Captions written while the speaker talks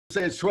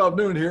say it's 12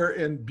 noon here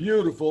in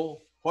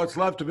beautiful, what's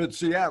left of it,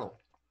 Seattle.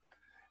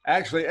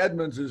 Actually,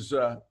 Edmonds is,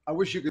 I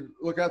wish you could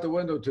look out the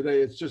window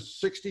today. It's just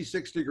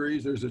 66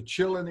 degrees. There's a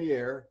chill in the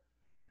air.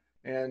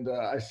 And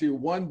I see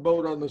one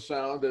boat on the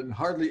Sound and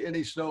hardly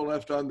any snow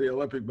left on the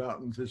Olympic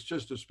Mountains. It's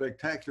just a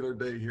spectacular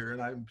day here,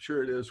 and I'm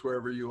sure it is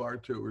wherever you are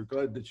too. We're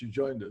glad that you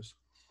joined us.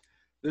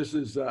 This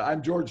is,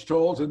 I'm George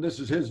Tolles, and this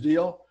is His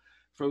Deal.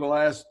 For the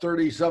last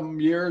 30-some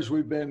years,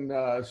 we've been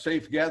a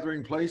safe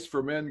gathering place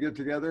for men to get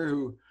together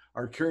who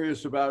are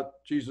curious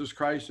about Jesus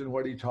Christ and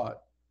what he taught.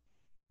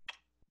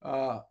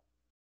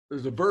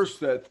 There's a verse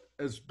that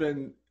has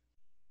been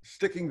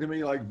sticking to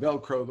me like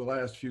Velcro the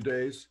last few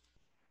days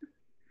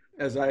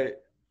as I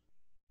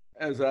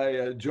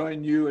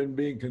join you in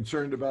being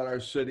concerned about our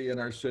city and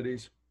our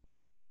cities.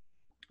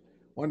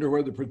 Wonder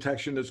where the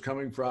protection is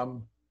coming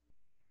from.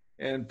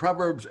 And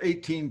Proverbs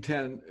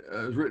 18:10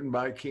 is written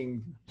by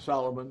King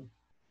Solomon.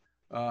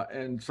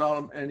 And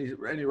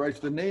he writes,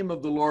 "The name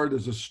of the Lord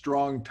is a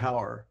strong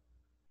tower.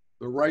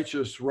 The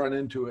righteous run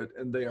into it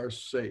and they are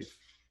safe."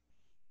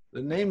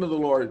 The name of the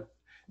Lord,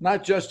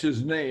 not just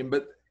his name,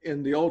 but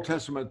in the Old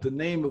Testament, the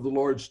name of the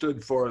Lord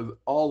stood for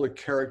all the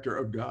character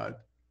of God,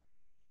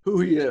 who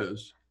he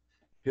is,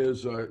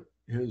 his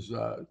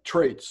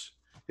traits,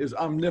 his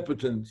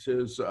omnipotence,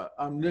 his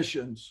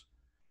omniscience,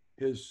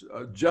 his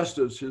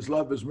justice, his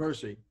love, his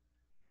mercy.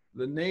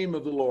 The name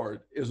of the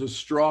Lord is a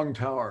strong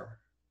tower.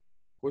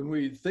 When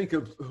we think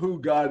of who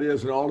God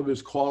is and all of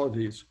his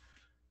qualities,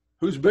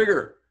 who's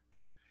bigger?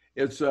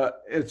 It's a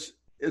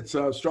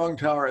strong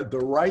tower. The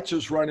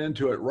righteous run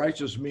into it.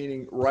 Righteous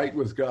meaning right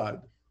with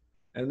God.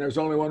 And there's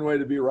only one way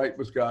to be right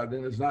with God,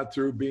 and it's not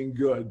through being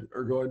good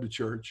or going to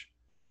church,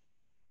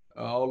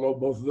 although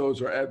both of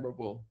those are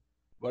admirable,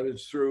 but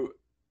it's through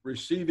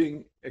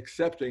receiving,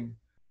 accepting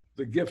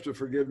the gift of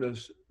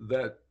forgiveness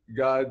that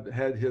God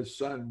had his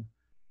son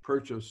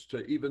purchase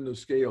to even the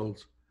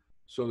scales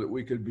so that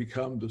we could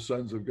become the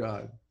sons of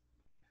God.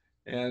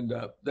 And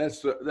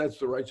that's the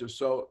righteous.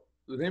 So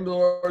the name of the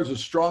Lord is a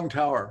strong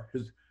tower.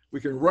 We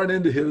can run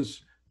into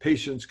his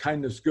patience,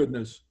 kindness,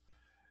 goodness,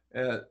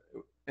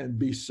 and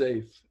be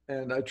safe.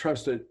 And I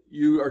trust that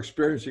you are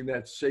experiencing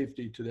that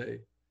safety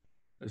today,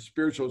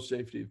 spiritual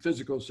safety,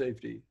 physical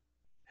safety,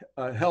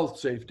 health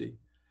safety.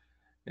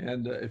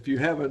 And if you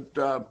haven't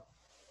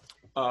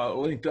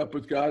linked up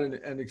with God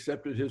and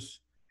accepted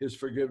his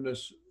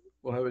forgiveness,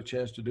 we'll have a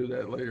chance to do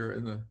that later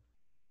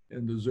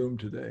in the Zoom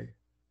today.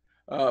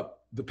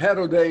 The Pat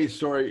O'Day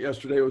story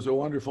yesterday was a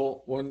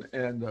wonderful one,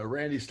 and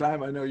Randy's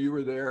time, I know you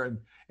were there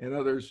and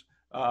others.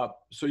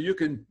 So you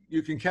can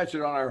catch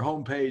it on our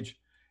homepage.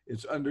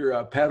 It's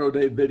under Pat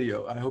O'Day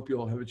video. I hope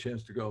you'll have a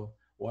chance to go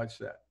watch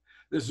that.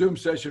 This Zoom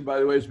session, by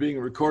the way, is being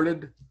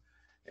recorded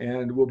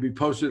and will be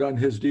posted on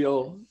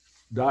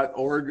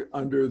hisdeal.org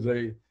under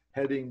the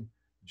heading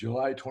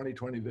July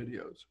 2020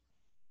 videos.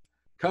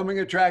 Coming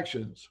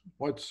attractions.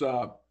 What's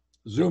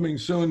zooming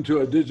soon to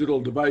a digital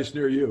device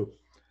near you?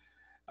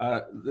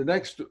 The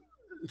next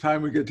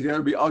time we get together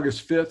will be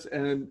August 5th,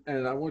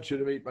 and I want you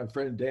to meet my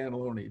friend Dan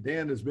Loney.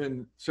 Dan has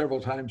been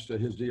several times to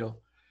His Deal.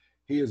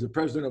 He is the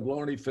president of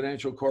Loney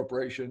Financial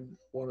Corporation,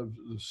 one of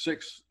the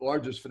 6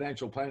 largest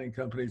financial planning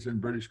companies in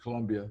British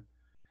Columbia.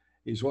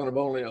 He's one of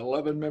only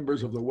 11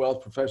 members of the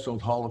Wealth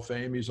Professionals Hall of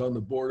Fame. He's on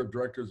the board of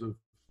directors of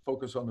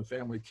Focus on the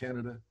Family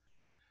Canada.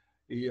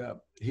 He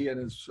and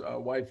his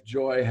wife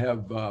Joy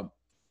have,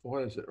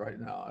 what is it right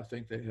now? I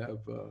think they have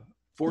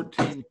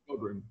 14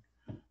 children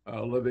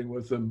living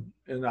with them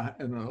in an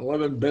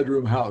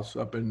 11-bedroom house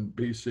up in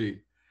BC.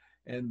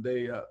 And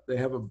they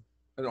have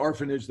an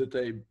orphanage that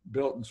they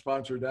built and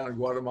sponsored down in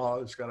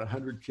Guatemala. It's got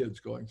 100 kids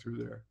going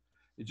through there.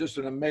 He's just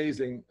an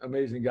amazing,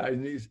 amazing guy.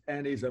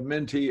 And he's a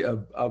mentee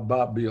of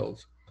Bob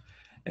Beals.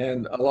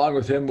 And along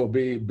with him will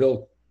be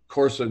Bill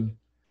Corson,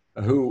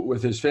 who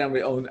with his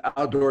family owned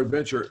Outdoor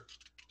Adventure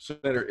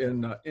Center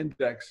in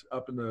Index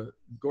up in the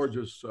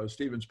gorgeous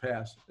Stevens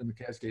Pass in the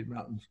Cascade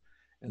Mountains.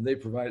 And they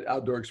provide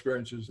outdoor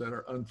experiences that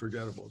are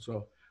unforgettable.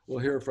 So we'll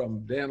hear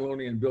from Dan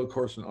Loney and Bill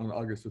Corson on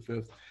August the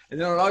 5th.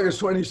 And then on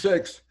August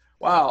 26th,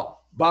 wow,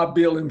 Bob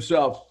Beal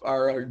himself,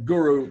 our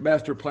guru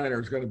master planner,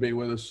 is going to be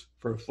with us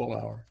for a full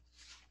hour.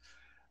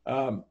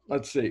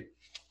 Let's see,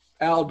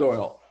 Al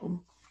Doyle.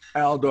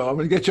 I'm going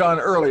to get you on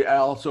early,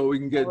 Al, so we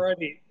can get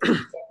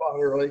on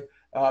early.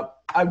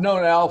 I've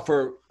known Al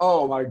for,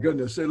 oh my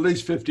goodness, at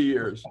least 50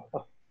 years.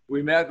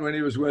 We met when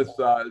he was with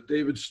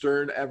David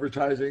Stern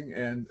Advertising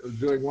and was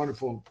doing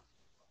wonderful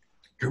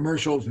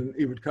commercials, and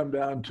he would come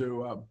down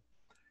to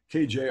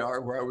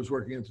KJR, where I was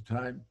working at the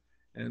time,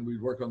 and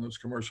we'd work on those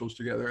commercials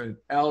together. And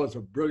Al is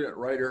a brilliant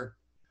writer.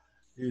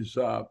 He's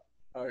a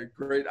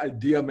great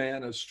idea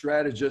man, a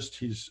strategist.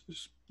 He's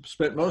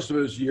spent most of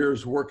his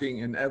years working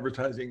in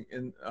advertising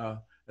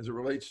as it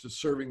relates to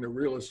serving the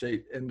real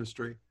estate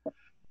industry.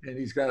 And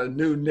he's got a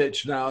new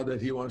niche now that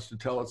he wants to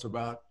tell us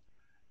about.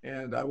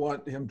 And I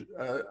want him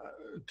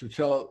to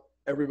tell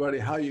everybody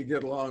how you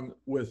get along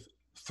with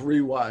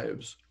 3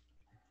 wives.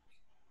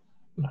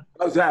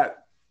 How's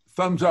that?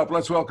 Thumbs up.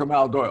 Let's welcome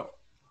Al Doyle.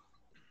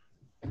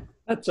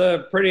 That's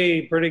a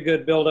pretty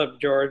good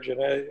build-up, George.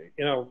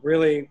 And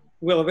really,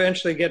 we'll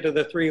eventually get to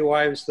the three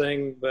wives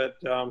thing, but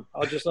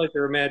I'll just let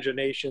your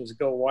imaginations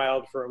go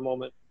wild for a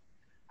moment.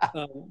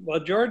 Well,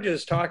 George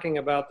is talking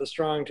about the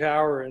strong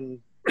tower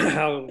and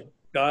how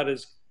God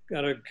is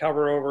going to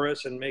cover over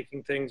us and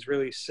making things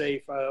really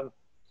safe. I'm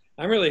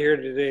really here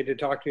today to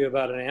talk to you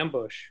about an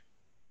ambush.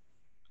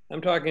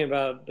 I'm talking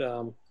about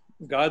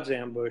God's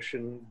ambush,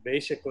 and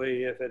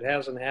basically, if it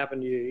hasn't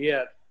happened to you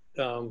yet,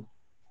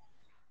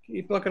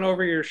 keep looking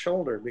over your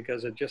shoulder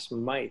because it just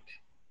might.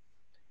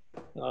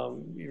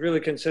 You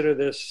really consider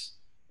this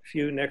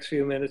next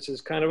few minutes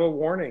as kind of a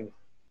warning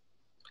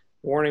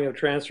of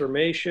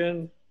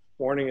transformation,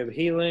 warning of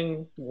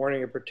healing,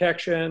 warning of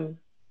protection.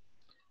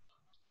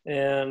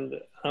 And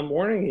I'm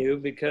warning you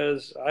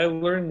because I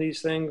learned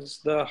these things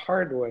the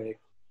hard way,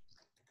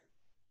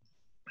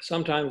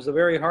 sometimes the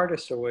very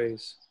hardest of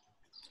ways.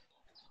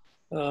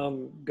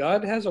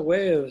 God has a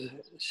way of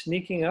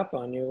sneaking up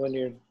on you when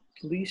you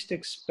least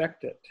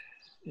expect it,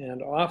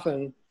 and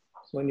often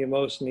when you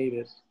most need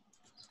it.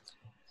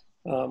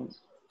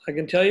 I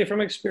can tell you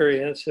from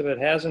experience, if it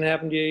hasn't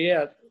happened to you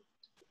yet,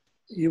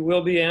 you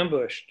will be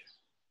ambushed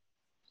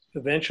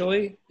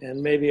eventually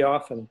and maybe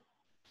often.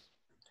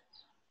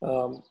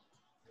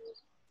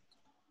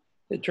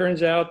 It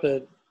turns out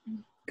that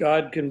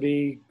God can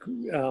be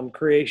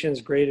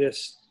creation's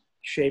greatest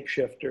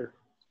shapeshifter.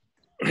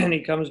 And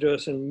he comes to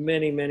us in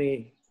many,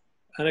 many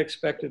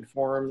unexpected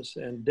forms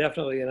and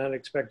definitely in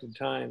unexpected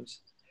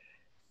times.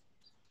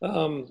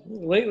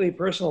 Lately,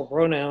 personal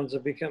pronouns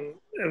have been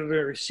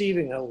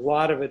receiving a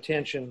lot of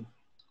attention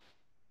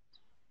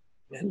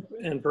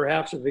and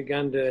perhaps have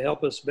begun to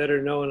help us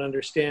better know and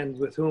understand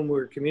with whom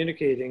we're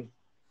communicating.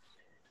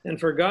 And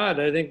for God,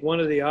 I think one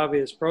of the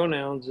obvious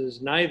pronouns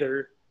is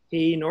neither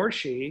he nor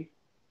she,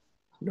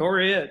 nor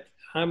it.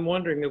 I'm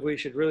wondering if we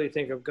should really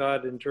think of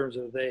God in terms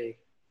of they.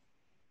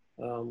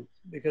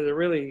 Because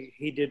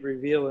he did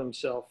reveal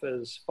himself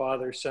as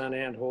Father, Son,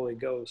 and Holy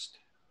Ghost.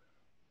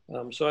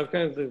 So I've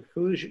come to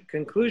the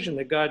conclusion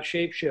that God's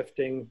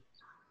shape-shifting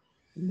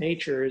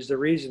nature is the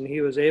reason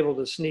he was able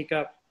to sneak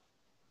up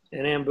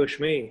and ambush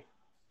me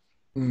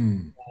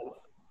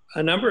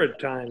a number of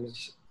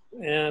times.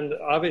 And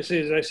obviously,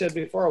 as I said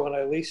before, when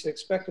I least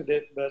expected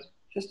it, but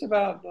just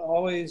about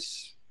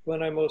always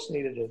when I most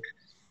needed it.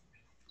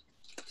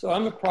 So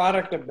I'm a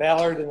product of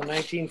Ballard in the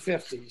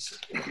 1950s.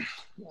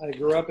 I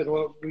grew up in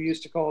what we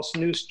used to call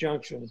Snooze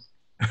Junction.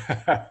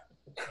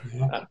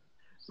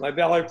 My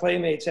Ballard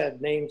playmates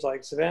had names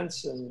like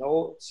Svens and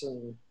Oltz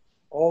and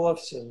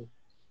Olafs. And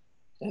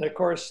of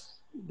course,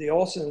 the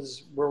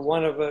Olsons were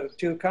one of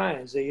two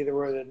kinds. They either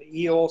were an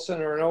E.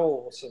 Olson or an O.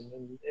 Olson.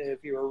 And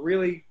if you were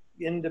really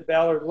into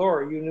Ballard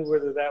lore, you knew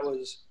whether that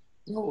was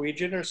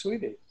Norwegian or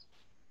Swedish.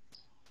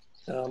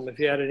 If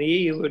you had an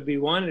E, it would be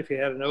one. If you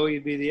had an O,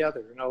 you'd be the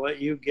other. And I'll let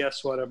you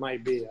guess what it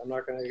might be. I'm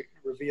not going to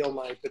reveal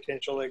my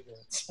potential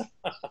ignorance.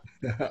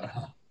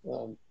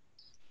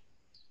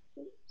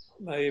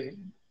 My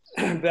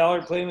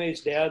Ballard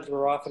playmates' dads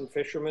were often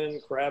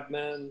fishermen,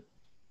 crabmen,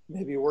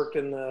 maybe worked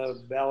in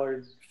the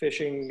Ballard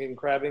fishing and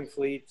crabbing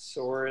fleets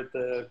or at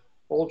the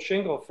old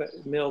shingle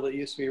mill that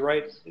used to be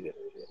right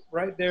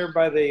there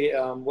by the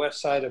west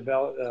side of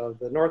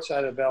the north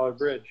side of Ballard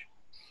Bridge.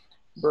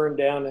 Burned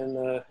down in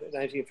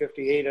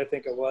 1958, I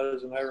think it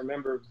was, and I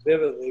remember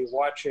vividly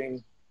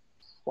watching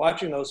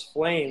those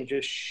flames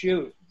just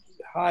shoot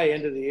high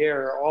into the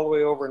air all the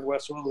way over in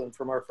West Woodland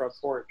from our front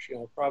porch,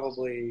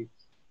 probably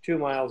 2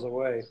 miles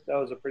away. That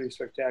was a pretty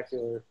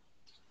spectacular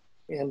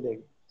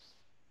ending.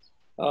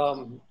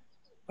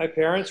 My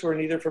parents were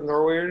neither from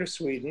Norway or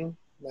Sweden.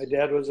 My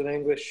dad was an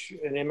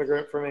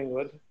immigrant from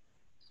England.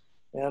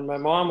 And my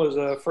mom was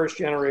a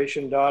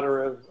first-generation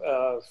daughter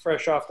of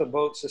fresh off the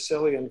boat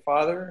Sicilian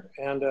father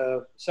and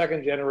a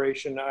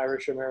second-generation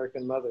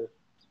Irish-American mother.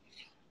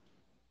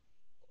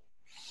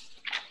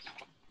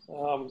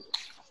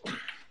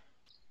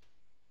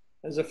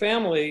 As a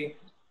family,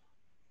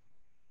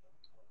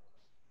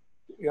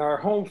 our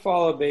home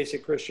followed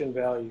basic Christian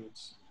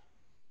values,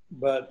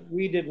 but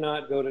we did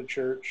not go to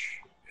church,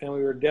 and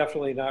we were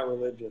definitely not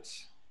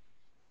religious.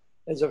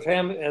 As a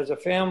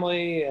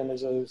family, and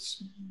as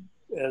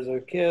a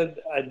kid,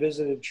 I'd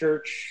visited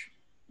church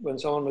when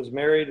someone was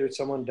married or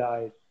someone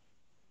died.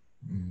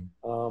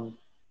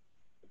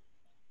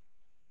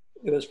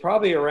 It was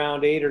probably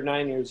around 8 or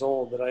 9 years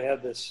old that I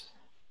had this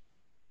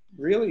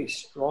really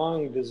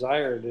strong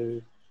desire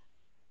to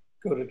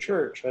go to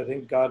church. I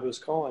think God was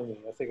calling me.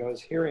 I think I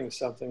was hearing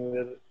something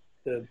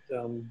that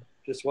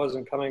just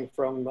wasn't coming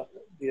from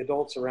the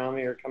adults around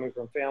me or coming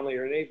from family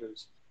or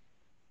neighbors.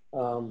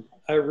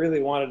 I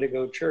really wanted to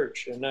go to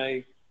church. And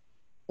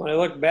when I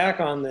look back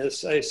on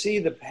this, I see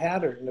the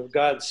pattern of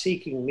God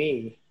seeking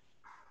me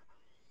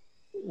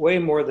way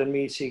more than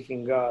me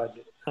seeking God.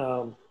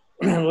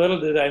 Little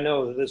did I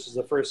know that this was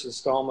the first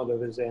installment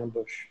of his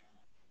ambush.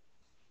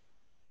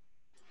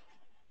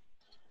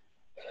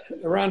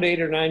 Around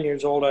 8 or 9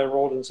 years old, I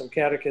enrolled in some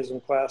catechism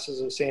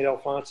classes at St.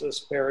 Alphonsus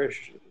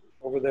Parish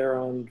over there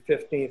on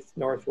 15th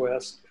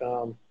Northwest.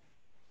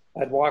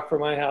 I'd walk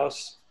from my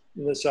house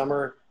in the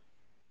summer.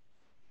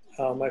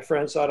 My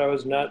friends thought I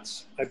was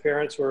nuts. My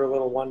parents were a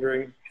little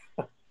wondering,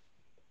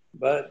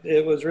 but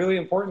it was really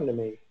important to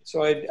me.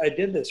 So I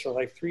did this for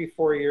like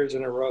 3-4 years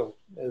in a row,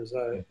 as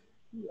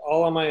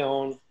all on my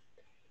own.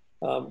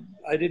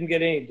 I didn't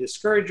get any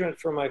discouragement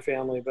from my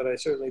family, but I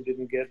certainly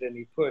didn't get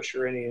any push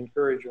or any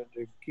encouragement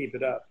to keep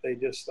it up. They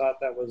just thought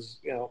that was,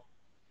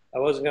 I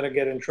wasn't going to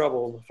get in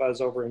trouble if I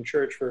was over in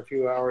church for a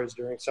few hours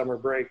during summer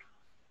break.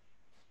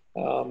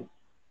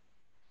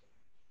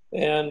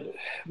 And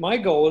my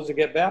goal was to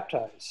get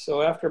baptized.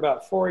 So after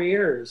about 4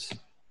 years,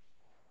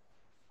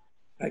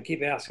 I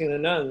keep asking the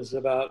nuns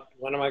about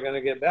when am I going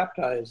to get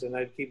baptized, and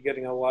I'd keep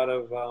getting a lot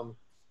of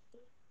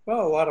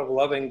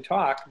loving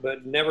talk,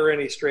 but never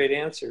any straight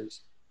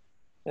answers.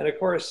 And of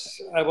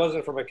course, I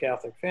wasn't from a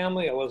Catholic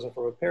family. I wasn't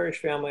from a parish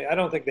family. I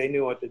don't think they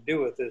knew what to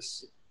do with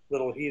this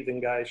little heathen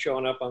guy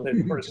showing up on their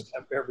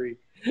doorstep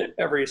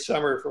every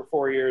summer for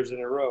 4 years in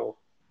a row.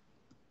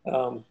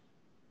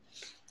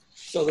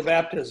 So the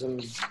baptism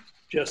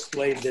just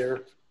laid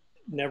there,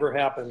 never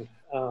happened.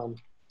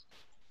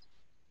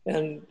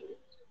 And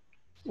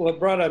what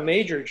brought a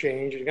major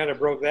change and kind of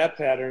broke that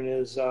pattern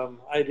is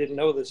I didn't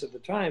know this at the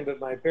time,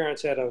 but my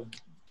parents had a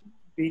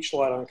beach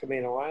lot on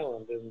Camino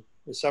Island. In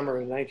the summer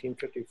of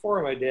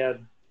 1954, my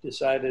dad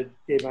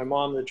gave my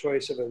mom the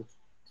choice of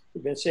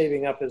he'd been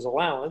saving up his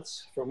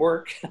allowance from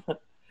work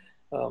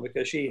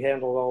because she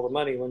handled all the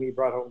money when he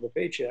brought home the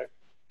paycheck,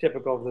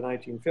 typical of the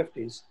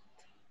 1950s.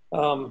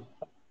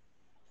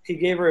 He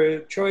gave her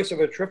a choice of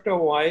a trip to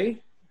Hawaii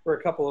for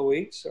a couple of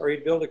weeks, or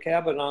he'd build a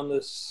cabin on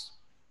this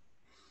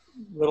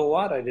little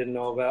lot I didn't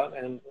know about.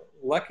 And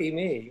lucky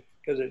me,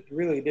 because it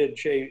really did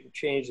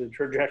change the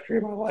trajectory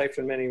of my life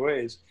in many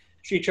ways.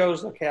 She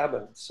chose the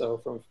cabin. So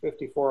from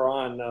 54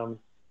 on,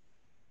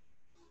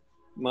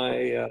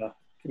 my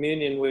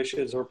communion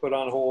wishes were put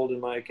on hold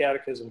and my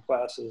catechism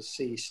classes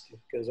ceased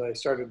because I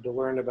started to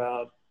learn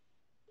about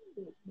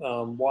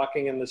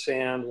walking in the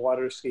sand,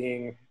 water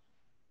skiing,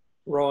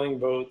 rowing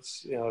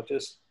boats,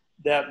 just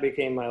that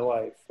became my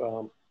life.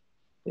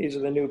 These are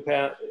the new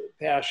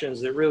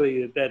passions that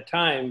really at that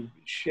time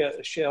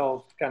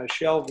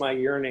shelved my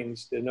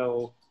yearnings to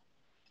know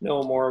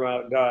more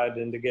about God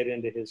and to get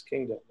into his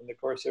kingdom. And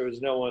of course, there was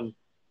no one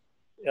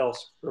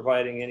else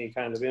providing any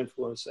kind of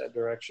influence that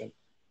direction.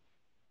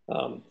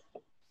 And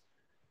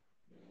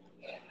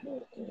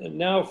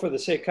now for the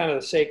sake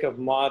of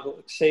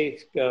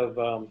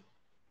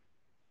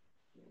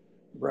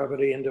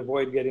brevity and to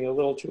avoid getting a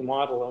little too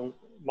maudlin,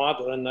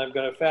 I'm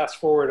going to fast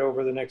forward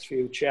over the next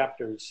few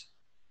chapters.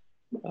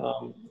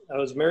 I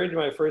was married to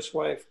my first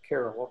wife,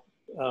 Carol,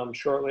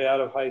 shortly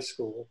out of high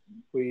school.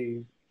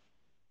 In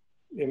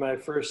my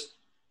first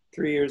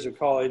 3 years of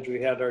college, we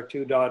had our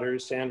 2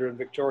 daughters, Sandra and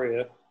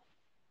Victoria,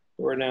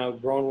 who are now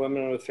grown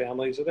women with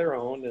families of their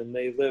own, and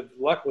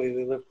luckily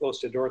they live close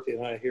to Dorothy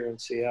and I here in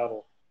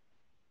Seattle.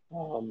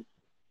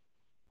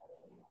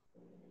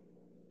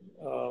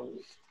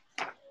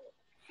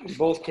 In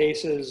both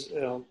cases,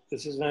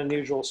 this is an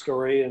unusual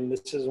story, and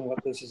this isn't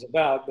what this is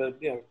about, but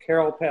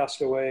Carol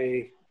passed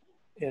away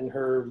in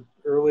her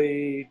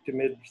early to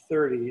mid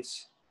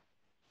 30s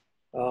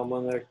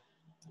when the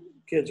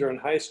kids are in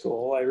high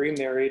school. I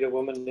remarried a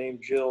woman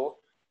named Jill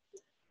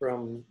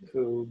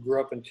who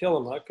grew up in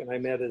Tillamook, and I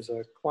met as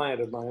a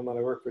client of mine when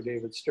I worked for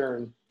David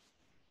Stern.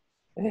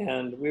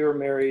 And we were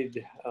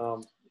married a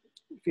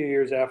few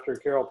years after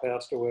Carol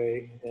passed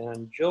away,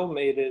 and Jill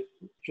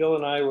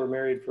and I were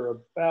married for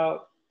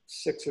about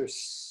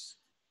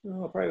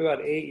probably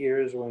about 8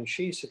 years when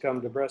she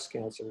succumbed to breast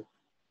cancer.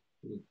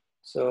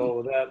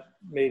 So that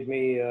made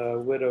me a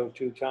widow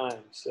 2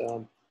 times.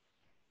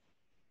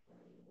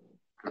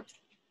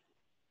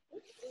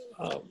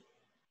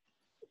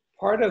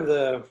 Part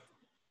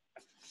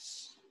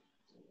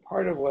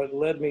of what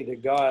led me to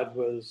God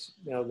was,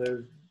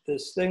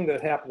 this thing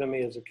that happened to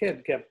me as a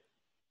kid kept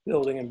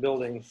building and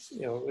building.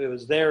 It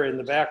was there in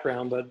the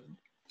background, but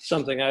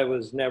something I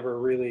was never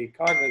really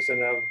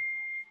cognizant of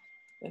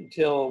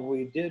until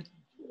we did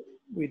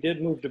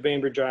move to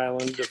Bainbridge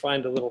Island to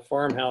find a little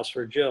farmhouse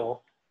for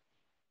Jill.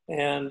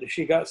 And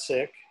she got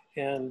sick.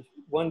 And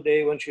one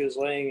day when she was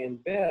laying in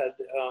bed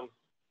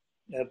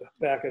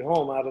back at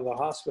home out of the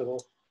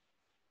hospital,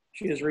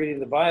 she was reading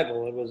the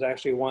Bible. It was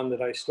actually one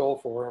that I stole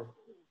from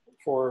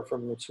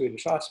the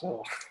Swedish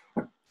hospital.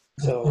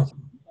 So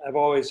I've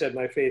always said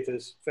my faith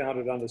is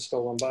founded on the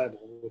stolen Bible,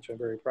 which I'm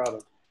very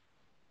proud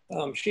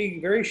of. She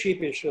very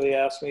sheepishly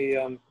asked me,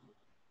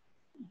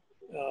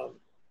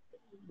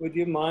 would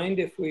you mind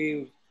if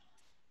we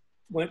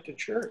went to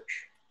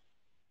church?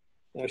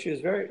 She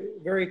was very,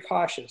 very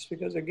cautious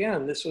because,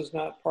 again, this was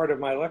not part of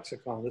my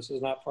lexicon. This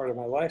was not part of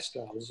my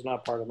lifestyle. This is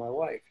not part of my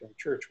life.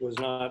 Church was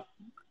not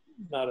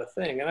a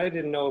thing. And I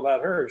didn't know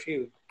about her.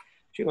 She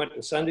went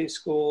to Sunday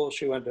school.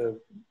 She went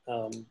to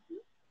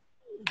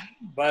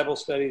Bible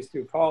studies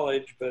through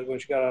college. But when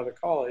she got out of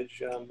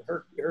college,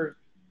 her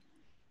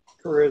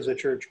career as a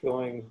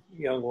church-going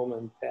young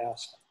woman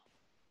passed.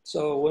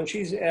 So when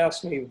she's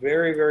asked me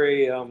very,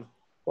 very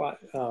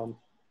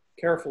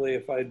carefully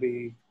if I'd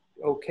be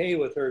okay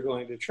with her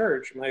going to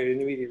church, my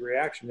immediate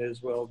reaction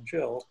is, well,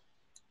 Jill,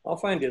 I'll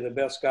find you the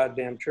best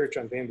goddamn church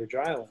on Bainbridge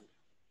Island.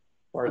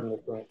 Pardon the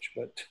French,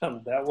 but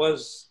that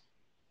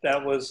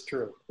was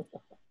true.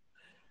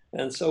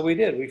 And so we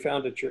did. We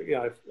found a church. You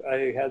know,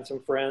 I had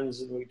some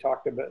friends, and we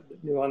talked about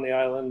knew on the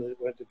island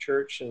that went to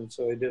church, and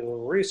so I did a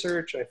little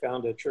research. I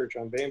found a church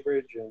on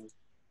Bainbridge, and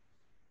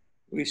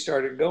we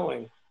started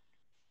going.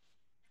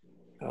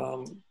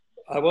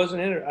 I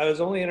was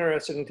only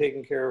interested in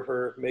taking care of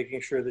her,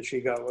 making sure that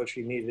she got what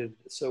she needed.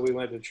 So we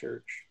went to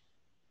church.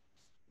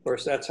 Of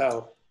course, that's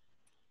how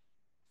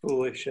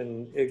foolish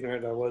and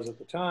ignorant I was at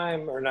the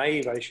time, or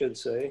naive, I should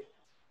say,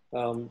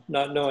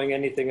 not knowing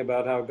anything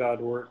about how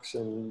God works,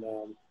 and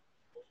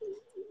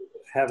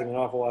having an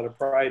awful lot of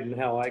pride in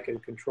how I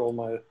could control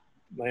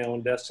my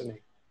own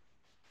destiny.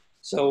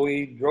 So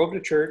we drove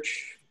to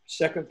church.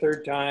 Second,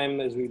 third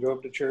time as we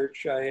drove to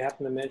church, I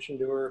happened to mention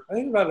to her, I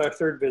think about our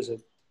third visit,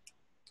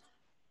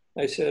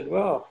 I said,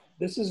 well,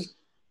 this is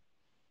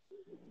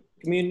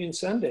Communion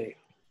Sunday.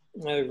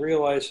 And I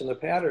realized from the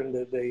pattern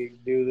that they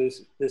do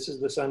this. This is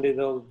the Sunday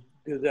they'll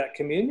do that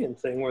communion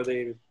thing where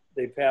they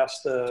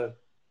pass the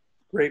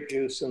grape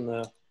juice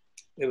and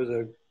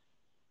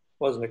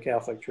wasn't a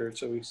Catholic church,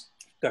 so we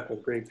stuck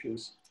with grape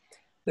juice.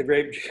 The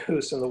grape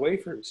juice and the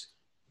wafers.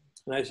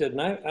 And I said,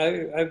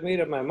 I've made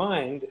up my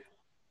mind.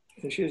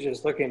 And she was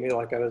just looking at me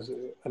like I was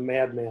a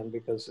madman,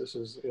 because this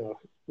is, you know,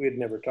 we had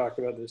never talked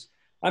about this.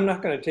 I'm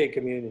not going to take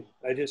communion.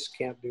 I just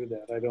can't do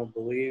that. I don't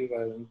believe.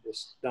 I'm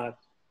just not.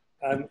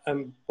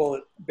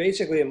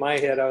 Basically, in my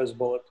head, I was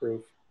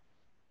bulletproof.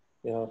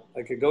 You know,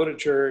 I could go to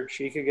church.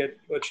 She could get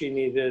what she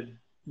needed.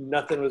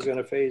 Nothing was going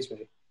to faze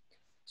me.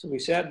 So we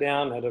sat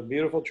down, had a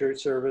beautiful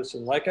church service,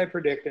 and like I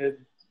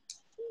predicted,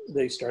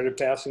 they started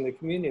passing the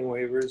communion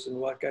waivers.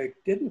 And like I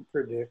didn't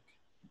predict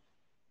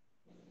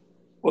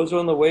was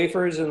when the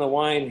wafers and the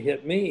wine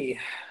hit me,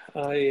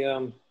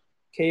 I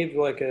caved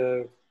like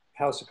a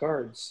house of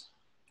cards.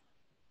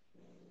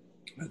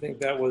 I think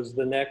that was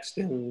the next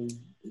and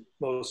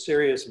most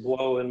serious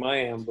blow in my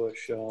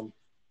ambush.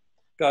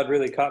 God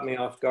really caught me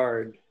off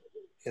guard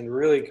and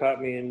really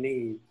caught me in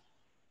need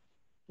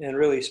and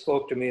really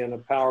spoke to me in a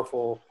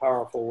powerful,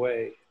 powerful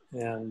way,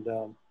 and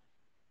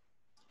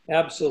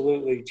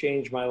absolutely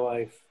changed my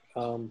life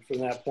from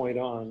that point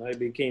on. I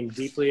became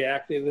deeply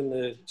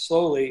active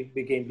slowly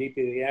became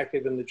deeply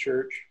active in the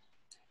church,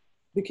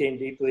 became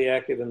deeply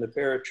active in the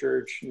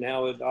parachurch.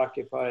 Now it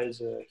occupies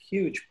a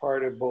huge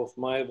part of both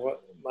my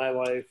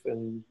life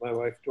and my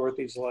wife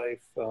Dorothy's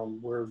life.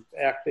 We're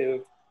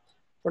active.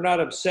 We're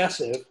not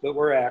obsessive, but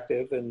we're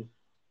active. And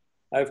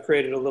I've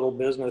created a little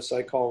business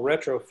I call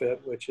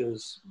Retrofit, which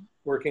is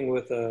working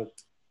with a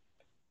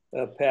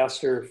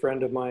pastor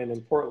friend of mine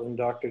in Portland,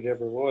 Dr.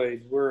 Deborah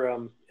Lloyd. We're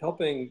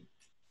helping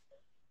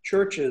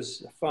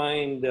churches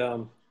find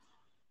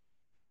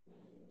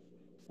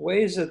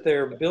ways that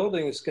their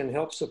buildings can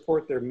help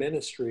support their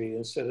ministry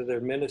instead of their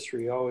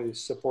ministry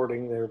always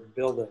supporting their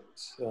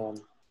buildings.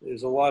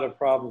 There's a lot of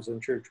problems in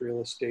church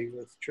real estate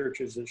with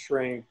churches that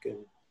shrink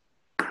and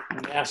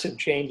massive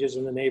changes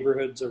in the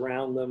neighborhoods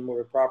around them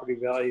where property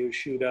values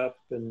shoot up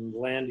and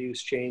land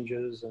use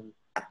changes. And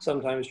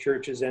sometimes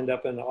churches end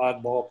up in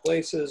oddball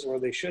places where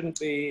they shouldn't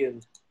be.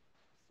 And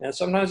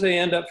sometimes they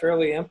end up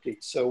fairly empty.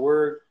 So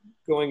we're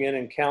going in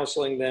and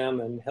counseling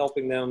them and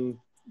helping them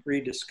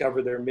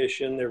rediscover their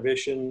mission, their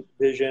vision,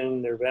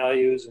 their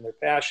values and their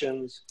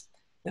passions,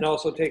 and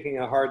also taking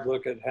a hard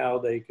look at how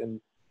they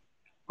can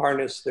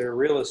harness their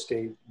real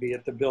estate, be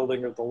it the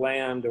building or the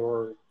land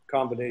or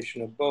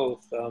combination of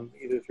both,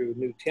 either through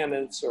new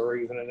tenants or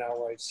even an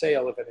outright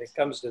sale if it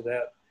comes to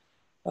that.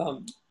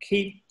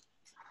 Keep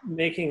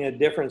making a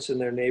difference in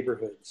their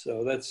neighborhood.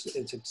 So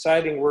it's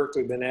exciting work.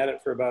 We've been at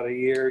it for about a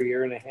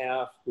year and a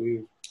half.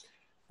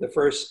 The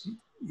first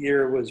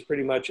year was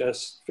pretty much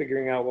us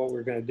figuring out what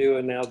we're going to do.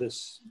 And now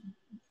this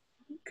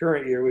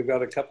current year, we've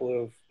got a couple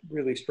of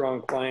really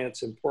strong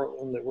clients in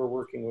Portland that we're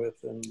working with,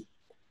 and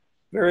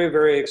very,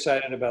 very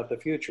excited about the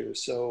future.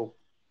 So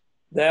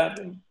that,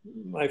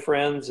 my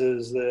friends,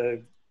 is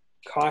the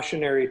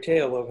cautionary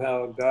tale of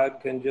how God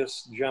can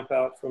just jump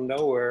out from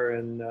nowhere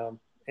and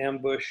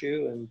ambush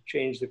you and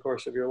change the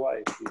course of your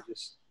life.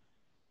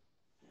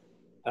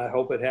 I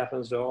hope it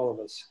happens to all of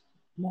us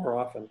more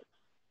often.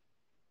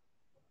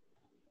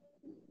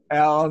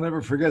 Al, I'll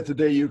never forget the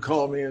day you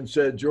called me and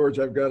said, George,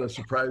 I've got a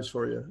surprise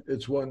for you.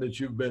 It's one that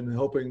you've been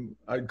hoping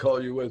I'd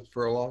call you with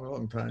for a long,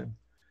 long time.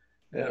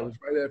 And it was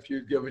right after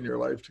you'd given your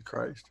life to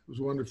Christ. It was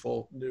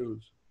wonderful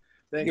news.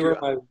 Thank you.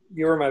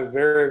 You were my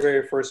very,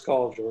 very first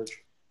call, George.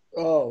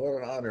 Oh,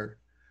 what an honor.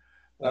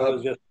 I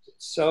was just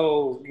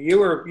so, you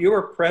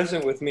were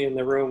present with me in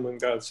the room when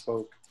God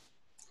spoke.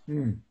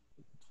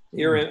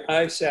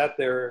 I sat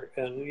there,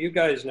 and you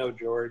guys know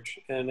George,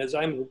 and as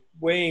I'm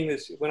weighing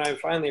this, when I'm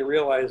finally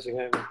realizing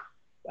I'm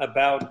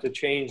about to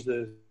change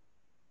the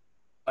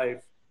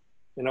life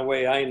in a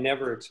way I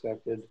never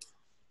expected,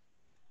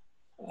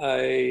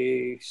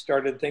 I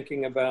started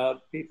thinking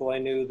about people I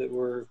knew that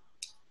were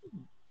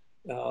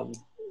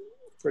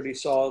pretty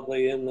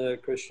solidly in the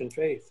Christian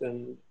faith,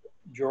 and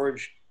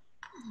George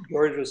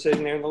George was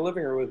sitting there in the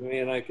living room with me,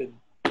 and I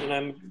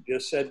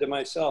just said to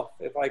myself,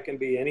 if I can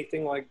be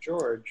anything like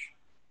George,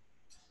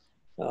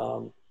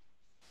 I'll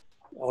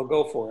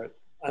go for it.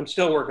 I'm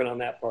still working on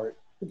that part,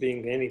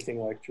 being anything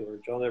like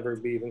George. I'll never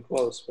be even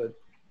close, but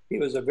it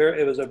was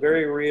a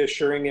very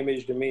reassuring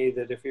image to me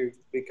that if you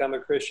become a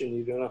Christian,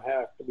 you don't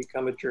have to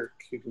become a jerk.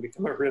 You can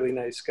become a really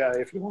nice guy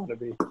if you want to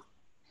be.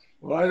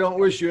 Well, I don't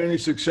wish you any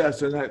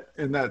success in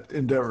that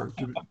endeavor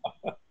to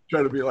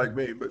try to be like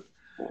me,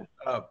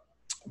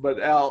 but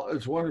Al,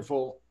 it's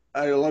wonderful.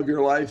 I love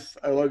your life.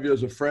 I love you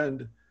as a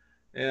friend,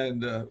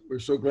 and we're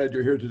so glad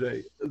you're here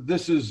today.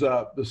 This is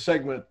the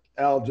segment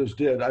Al just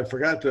did. I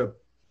forgot to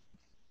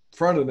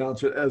front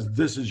announce it as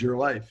 "This Is Your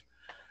Life,"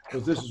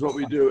 because this is what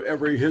we do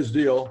every His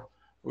Deal.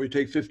 We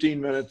take 15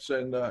 minutes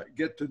and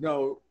get to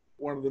know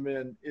one of the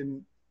men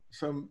in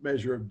some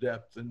measure of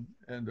depth, and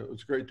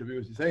it's great to be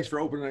with you. Thanks for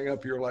opening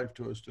up your life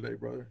to us today,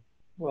 brother.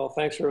 Well,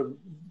 thanks for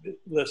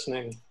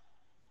listening.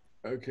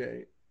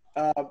 Okay.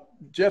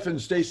 Jeff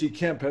and Stacy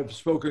Kemp have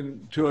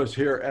spoken to us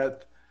here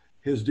at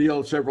His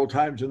Deal several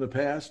times in the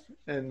past,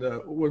 and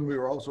when we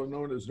were also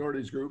known as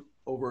Nordy's Group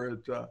over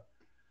at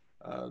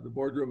the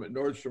boardroom at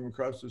Nordstrom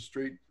across the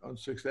street on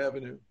 6th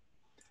Avenue.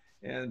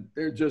 And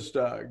they're just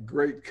a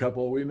great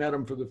couple. We met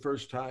them for the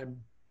first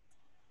time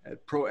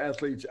at Pro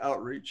Athletes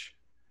Outreach.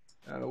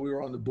 We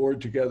were on the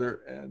board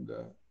together. And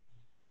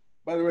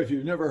by the way, if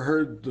you've never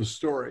heard the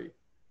story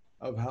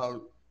of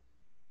how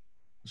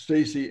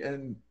Stacy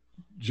and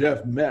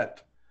Jeff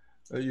met,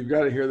 you've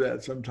got to hear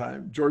that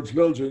sometime. George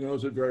Lilja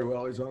knows it very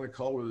well. He's on a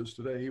call with us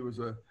today. He was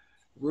a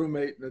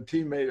roommate and a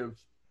teammate of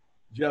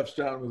Jeff's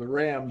down with the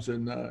Rams,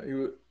 and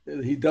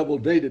he double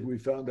dated, we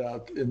found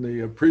out in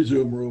the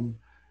pre-Zoom room.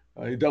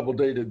 He double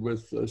dated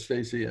with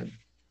Stacy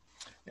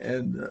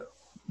and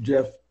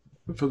Jeff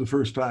for the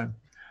first time.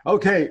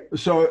 Okay,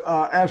 so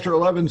after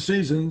 11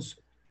 seasons,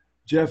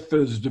 Jeff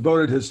has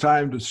devoted his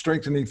time to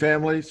strengthening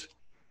families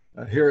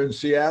here in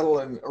Seattle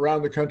and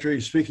around the country,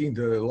 speaking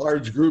to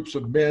large groups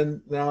of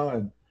men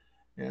now.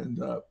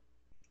 And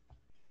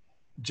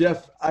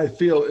Jeff, I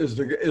feel, is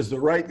the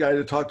right guy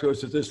to talk to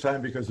us at this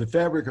time, because the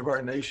fabric of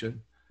our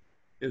nation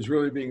is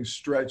really being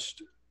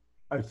stretched,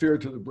 I fear,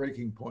 to the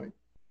breaking point.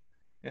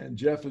 And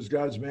Jeff is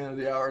God's man of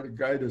the hour to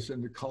guide us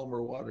into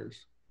calmer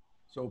waters.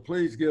 So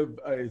please give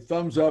a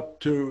thumbs up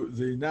to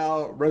the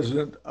now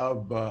resident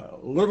of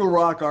Little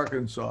Rock,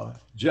 Arkansas,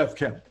 Jeff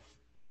Kemp.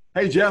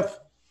 Hey, Jeff.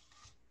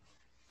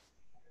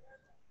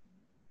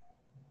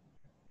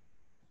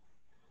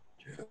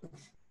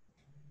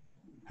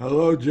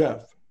 Hello,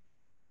 Jeff.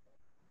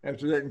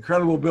 After that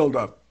incredible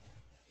buildup.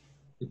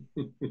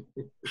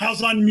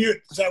 How's on mute?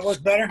 Does that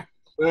work better?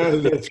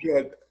 That's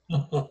good.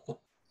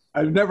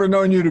 I've never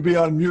known you to be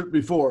on mute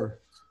before.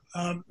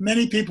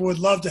 Many people would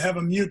love to have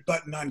a mute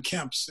button on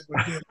Kemp's. It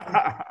would be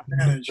an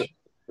advantage.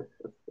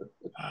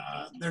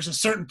 There's a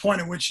certain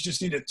point at which you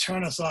just need to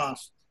turn us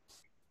off.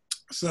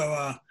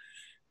 So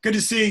good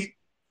to see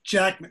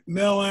Jack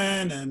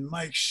McMillan and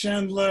Mike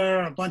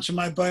Schindler, a bunch of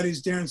my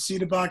buddies, Darren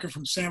Siedebacher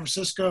from San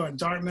Francisco and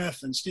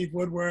Dartmouth, and Steve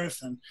Woodworth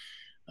and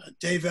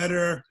Dave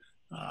Eder,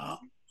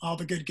 all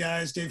the good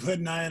guys. Dave Hood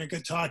and I had a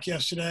good talk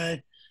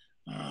yesterday.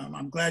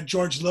 I'm glad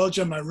George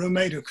Lilja, my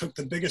roommate, who cooked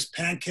the biggest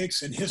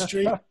pancakes in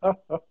history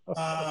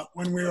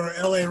when we were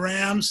LA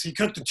Rams. He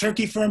cooked a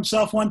turkey for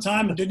himself one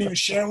time and didn't even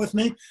share it with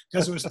me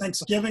because it was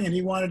Thanksgiving and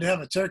he wanted to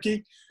have a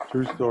turkey.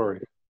 True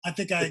story. I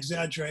think I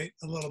exaggerate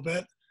a little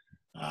bit.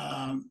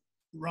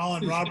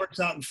 Roland Roberts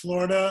out in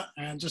Florida,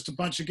 and just a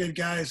bunch of good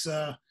guys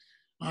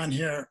on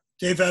here.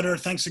 Dave Eder,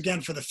 thanks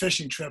again for the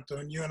fishing trip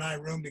when you and I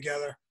roomed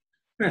together.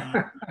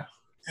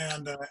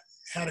 And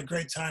had a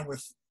great time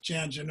with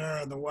Jan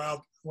Janura and the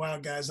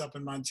wild guys up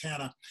in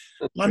Montana.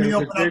 Let me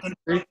open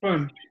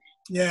up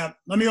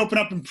let me open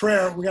up in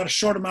prayer. We got a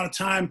short amount of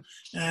time,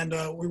 and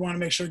we want to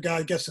make sure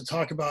God gets to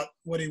talk about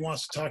what he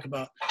wants to talk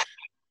about.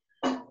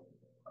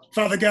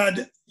 Father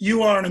God,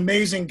 you are an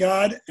amazing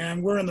God,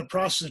 and we're in the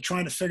process of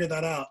trying to figure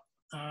that out.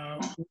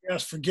 We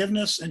ask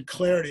forgiveness and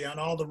clarity on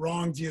all the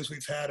wrong views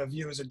we've had of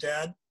you as a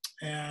dad,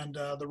 and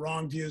the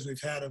wrong views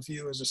we've had of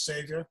you as a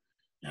savior,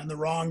 and the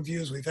wrong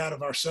views we've had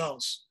of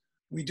ourselves.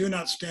 We do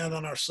not stand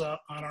on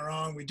our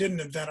own. We didn't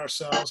invent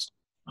ourselves.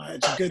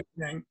 It's a good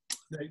thing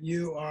that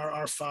you are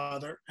our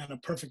Father, and a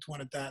perfect one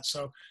at that.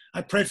 So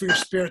I pray for your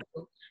Spirit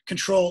to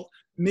control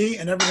me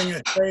and everything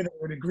I say that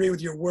would agree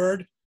with your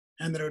word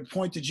and that it would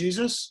point to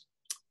Jesus.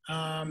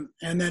 And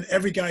then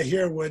every guy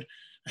here would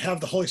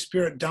have the Holy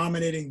Spirit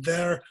dominating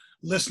their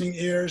listening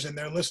ears and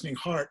their listening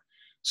heart,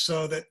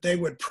 so that they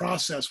would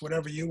process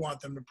whatever you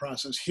want them to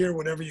process, hear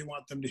whatever you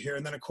want them to hear.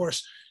 And then, of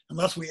course,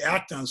 unless we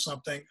act on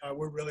something,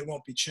 we really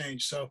won't be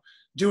changed. So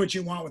do what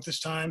you want with this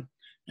time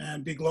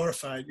and be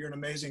glorified. You're an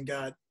amazing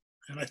God.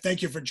 And I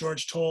thank you for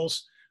George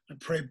Tolles. I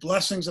pray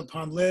blessings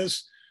upon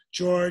Liz,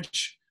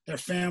 George, their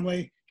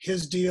family,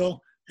 His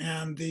Deal,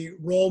 and the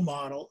role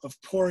model of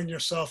pouring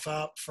yourself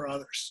out for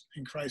others.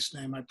 In Christ's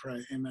name I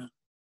pray, amen.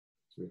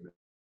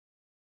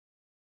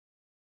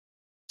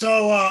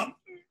 So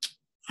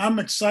I'm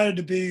excited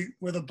to be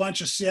with a bunch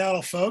of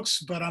Seattle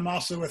folks, but I'm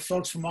also with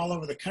folks from all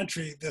over the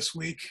country this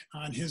week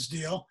on his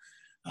deal.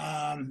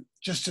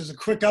 Just as a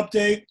quick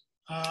update,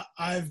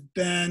 I've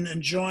been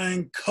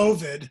enjoying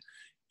COVID,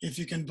 if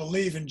you can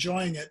believe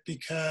enjoying it,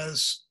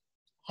 because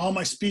all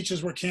my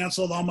speeches were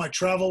canceled, all my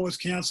travel was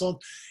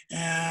canceled,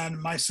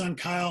 and my son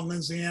Kyle and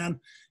Lindsay Ann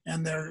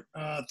and their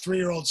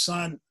 3-year-old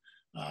son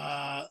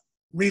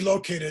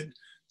relocated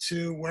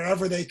to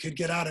wherever they could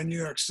get out of New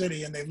York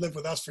City, and they've lived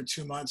with us for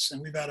 2 months,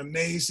 and we've had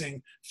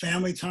amazing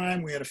family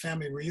time. We had a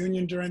family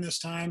reunion during this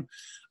time.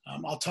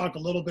 I'll talk a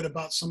little bit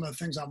about some of the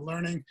things I'm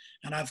learning,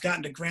 and I've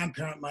gotten to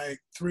grandparent my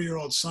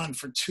 3-year-old son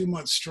for 2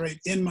 months straight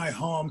in my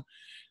home.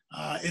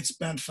 It's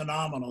been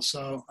phenomenal.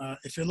 So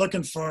if you're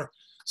looking for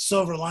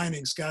silver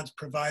linings, God's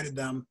provided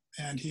them,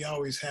 and he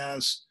always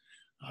has,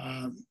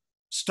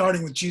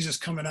 starting with Jesus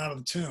coming out of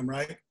the tomb,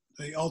 right?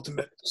 The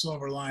ultimate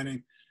silver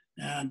lining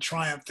and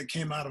triumph that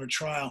came out of a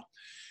trial.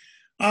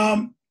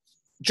 Can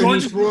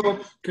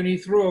he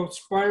throw a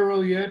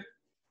spiral yet?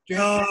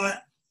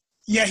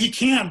 Yeah, he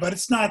can, but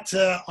it's not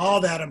all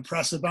that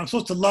impressive. I'm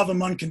supposed to love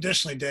him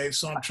unconditionally, Dave,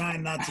 so I'm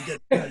trying not to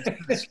get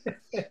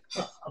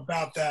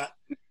about that.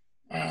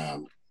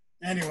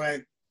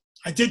 Anyway,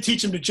 I did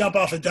teach him to jump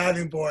off a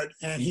diving board,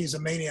 and he's a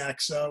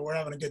maniac, so we're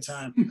having a good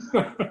time.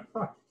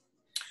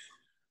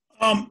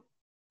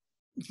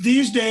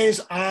 These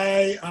days,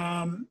 I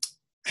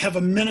have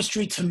a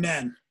ministry to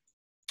men,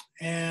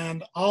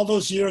 and all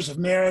those years of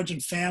marriage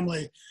and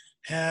family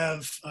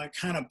have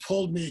kind of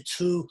pulled me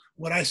to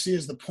what I see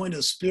as the point of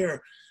the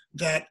spear,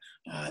 that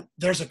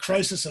there's a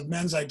crisis of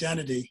men's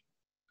identity,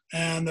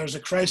 and there's a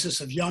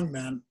crisis of young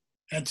men.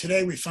 And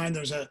today we find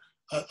there's a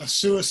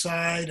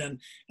suicide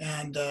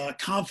and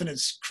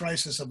confidence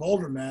crisis of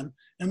older men.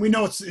 And we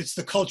know it's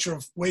the culture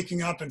of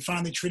waking up and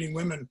finally treating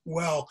women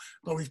well,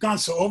 but we've gone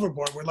so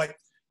overboard. We're like,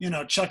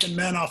 chucking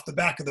men off the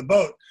back of the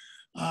boat.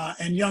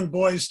 And young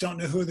boys don't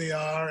know who they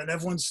are, and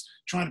everyone's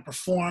trying to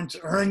perform to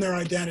earn their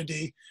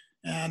identity.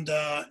 And,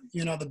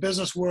 the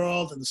business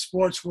world and the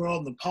sports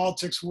world and the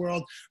politics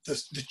world,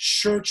 the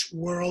church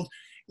world,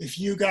 if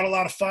you got a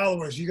lot of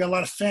followers, you got a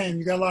lot of fame,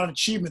 you got a lot of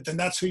achievement, then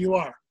that's who you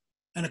are.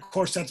 And of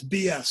course, that's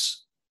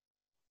BS.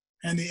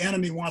 And the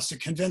enemy wants to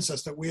convince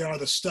us that we are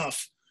the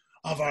stuff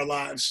of our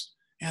lives.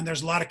 And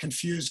there's a lot of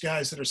confused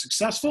guys that are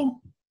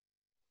successful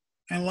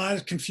and a lot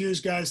of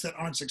confused guys that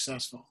aren't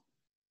successful.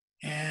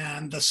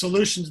 And the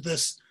solution to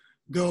this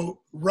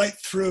go right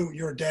through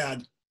your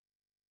dad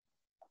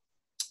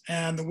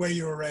and the way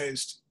you were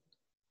raised.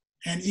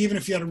 And even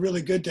if you had a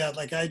really good dad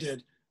like I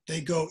did, they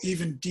go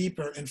even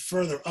deeper and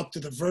further up to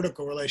the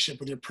vertical relationship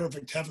with your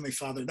perfect heavenly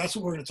father. That's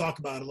what we're going to talk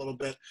about a little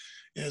bit,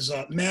 is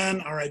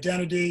men, our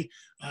identity,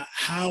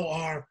 how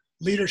our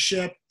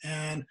leadership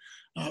and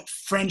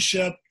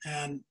friendship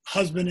and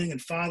husbanding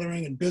and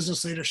fathering and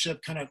business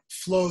leadership kind of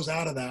flows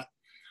out of that.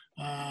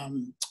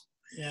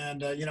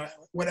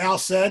 What Al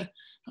said,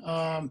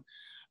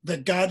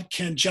 that God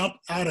can jump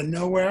out of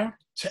nowhere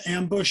to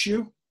ambush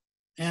you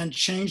and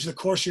change the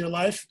course of your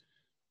life.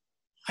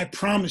 I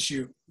promise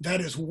you, that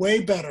is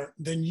way better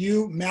than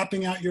you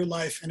mapping out your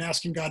life and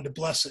asking God to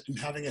bless it and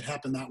having it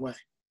happen that way.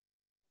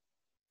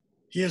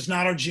 He is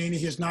not our genie.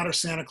 He is not our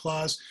Santa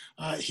Claus.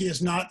 He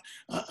is not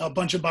a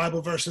bunch of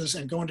Bible verses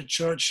and going to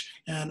church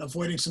and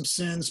avoiding some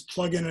sins,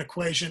 plug in an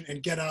equation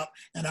and get out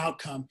an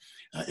outcome.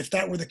 If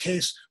that were the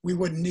case, we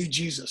wouldn't need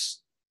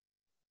Jesus.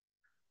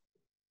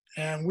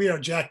 And we are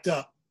jacked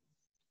up.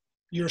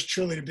 Yours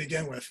truly to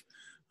begin with.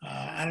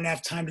 I don't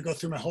have time to go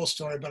through my whole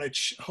story, but I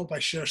hope I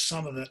share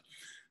some of it.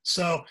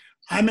 So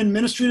I'm in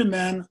ministry to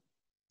men.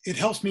 It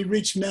helps me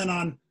reach men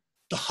on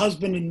the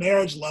husband and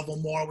marriage level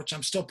more, which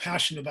I'm still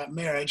passionate about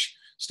marriage.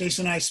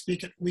 Stacey and I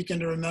speak at Weekend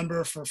to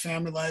Remember for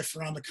Family Life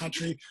around the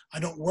country. I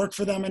don't work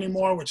for them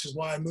anymore, which is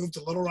why I moved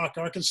to Little Rock,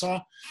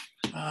 Arkansas.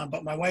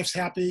 But my wife's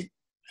happy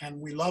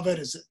and we love it.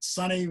 It's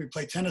sunny. We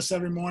play tennis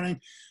every morning.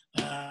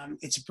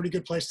 It's a pretty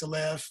good place to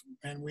live.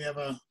 And we have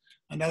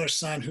another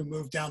son who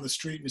moved down the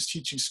street and is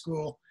teaching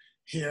school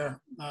here.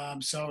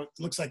 So it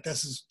looks like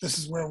this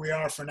is where we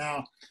are for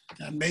now,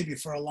 and maybe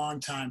for a long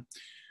time.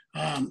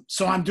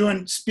 So I'm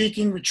doing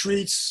speaking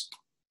retreats,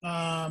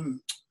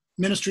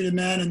 ministry to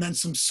men, and then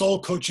some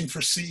soul coaching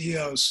for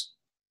CEOs.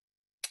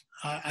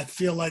 I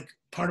feel like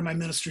part of my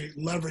ministry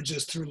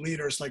leverages through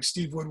leaders like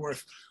Steve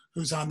Woodworth,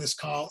 who's on this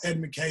call,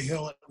 Ed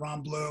McCahill at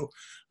Ron Blue,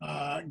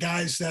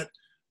 guys that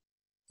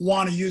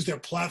want to use their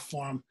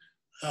platform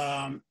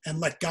and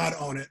let God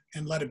own it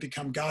and let it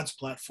become God's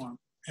platform,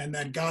 and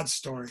then God's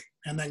story,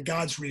 and then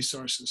God's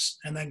resources,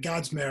 and then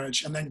God's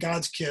marriage, and then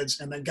God's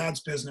kids, and then God's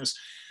business.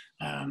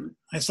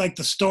 It's like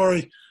the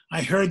story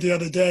I heard the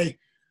other day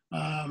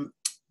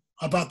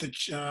about the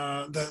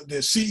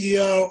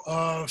CEO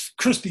of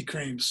Krispy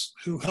Kremes,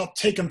 who helped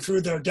take them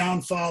through their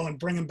downfall and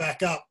bring them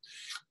back up.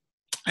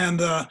 And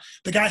the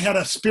guy had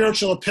a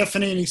spiritual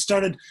epiphany, and he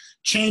started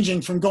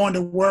changing from going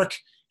to work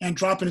and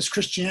dropping his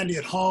Christianity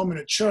at home and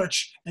at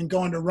church and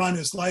going to run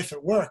his life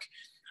at work.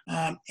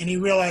 And he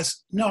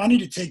realized, no, I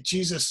need to take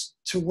Jesus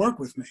to work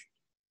with me.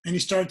 And he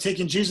started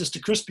taking Jesus to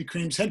Krispy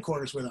Kreme's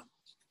headquarters with him.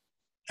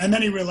 And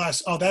then he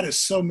realized, oh, that is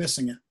so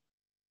missing it.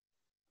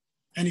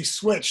 And he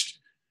switched,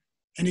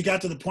 and he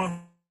got to the point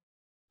where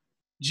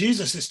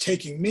Jesus is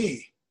taking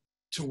me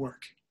to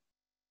work.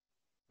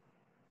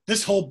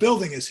 This whole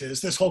building is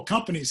his. This whole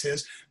company is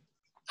his.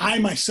 I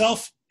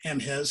myself am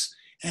his,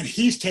 and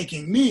he's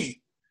taking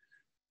me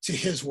to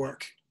his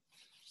work.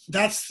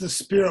 That's the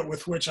spirit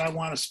with which I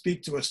want to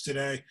speak to us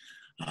today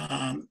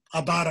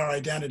about our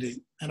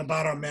identity and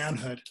about our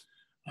manhood.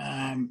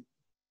 I'm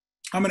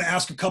going to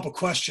ask a couple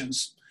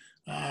questions.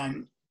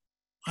 I'm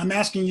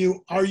asking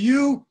you, are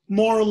you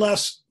more or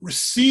less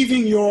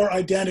receiving your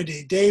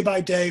identity day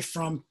by day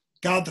from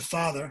God the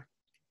Father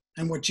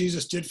and what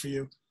Jesus did for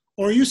you?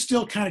 Or are you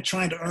still kind of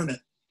trying to earn it?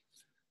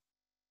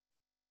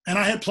 And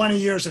I had plenty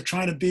of years of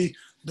trying to be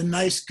the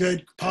nice,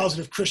 good,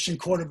 positive Christian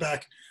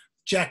quarterback,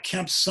 Jack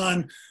Kemp's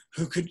son,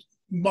 who could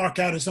mark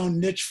out his own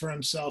niche for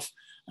himself.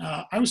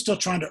 I was still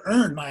trying to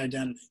earn my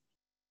identity,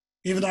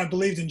 even though I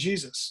believed in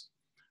Jesus.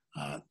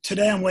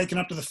 Today, I'm waking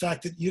up to the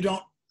fact that you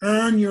don't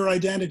earn your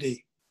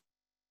identity.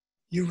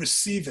 You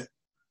receive it.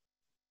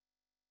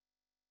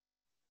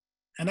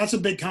 And that's a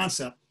big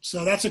concept.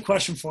 So that's a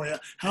question for you.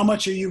 How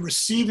much are you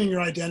receiving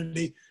your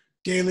identity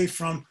daily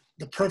from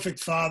the perfect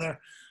Father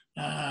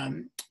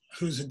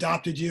who's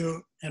adopted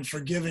you and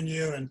forgiven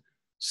you and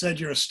said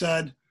you're a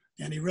stud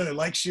and he really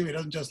likes you, he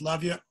doesn't just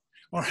love you?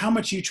 Or how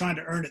much are you trying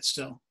to earn it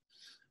still?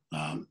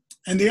 And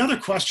the other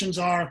questions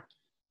are,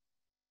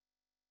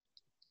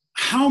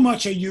 how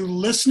much are you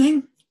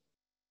listening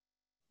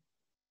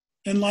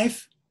in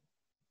life?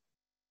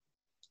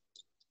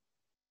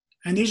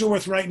 And these are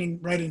worth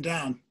writing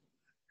down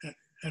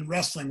and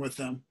wrestling with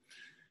them.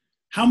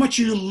 How much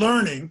are you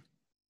learning,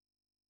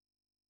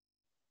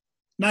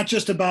 not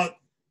just about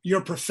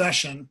your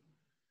profession,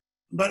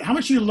 but how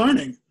much are you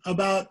learning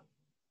about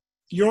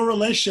your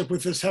relationship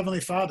with this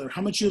Heavenly Father?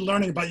 How much are you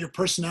learning about your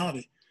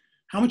personality?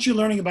 How much are you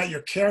learning about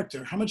your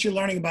character? How much are you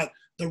learning about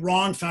the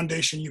wrong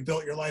foundation you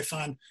built your life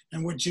on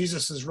and what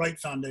Jesus's right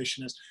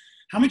foundation is?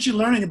 How much are you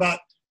learning about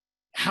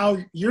how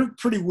you're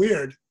pretty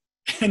weird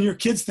and your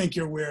kids think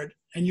you're weird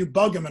and you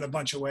bug them in a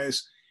bunch of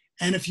ways?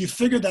 And if you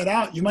figure that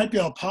out, you might be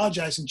able to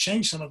apologize and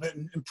change some of it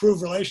and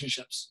improve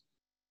relationships.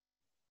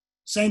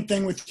 Same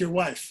thing with your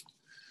wife.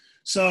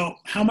 So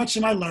how much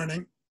am I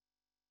learning?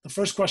 The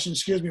first question,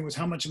 was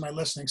how much am I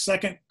listening?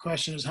 Second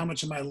question is how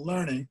much am I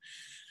learning?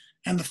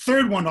 And the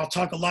third one I'll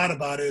talk a lot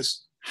about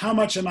is how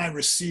much am I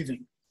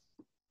receiving?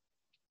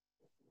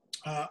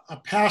 A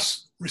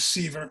pass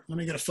receiver, let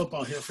me get a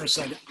football here for a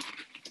second.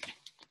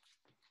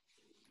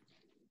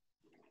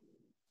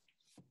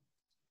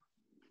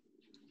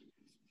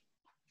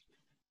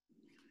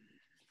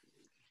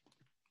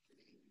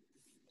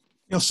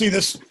 You'll see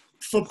this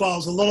football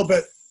is a little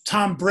bit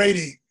Tom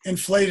Brady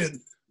inflated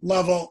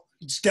level.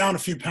 It's down a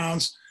few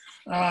pounds.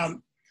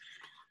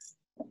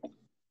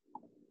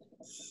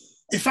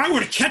 If I were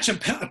to catch a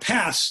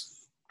pass,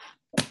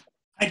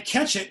 I'd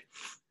catch it,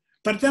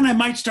 but then I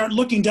might start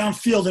looking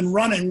downfield and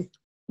running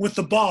with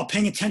the ball,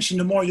 paying attention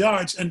to more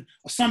yards, and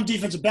some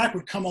defensive back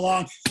would come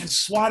along and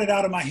swat it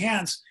out of my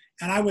hands,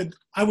 and I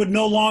would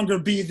no longer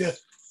be the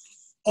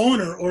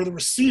owner or the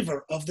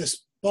receiver of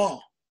this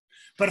ball.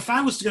 But if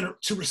I was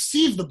to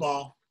receive the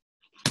ball,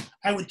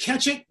 I would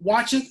catch it,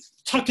 watch it,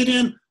 tuck it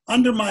in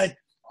under my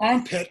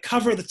armpit,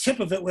 cover the tip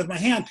of it with my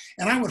hand,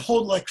 and I would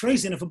hold like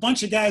crazy. And if a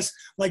bunch of guys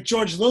like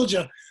George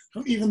Lilja,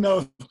 who, even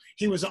though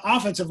he was an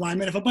offensive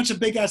lineman, if a bunch of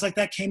big guys like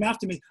that came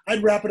after me,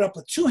 I'd wrap it up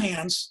with two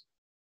hands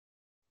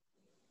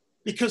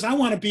because I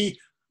want to be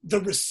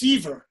the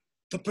receiver,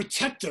 the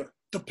protector,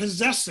 the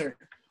possessor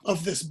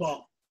of this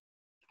ball.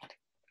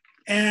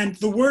 And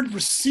the word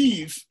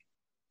receive,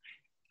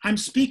 I'm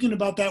speaking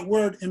about that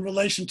word in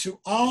relation to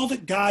all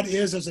that God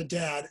is as a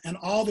dad and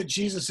all that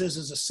Jesus is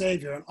as a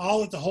savior and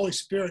all that the Holy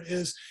Spirit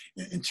is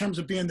in terms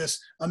of being this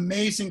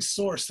amazing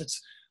source that's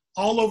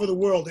all over the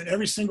world and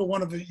every single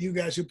one of you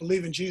guys who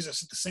believe in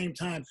Jesus at the same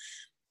time.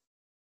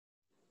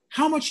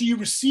 How much are you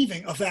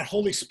receiving of that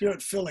Holy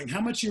Spirit filling?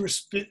 How much are you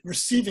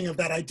receiving of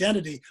that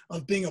identity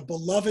of being a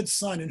beloved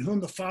son in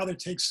whom the Father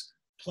takes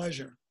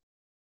pleasure?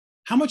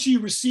 How much are you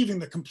receiving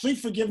the complete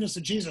forgiveness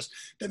of Jesus?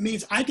 That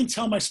means I can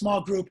tell my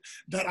small group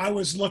that I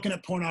was looking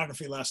at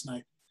pornography last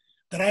night,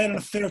 that I had an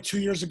affair 2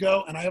 years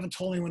ago and I haven't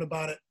told anyone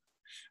about it,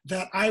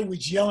 that I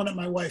was yelling at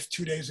my wife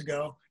 2 days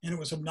ago and it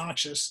was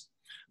obnoxious,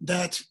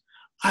 that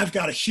I've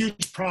got a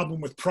huge problem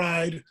with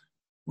pride,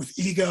 with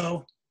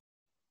ego.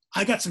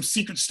 I got some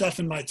secret stuff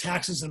in my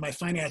taxes and my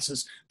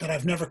finances that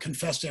I've never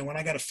confessed to anyone.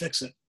 I got to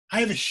fix it. I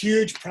have a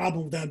huge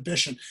problem with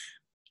ambition.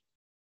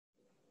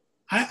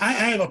 I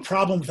have a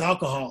problem with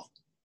alcohol.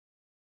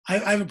 I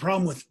have a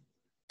problem with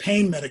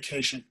pain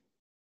medication.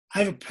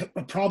 I have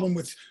a problem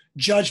with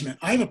judgment.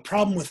 I have a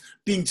problem with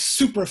being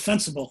super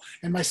offensible,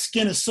 and my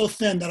skin is so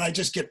thin that I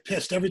just get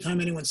pissed every time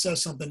anyone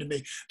says something to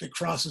me that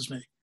crosses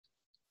me.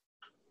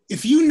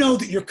 If you know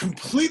that you're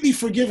completely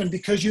forgiven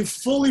because you've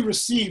fully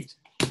received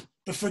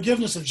the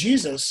forgiveness of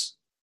Jesus,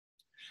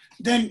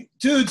 then,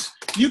 dudes,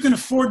 you can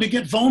afford to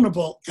get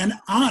vulnerable and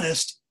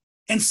honest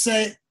and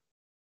say,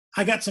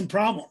 I got some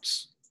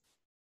problems.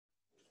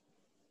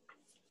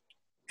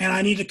 and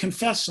I need to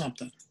confess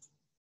something.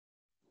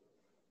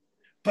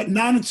 But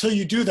not until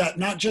you do that,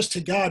 not just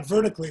to God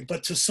vertically,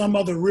 but to some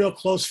other real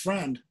close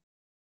friend,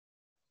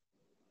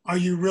 are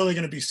you really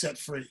going to be set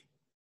free.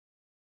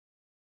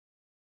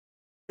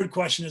 The third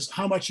question is,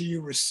 how much are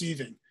you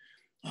receiving?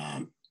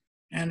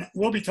 And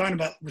we'll be talking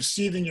about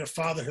receiving your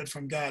fatherhood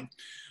from God.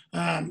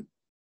 I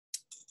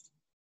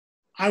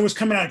was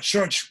coming out of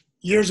church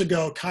years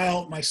ago.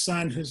 Kyle, my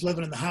son, who's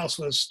living in the house,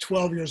 was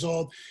 12 years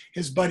old.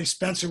 His buddy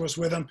Spencer was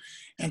with him.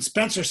 And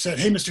Spencer said,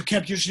 hey, Mr.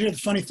 Kemp, you should hear the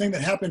funny thing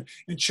that happened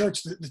in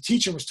church. The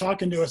teacher was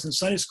talking to us in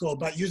Sunday school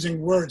about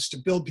using words to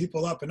build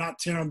people up and not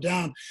tear them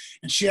down.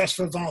 And she asked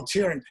for a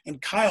volunteer.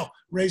 And Kyle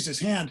raised his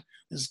hand.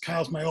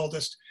 Kyle's my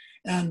oldest.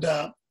 And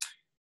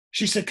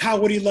she said, Kyle,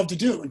 what do you love to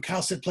do? And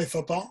Kyle said, play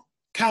football.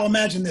 Kyle,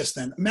 imagine this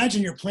then.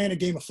 Imagine you're playing a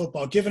game of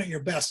football, giving it your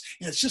best,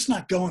 and it's just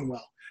not going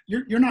well.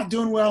 You're not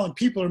doing well, and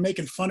people are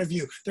making fun of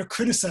you. They're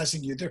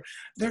criticizing you.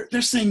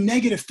 They're saying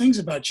negative things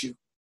about you.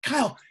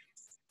 Kyle,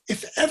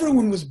 if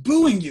everyone was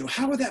booing you,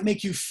 how would that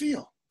make you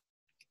feel?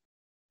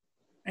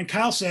 And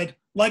Kyle said,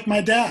 like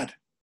my dad.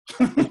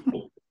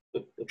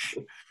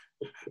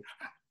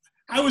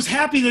 I was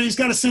happy that he's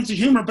got a sense of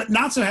humor, but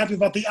not so happy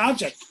about the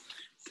object.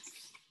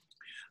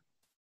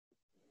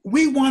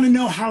 We want to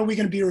know, how are we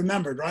going to be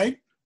remembered, right?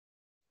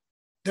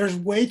 There's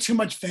way too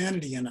much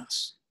vanity in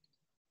us.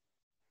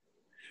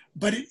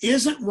 But it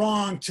isn't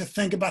wrong to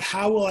think about,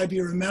 how will I be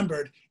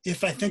remembered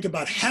if I think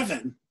about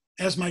heaven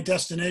as my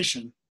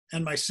destination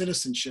and my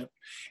citizenship,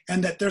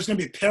 and that there's going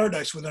to be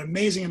paradise with an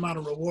amazing amount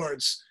of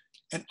rewards,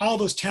 and all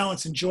those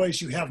talents and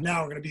joys you have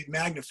now are going to be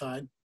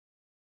magnified,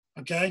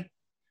 okay?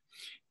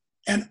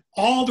 And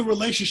all the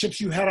relationships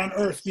you had on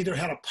earth either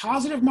had a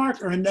positive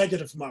mark or a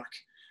negative mark.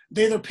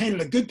 They either painted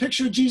a good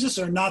picture of Jesus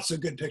or a not so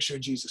good picture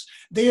of Jesus.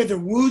 They either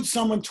wooed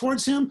someone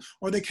towards him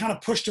or they kind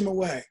of pushed him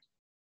away.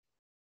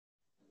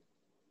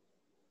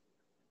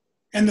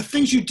 And the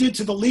things you did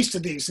to the least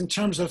of these, in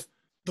terms of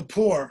the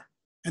poor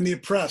and the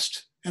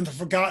oppressed and the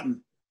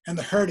forgotten and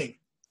the hurting,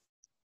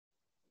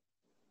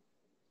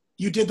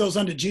 you did those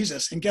unto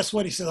Jesus. And guess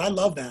what? He says, I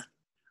love that.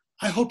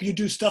 I hope you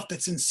do stuff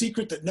that's in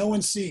secret that no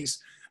one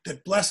sees,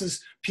 that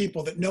blesses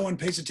people that no one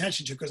pays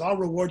attention to, because I'll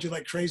reward you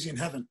like crazy in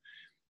heaven.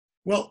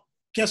 Well,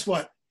 guess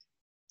what?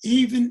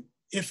 Even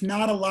if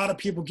not a lot of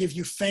people give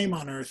you fame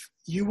on earth,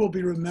 you will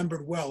be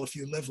remembered well if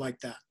you live like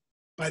that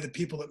by the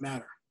people that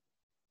matter.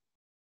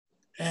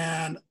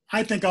 And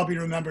I think I'll be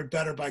remembered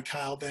better by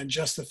Kyle than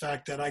just the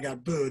fact that I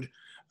got booed.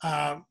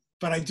 But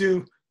I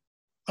do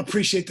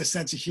appreciate the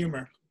sense of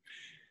humor.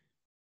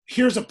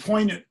 Here's a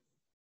poignant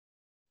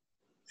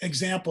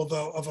example,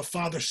 though, of a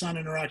father-son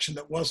interaction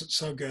that wasn't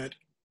so good.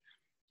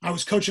 I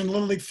was coaching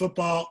Little League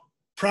football.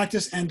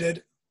 Practice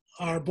ended.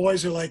 Our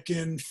boys are like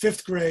in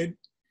 5th grade.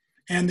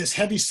 And this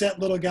heavy-set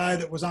little guy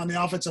that was on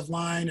the offensive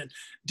line and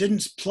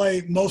didn't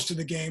play most of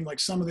the game like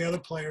some of the other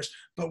players,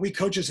 but we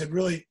coaches had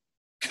really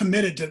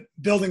committed to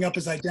building up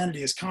his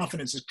identity, his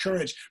confidence, his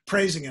courage,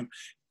 praising him,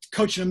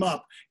 coaching him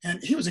up.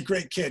 And he was a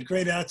great kid,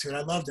 great attitude.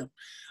 I loved him.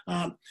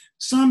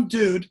 Some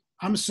dude,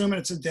 I'm assuming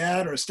it's a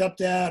dad or a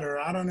stepdad, or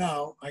I don't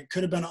know, I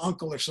could have been an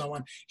uncle or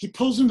someone. He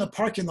pulls in the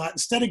parking lot.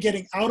 Instead of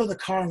getting out of the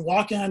car and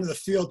walking onto the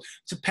field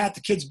to pat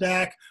the kid's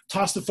back,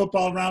 toss the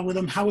football around with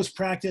him, how was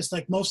practice,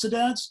 like most of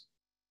dads?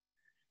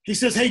 He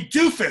says, hey,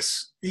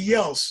 doofus, he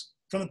yells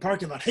from the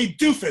parking lot. Hey,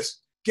 doofus,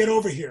 get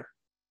over here.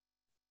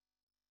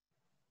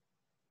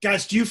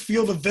 Guys, do you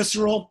feel the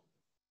visceral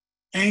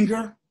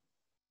anger?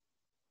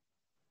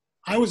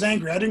 I was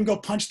angry. I didn't go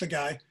punch the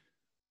guy,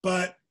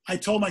 but I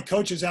told my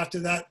coaches after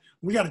that,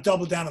 we got to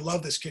double down and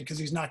love this kid because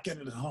he's not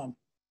getting it at home.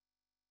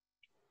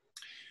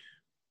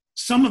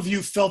 Some of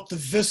you felt the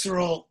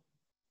visceral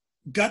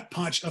gut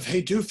punch of,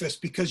 hey, doofus,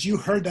 because you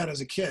heard that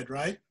as a kid,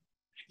 right?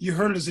 You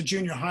heard it as a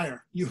junior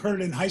hire. You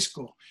heard it in high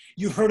school.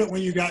 You heard it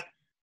when you got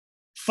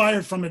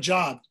fired from a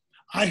job.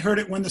 I heard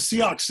it when the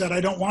Seahawks said,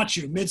 I don't want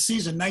you.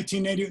 Mid-season,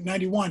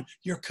 1991,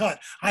 you're cut.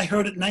 I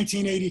heard it in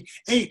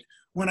 1988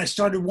 when I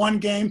started one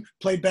game,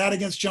 played bad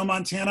against Joe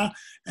Montana,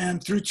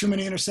 and threw too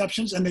many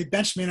interceptions, and they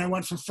benched me, and I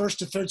went from 1st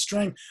to 3rd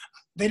string.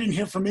 They didn't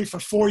hear from me for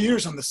 4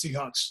 years on the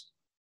Seahawks.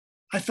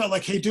 I felt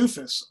like, hey,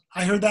 doofus.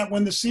 I heard that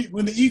when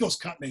the Eagles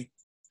cut me.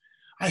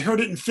 I heard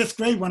it in 5th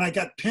grade when I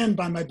got pinned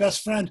by my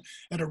best friend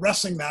at a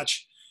wrestling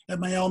match at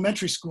my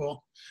elementary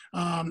school.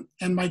 And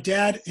my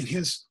dad and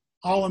his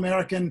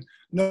All-American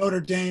Notre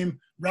Dame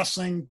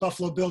wrestling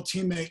Buffalo Bill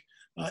teammate,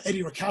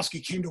 Eddie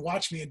Rakowski, came to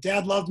watch me. And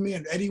Dad loved me,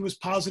 and Eddie was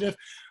positive.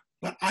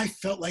 But I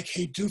felt like,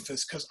 hey,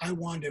 doofus, because I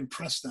wanted to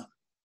impress them,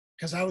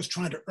 because I was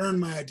trying to earn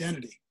my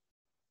identity.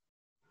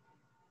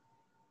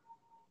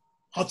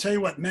 I'll tell you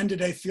what, men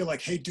today feel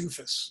like, hey,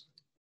 doofus.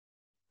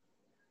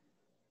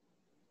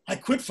 I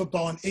quit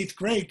football in 8th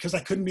grade because I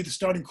couldn't be the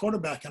starting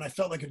quarterback, and I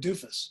felt like a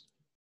doofus.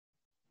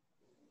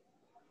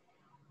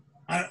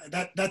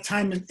 That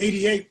time in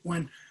 '88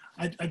 when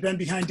I'd been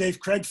behind Dave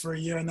Craig for a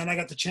year, and then I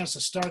got the chance to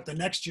start the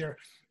next year,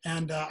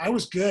 and I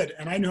was good,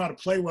 and I knew how to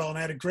play well, and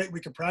I had a great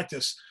week of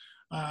practice.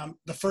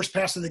 The first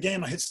pass of the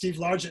game, I hit Steve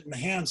Largent in the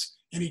hands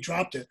and he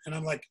dropped it. And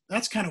I'm like,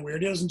 that's kind of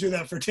weird. He doesn't do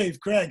that for Dave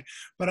Craig,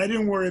 but I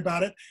didn't worry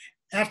about it.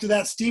 After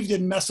that, Steve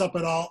didn't mess up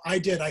at all. I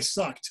did. I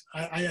sucked.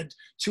 I had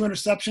 2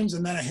 interceptions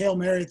and then a Hail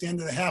Mary at the end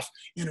of the half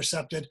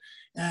intercepted.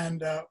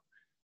 And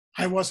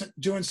I wasn't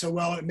doing so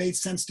well. It made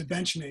sense to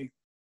bench me.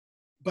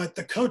 But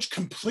the coach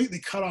completely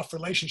cut off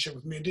relationship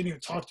with me and didn't even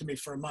talk to me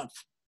for a month.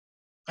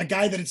 A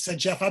guy that had said,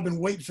 Jeff, I've been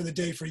waiting for the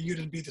day for you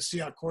to be the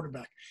Seahawks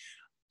quarterback.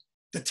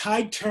 The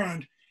tide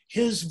turned.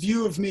 His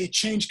view of me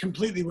changed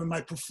completely when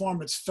my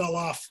performance fell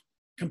off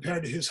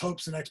compared to his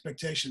hopes and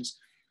expectations.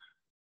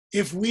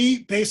 If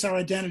we base our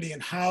identity on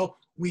how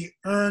we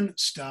earn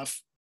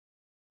stuff,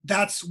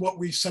 that's what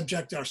we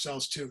subject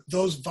ourselves to,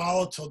 those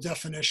volatile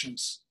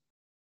definitions.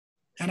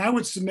 And I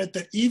would submit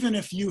that even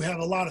if you have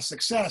a lot of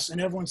success and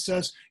everyone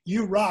says,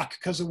 you rock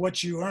because of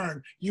what you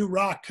earn, you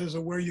rock because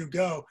of where you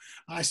go,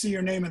 I see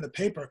your name in the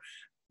paper,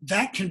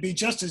 that can be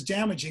just as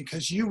damaging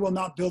because you will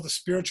not build a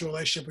spiritual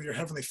relationship with your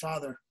Heavenly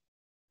Father.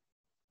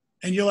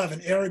 And you'll have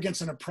an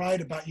arrogance and a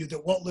pride about you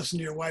that won't listen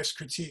to your wife's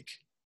critique.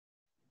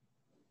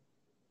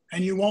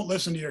 And you won't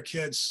listen to your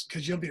kids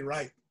because you'll be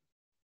right.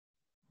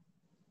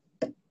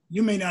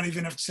 You may not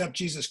even accept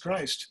Jesus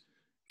Christ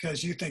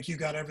because you think you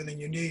got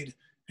everything you need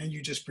and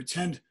you just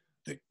pretend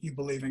that you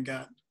believe in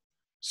God.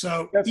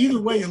 So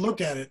either way you look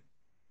at it,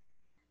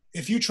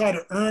 if you try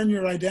to earn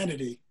your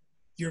identity,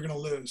 you're going to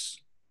lose.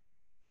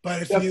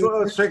 But if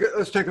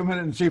let's take a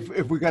minute and see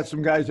if we got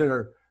some guys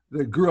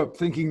that grew up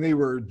thinking they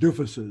were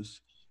doofuses.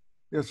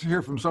 Let's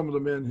hear from some of the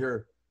men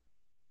here.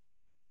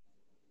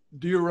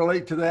 Do you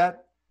relate to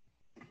that?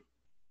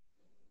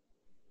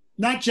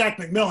 Not Jack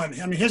McMillan.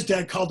 I mean, his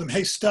dad called him,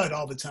 hey, stud,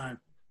 all the time.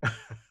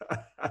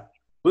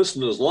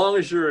 Listen, as long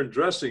as you're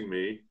addressing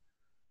me,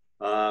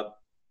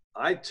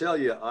 I tell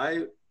you,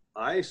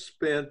 I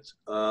spent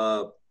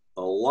a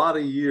lot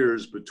of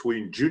years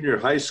between junior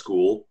high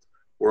school,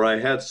 where I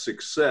had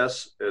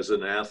success as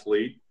an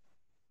athlete,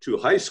 to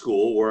high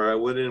school, where I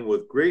went in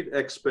with great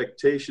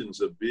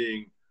expectations of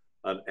being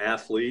an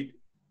athlete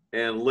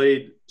and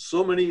laid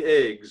so many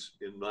eggs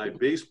in my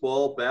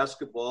baseball,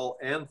 basketball,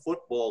 and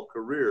football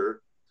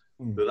career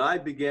that I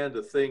began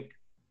to think,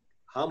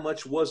 how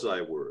much was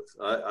I worth?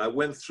 I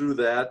went through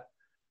that,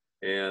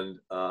 and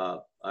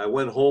I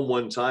went home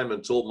one time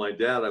and told my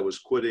dad I was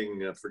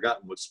quitting,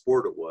 forgotten what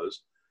sport it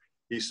was.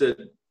 He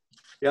said,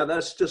 yeah,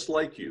 that's just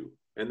like you.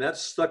 And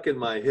that's stuck in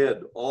my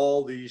head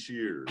all these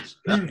years.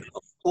 That's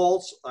a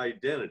false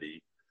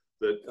identity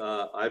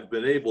that I've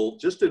been able,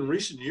 just in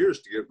recent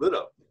years, to get rid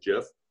of,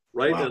 Jeff,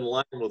 right in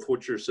line with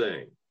what you're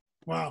saying.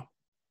 Wow.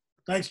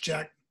 Thanks,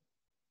 Jack.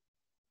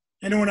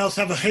 Anyone else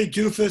have a hey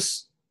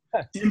doofus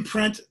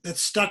imprint that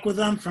stuck with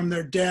them from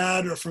their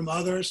dad or from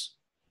others?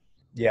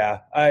 Yeah,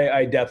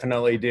 I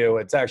definitely do.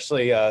 It's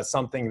actually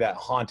something that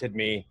haunted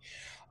me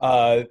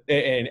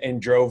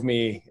and drove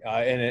me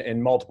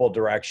in multiple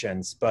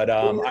directions. But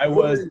I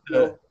was,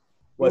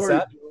 what's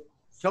that?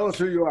 Tell us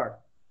who you are.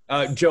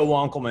 Joe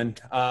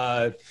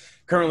Wonkelman,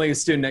 currently a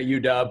student at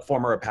UW,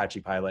 former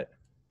Apache pilot.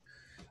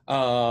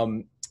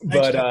 I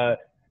thought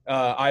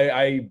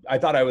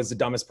I was the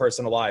dumbest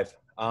person alive.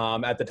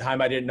 At the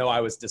time, I didn't know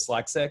I was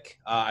dyslexic.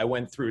 I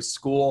went through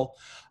school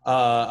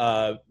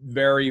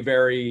very,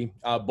 very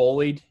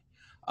bullied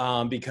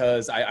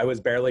because I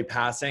was barely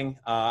passing.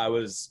 I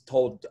was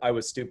told I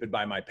was stupid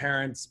by my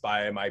parents,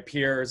 by my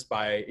peers,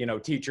 by,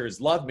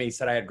 teachers loved me,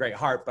 said I had a great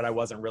heart, but I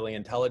wasn't really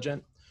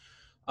intelligent.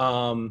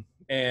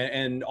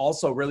 And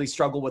also really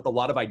struggled with a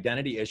lot of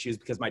identity issues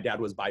because my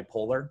dad was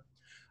bipolar.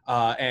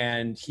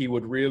 And he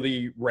would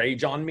really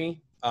rage on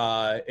me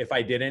if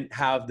I didn't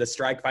have the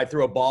strike. If I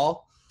threw a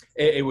ball,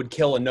 it would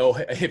kill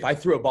if I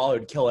threw a ball, it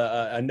would kill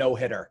a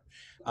no-hitter.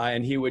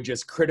 And he would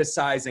just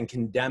criticize and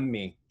condemn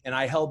me. And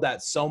I held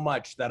that so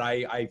much that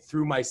I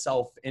threw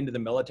myself into the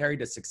military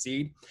to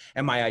succeed.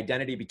 And my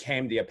identity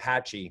became the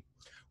Apache,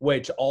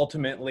 which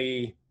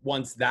ultimately,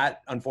 once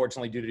that,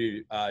 unfortunately,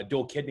 due to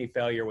dual kidney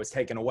failure was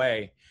taken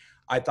away,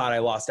 I thought I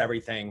lost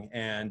everything.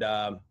 And,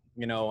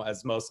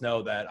 as most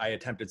know, that I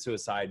attempted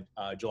suicide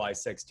July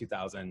 6,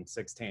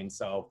 2016.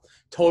 So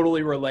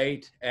totally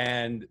relate.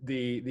 And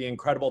the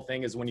incredible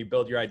thing is when you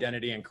build your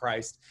identity in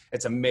Christ,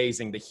 it's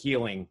amazing the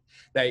healing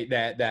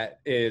that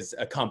is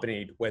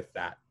accompanied with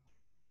that.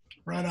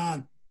 Right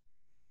on.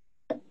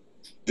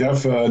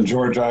 Jeff,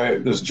 George,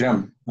 this is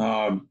Jim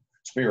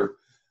Spear.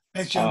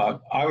 Thanks, Jim.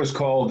 I was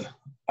called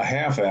a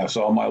half-ass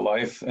all my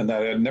life, and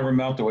that I'd never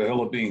amount to a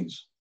hill of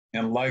beans.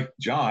 And like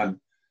John,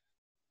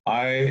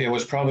 it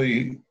was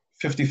probably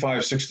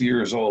 55, 60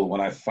 years old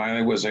when I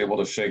finally was able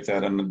to shake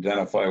that and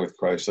identify with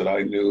Christ, that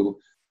I knew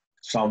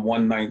Psalm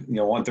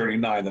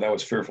 139, that I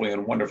was fearfully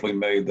and wonderfully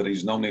made, that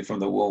he's known me from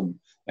the womb,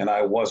 and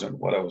I wasn't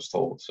what I was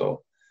told.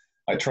 So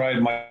I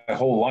tried my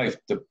whole life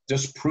to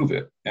disprove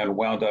it and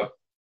wound up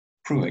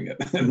proving it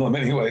in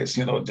many ways,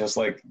 just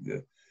like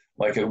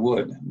it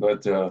would.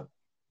 But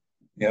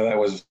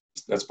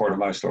that's part of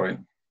my story.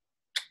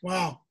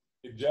 Wow.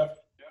 Hey, Jeff,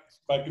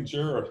 if I can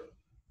share, or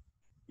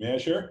may I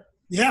share?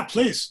 Yeah,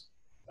 please.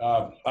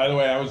 By the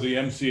way, I was the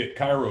MC at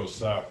Kairos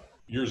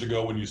years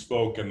ago when you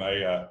spoke, and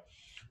I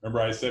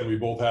remember I said we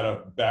both had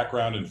a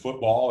background in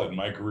football, and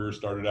my career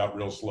started out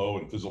real slow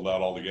and fizzled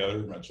out altogether,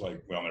 much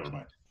like, well, never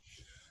mind.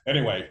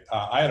 Anyway,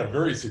 I had a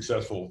very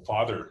successful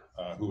father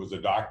who was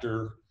a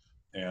doctor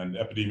and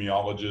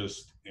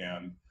epidemiologist,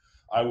 and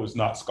I was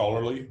not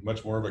scholarly,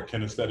 much more of a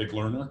kinesthetic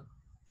learner.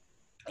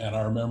 And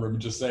I remember him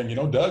just saying,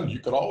 Doug, you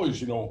could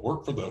always,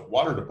 work for the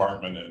water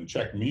department and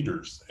check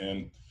meters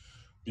and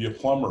be a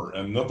plumber,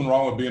 and nothing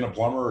wrong with being a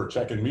plumber or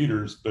checking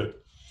meters, but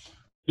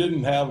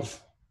didn't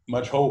have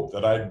much hope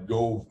that I'd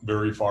go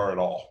very far at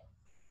all.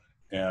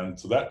 And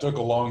so that took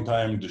a long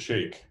time to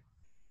shake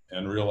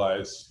and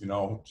realize,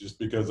 just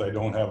because I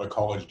don't have a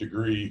college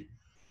degree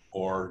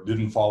or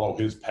didn't follow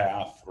his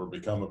path or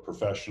become a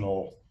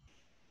professional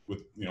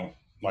with,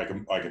 like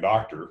a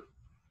doctor,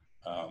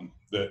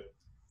 that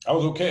I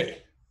was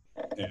okay.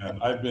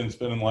 And I've been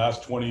spending the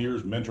last 20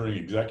 years mentoring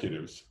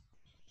executives,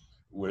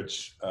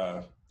 which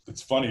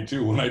it's funny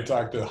too, when I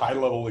talk to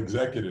high-level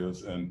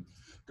executives and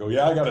go,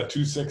 yeah, I got a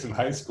 2.6 in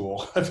high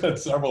school. I've had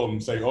several of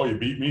them say, oh, you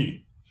beat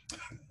me.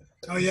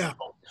 Oh, yeah.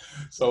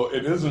 So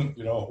it isn't,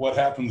 what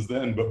happens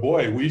then, but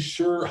boy, we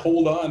sure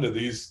hold on to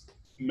these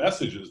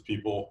messages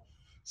people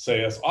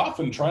say us,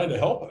 often trying to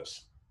help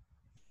us.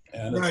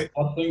 And it's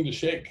a tough thing to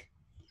shake.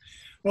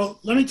 Well,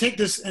 let me take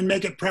this and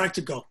make it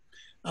practical.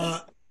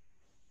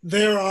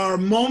 There are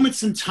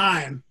moments in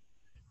time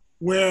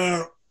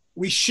where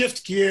we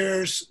shift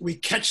gears, we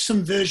catch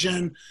some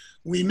vision,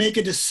 we make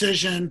a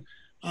decision,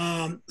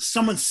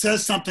 someone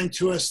says something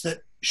to us that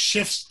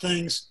shifts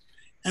things,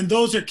 and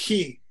those are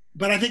key.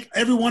 But I think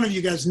every one of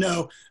you guys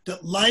know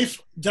that life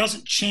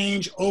doesn't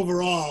change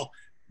overall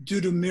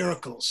due to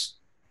miracles.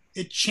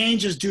 It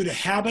changes due to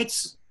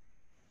habits,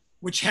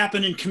 which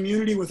happen in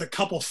community with a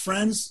couple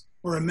friends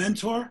or a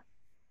mentor,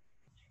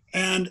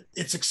 and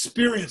it's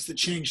experience that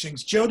changed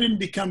things. Joe didn't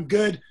become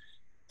good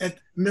at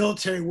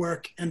military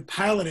work and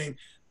piloting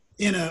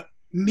in a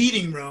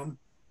meeting room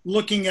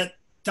looking at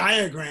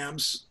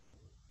diagrams.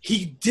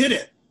 He did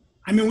it.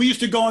 I mean, we used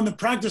to go on the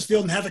practice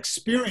field and have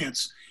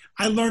experience.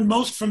 I learned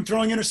most from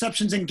throwing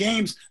interceptions in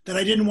games that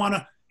I didn't want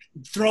to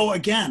throw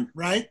again,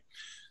 right?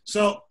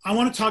 So I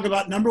want to talk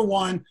about, number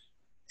one,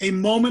 a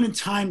moment in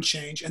time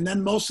change, and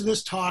then most of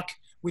this talk,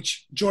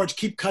 which George,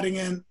 keep cutting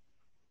in,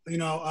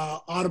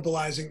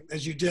 audibleizing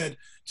as you did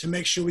to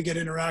make sure we get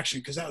interaction,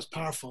 because that was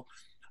powerful.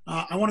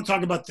 I want to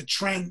talk about the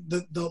trend,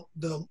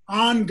 the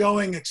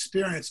ongoing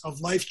experience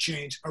of life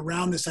change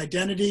around this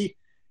identity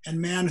and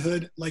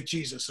manhood like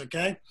Jesus,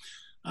 okay?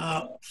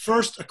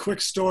 First, a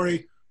quick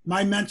story.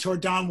 My mentor,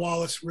 Don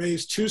Wallace,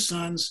 raised 2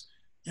 sons,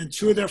 and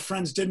 2 of their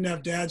friends didn't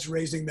have dads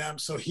raising them,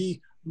 so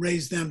he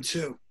raised them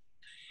too.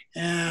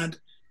 And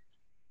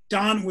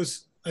Don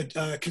was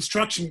a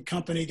construction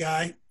company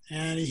guy,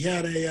 and he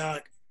had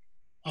a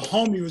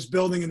home he was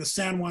building in the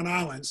San Juan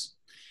Islands,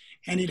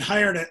 and he'd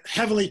hired a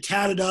heavily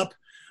tatted up,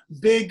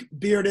 big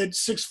bearded,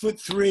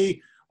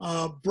 6'3",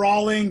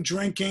 brawling,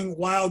 drinking,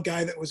 wild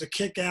guy that was a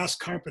kick-ass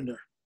carpenter.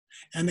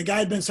 And the guy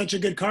had been such a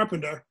good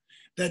carpenter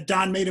that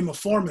Don made him a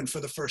foreman for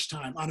the first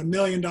time on $1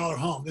 million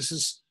home. This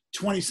is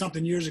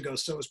 20-something years ago,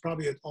 so it was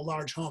probably a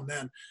large home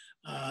then.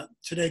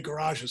 Today,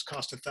 garages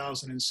cost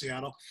 $1,000 in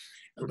Seattle.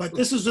 But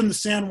this was in the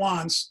San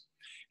Juans.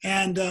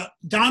 And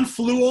Don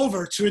flew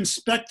over to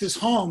inspect this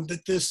home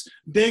that this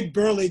big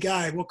burly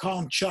guy, we'll call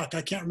him Chuck,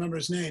 I can't remember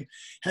his name,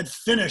 had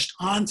finished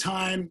on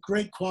time,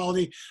 great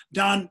quality.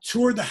 Don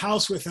toured the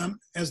house with him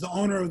as the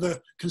owner of the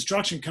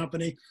construction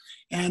company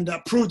and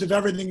approved of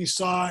everything he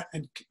saw,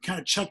 and kind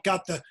of Chuck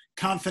got the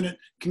confident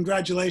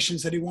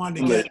congratulations that he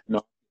wanted to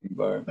get.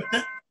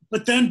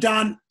 But then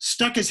Don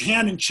stuck his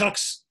hand in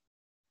Chuck's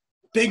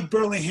big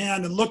burly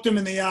hand and looked him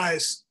in the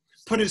eyes,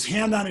 put his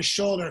hand on his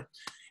shoulder,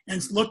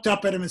 and looked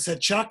up at him and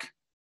said, "Chuck,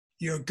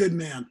 you're a good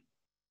man."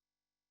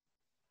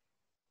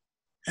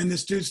 And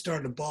this dude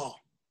started to bawl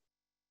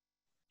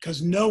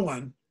because no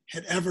one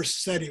had ever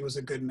said he was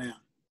a good man.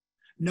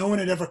 No one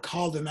had ever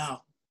called him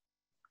out.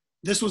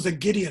 This was a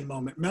Gideon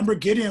moment. Remember,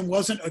 Gideon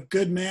wasn't a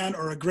good man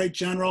or a great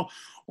general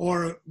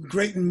or a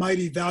great and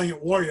mighty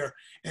valiant warrior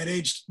at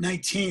age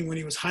 19 when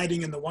he was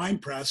hiding in the wine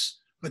press.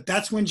 But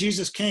that's when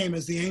Jesus came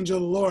as the angel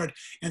of the Lord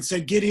and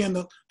said, "Gideon,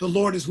 the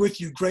Lord is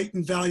with you, great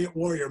and valiant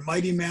warrior,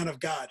 mighty man of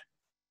God."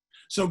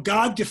 So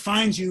God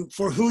defines you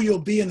for who you'll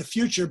be in the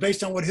future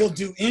based on what he'll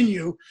do in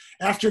you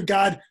after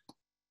God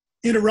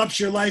interrupts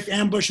your life,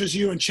 ambushes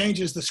you, and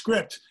changes the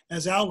script,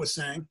 as Al was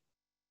saying,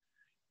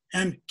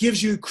 and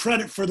gives you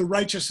credit for the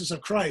righteousness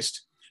of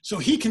Christ. So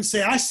he can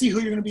say, "I see who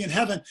you're going to be in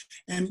heaven,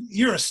 and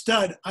you're a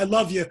stud. I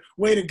love you.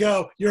 Way to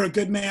go. You're a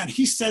good man."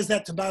 He says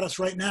that about us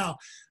right now.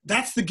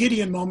 That's the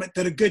Gideon moment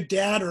that a good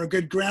dad or a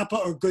good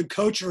grandpa or a good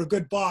coach or a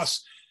good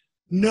boss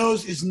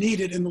knows is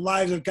needed in the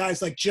lives of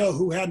guys like Joe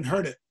who hadn't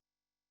heard it,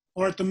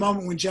 or at the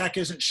moment when Jack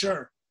isn't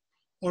sure,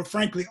 or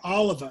frankly,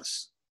 all of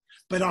us.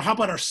 But how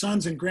about our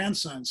sons and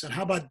grandsons? And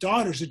how about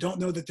daughters who don't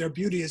know that their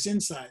beauty is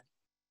inside?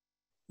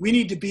 We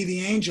need to be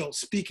the angel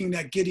speaking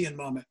that Gideon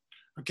moment,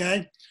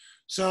 okay?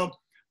 So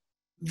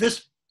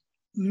this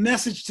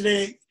message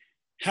today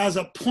has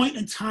a point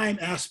in time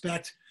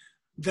aspect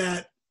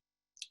that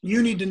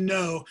you need to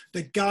know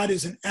that God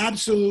is an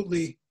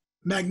absolutely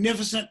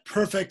magnificent,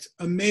 perfect,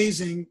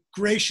 amazing,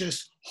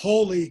 gracious,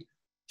 holy,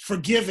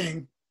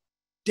 forgiving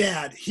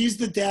dad. He's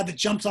the dad that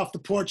jumps off the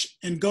porch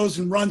and goes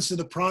and runs to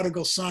the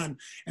prodigal son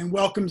and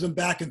welcomes him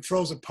back and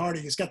throws a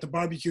party. He's got the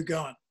barbecue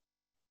going.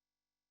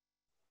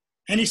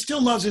 And he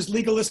still loves his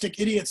legalistic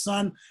idiot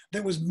son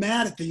that was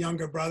mad at the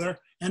younger brother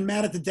and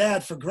mad at the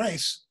dad for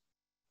grace.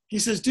 He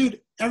says,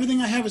 dude,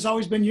 everything I have has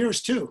always been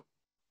yours too.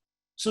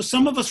 So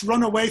some of us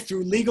run away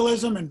through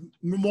legalism and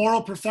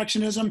moral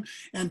perfectionism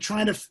and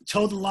trying to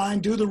toe the line,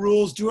 do the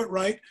rules, do it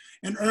right,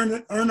 and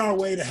earn our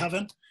way to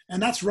heaven.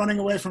 And that's running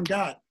away from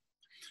God.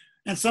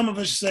 And some of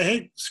us say,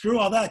 hey, screw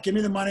all that. Give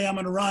me the money. I'm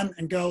going to run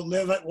and go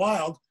live it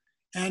wild.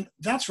 And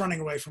that's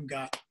running away from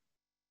God.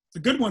 The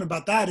good one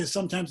about that is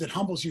sometimes it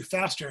humbles you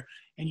faster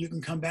and you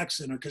can come back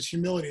sooner, because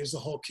humility is the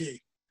whole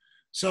key.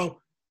 So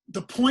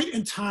the point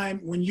in time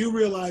when you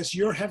realize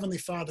your Heavenly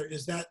Father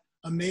is that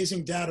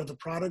amazing dad of the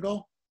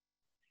prodigal,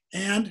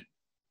 and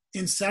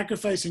in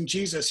sacrificing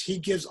Jesus, he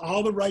gives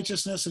all the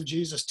righteousness of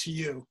Jesus to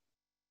you,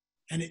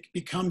 and it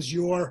becomes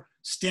your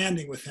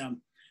standing with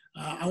him.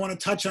 I want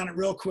to touch on it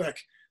real quick.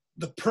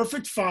 The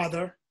perfect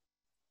Father,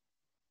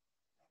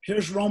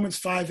 here's Romans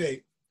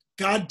 5:8.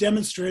 God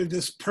demonstrated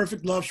this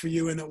perfect love for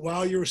you in that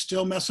while you were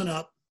still messing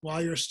up,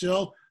 while you're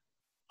still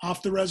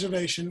off the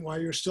reservation, while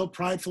you're still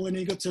prideful and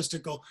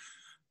egotistical,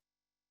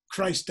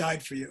 Christ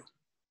died for you.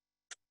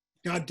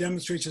 God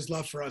demonstrates his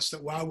love for us,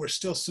 that while we're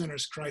still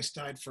sinners, Christ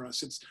died for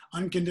us. It's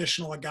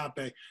unconditional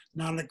agape,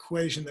 not an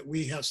equation that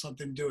we have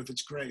something to do with.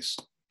 It's grace.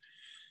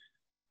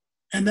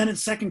 And then in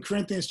 2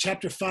 Corinthians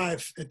chapter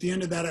 5, at the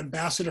end of that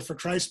ambassador for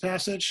Christ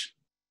passage,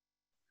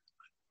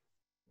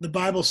 the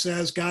Bible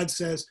says,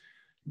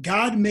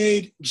 God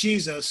made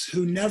Jesus,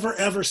 who never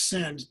ever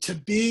sinned, to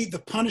be the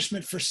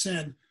punishment for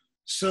sin,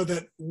 so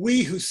that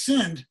we who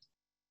sinned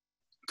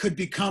could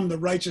become the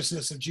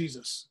righteousness of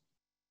Jesus.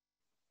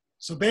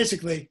 So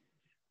basically,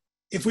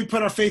 if we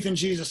put our faith in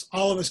Jesus,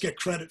 all of us get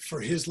credit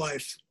for his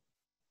life,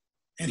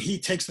 and he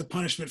takes the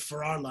punishment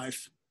for our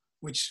life,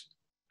 which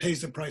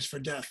pays the price for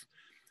death.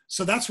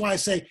 So that's why I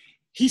say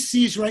he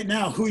sees right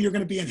now who you're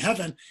going to be in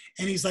heaven,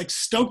 and he's like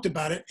stoked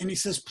about it. And he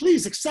says,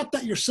 please accept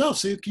that yourself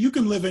so you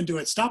can live into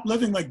it. Stop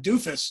living like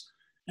doofus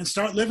and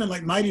start living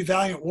like mighty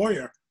valiant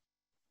warrior.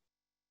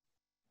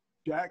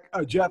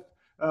 Jeff,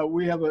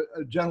 we have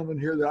a gentleman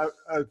here that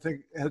I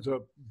think has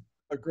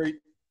a great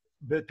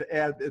bit to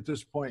add at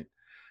this point.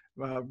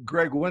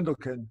 Greg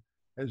Wendelkin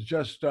has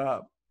just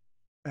had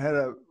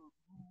a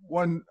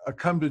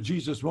come to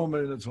Jesus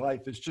moment in his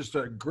life. It's just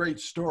a great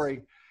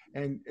story.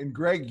 And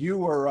Greg, you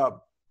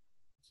were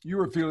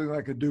feeling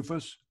like a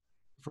doofus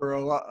for a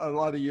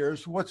lot of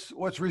years.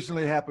 What's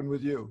recently happened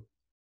with you?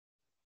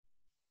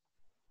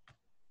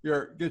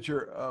 Get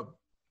your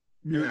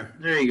mute. Yeah,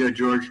 there you go,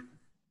 George.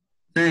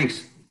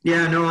 Thanks.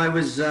 Yeah, no, I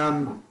was.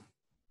 I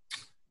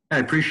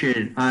appreciate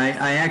it.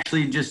 I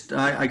actually just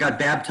I got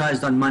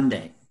baptized on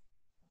Monday,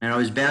 and I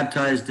was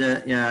baptized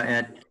at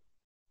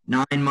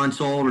 9 months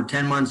old or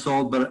 10 months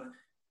old. But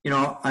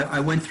I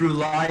went through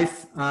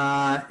life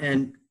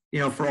and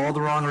for all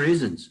the wrong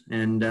reasons,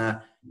 and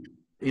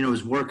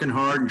was working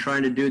hard and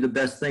trying to do the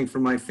best thing for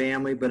my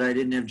family, but I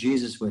didn't have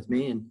Jesus with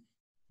me. And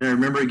I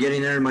remember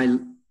getting there in my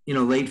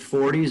late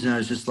 40s, and I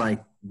was just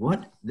like,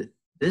 what?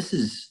 This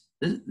is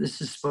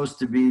supposed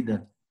to be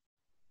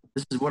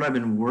this is what I've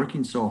been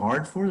working so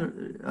hard for.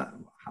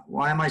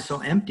 Why am I so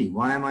empty?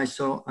 Why am I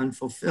so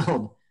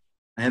unfulfilled?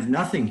 I have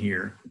nothing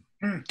here.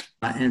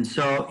 And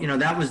so,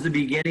 that was the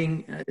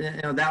beginning.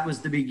 That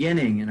was the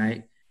beginning. And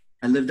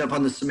I lived up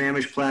on the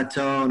Sammamish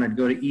Plateau, and I'd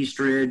go to East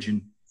Ridge,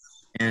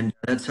 and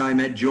that's how I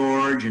met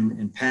George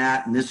and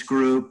Pat and this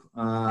group.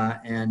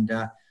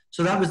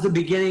 So that was the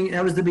beginning.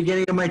 That was the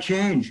beginning of my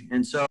change.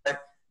 And so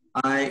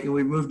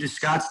we moved to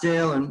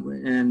Scottsdale,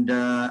 and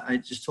I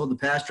just told the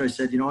pastor, I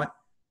said, you know what?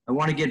 I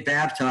want to get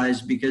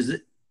baptized because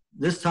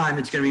this time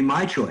it's going to be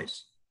my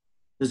choice.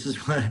 This is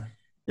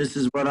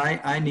what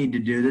I need to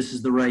do. This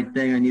is the right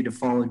thing. I need to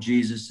follow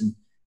Jesus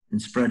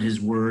and spread his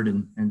word.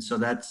 And so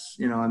that's,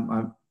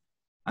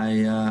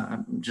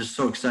 I'm just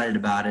so excited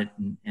about it.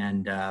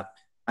 And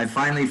I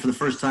finally, for the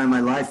first time in my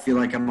life, feel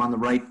like I'm on the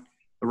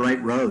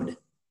right road.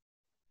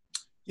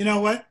 You know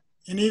what?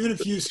 And even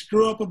if you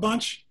screw up a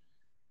bunch,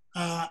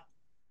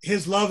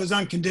 his love is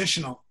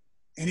unconditional,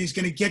 and he's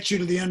going to get you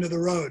to the end of the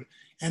road.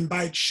 And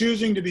by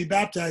choosing to be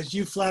baptized,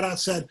 you flat out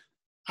said,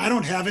 I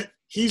don't have it.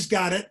 He's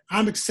got it.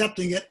 I'm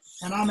accepting it,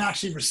 and I'm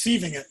actually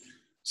receiving it.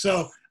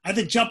 So I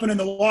think jumping in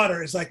the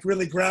water is like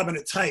really grabbing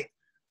it tight.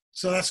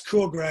 So that's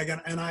cool, Greg,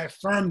 and I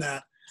affirm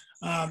that.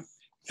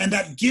 And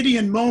that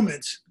Gideon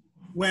moment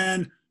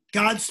when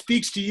God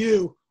speaks to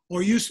you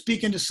or you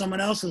speak into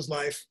someone else's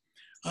life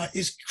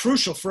is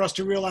crucial for us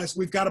to realize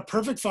we've got a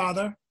perfect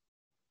Father.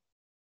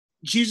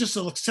 Jesus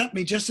will accept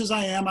me just as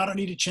I am. I don't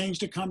need to change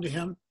to come to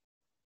him.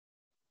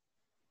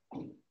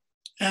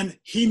 And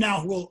he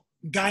now will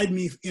guide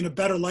me in a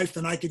better life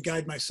than I could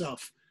guide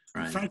myself.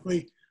 Right.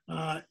 Frankly,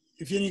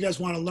 if any of you guys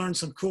want to learn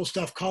some cool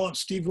stuff, call up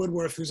Steve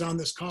Woodworth, who's on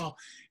this call,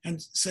 and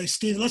say,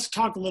 Steve, let's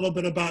talk a little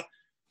bit about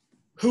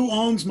who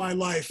owns my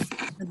life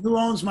and who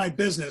owns my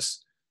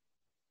business,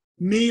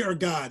 me or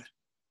God?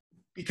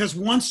 Because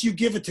once you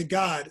give it to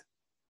God,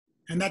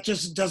 and that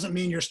just doesn't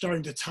mean you're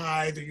starting to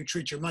tithe or you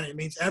treat your money. It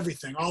means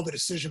everything, all the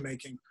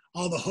decision-making,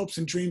 all the hopes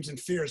and dreams and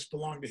fears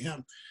belong to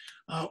him.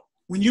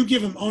 When you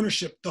give him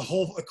ownership, the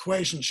whole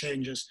equation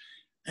changes.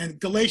 And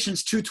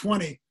Galatians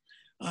 2:20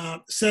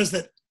 says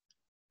that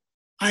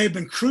I have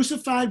been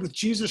crucified with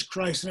Jesus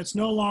Christ, and it's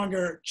no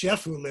longer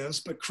Jeff who lives,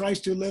 but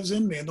Christ who lives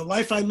in me. And the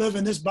life I live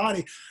in this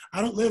body,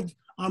 I don't live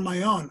on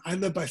my own. I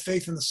live by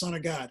faith in the Son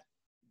of God.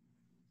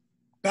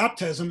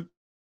 Baptism,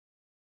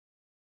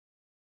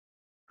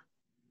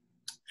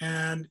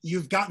 and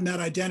you've gotten that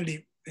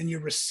identity and you're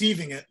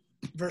receiving it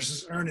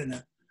versus earning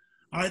it.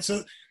 All right,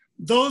 so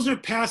those are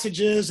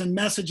passages and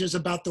messages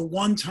about the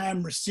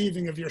one-time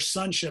receiving of your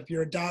sonship,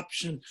 your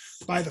adoption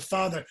by the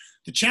Father.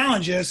 The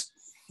challenge is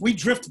we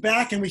drift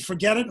back and we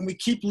forget it and we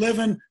keep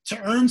living to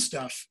earn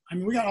stuff. I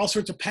mean, we got all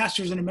sorts of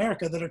pastors in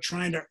America that are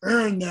trying to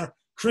earn their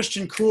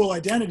Christian cool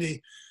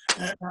identity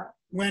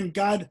when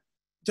God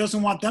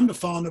doesn't want them to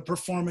fall into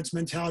performance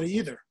mentality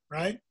either,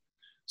 right?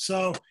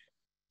 So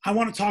I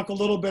want to talk a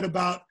little bit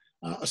about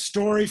a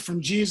story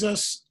from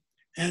Jesus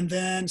and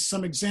then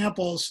some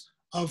examples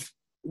of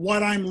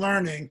what I'm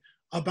learning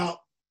about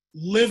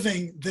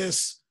living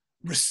this,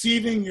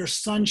 receiving your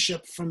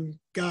sonship from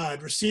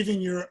God,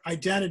 receiving your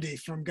identity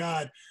from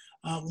God,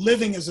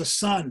 living as a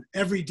son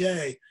every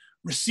day,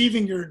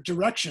 receiving your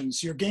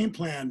directions, your game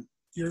plan,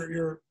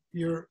 your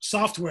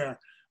software,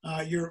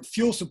 your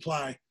fuel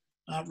supply,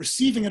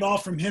 receiving it all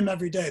from him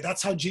every day.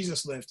 That's how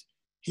Jesus lived.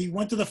 He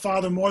went to the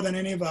Father more than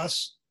any of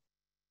us,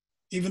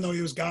 even though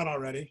he was God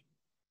already.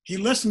 He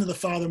listened to the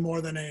Father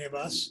more than any of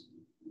us.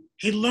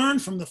 He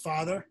learned from the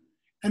Father,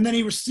 and then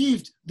he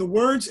received the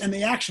words and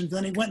the actions.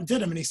 Then he went and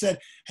did them, and he said,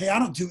 hey, I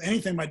don't do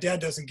anything my dad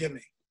doesn't give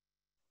me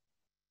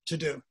to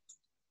do.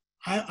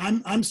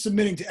 I'm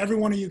submitting to every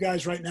one of you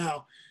guys right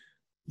now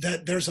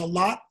that there's a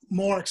lot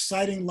more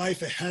exciting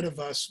life ahead of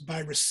us by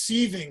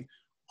receiving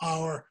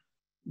our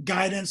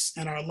guidance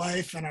and our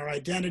life and our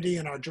identity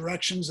and our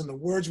directions and the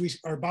words we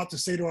are about to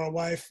say to our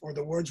wife or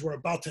the words we're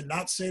about to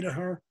not say to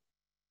her,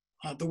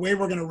 the way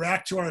we're going to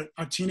react to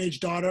our teenage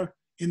daughter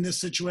in this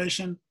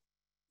situation,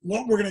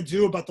 what we're going to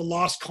do about the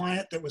lost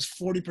client that was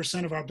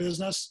 40% of our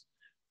business.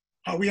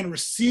 Are we going to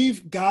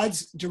receive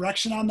God's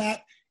direction on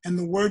that and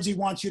the words he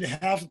wants you to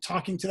have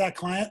talking to that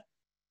client?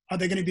 Are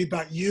they going to be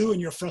about you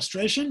and your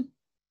frustration?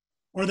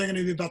 Or are they going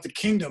to be about the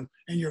kingdom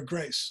and your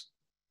grace?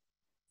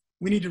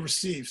 We need to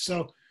receive.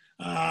 So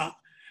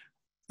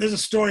there's a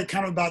story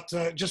kind of about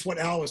just what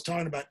Al was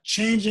talking about,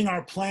 changing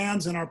our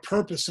plans and our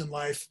purpose in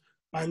life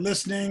by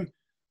listening,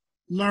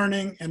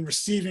 learning, and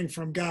receiving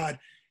from God.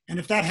 And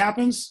if that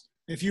happens,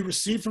 if you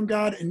receive from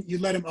God and you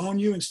let him own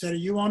you instead of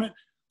you own it,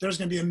 there's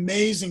going to be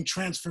amazing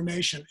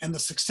transformation. And the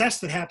success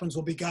that happens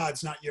will be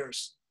God's, not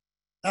yours.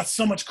 That's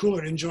so much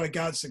cooler to enjoy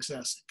God's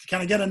success.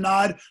 Can I get a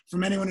nod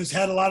from anyone who's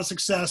had a lot of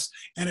success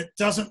and it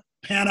doesn't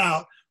pan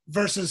out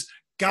versus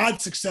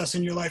God's success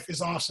in your life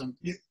is awesome?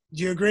 Do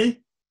you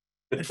agree?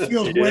 It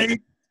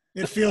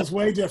feels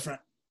way different.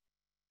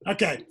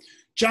 Okay.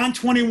 John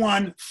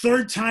 21,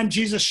 third time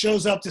Jesus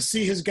shows up to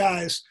see his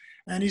guys,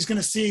 and he's going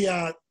to see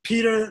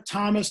Peter,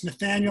 Thomas,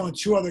 Nathaniel, and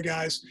two other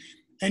guys.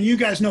 And you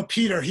guys know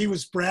Peter. He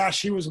was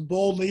brash. He was a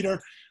bold leader.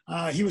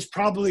 He was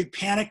probably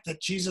panicked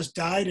that Jesus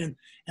died,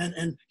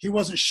 and he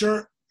wasn't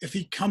sure if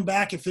he'd come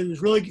back, if he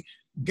was really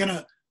going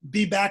to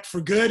be back for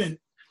good. And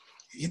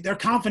their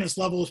confidence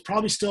level was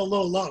probably still a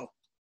little low.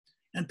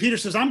 And Peter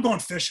says, I'm going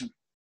fishing.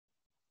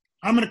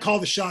 I'm going to call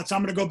the shots.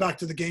 I'm going to go back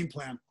to the game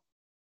plan.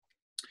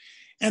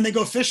 And they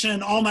go fishing,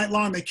 and all night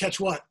long they catch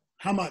what?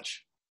 How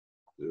much?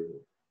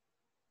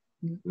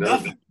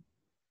 Nothing.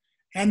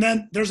 And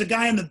then there's a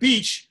guy on the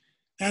beach,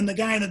 and the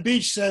guy on the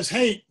beach says,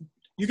 hey,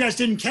 you guys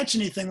didn't catch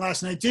anything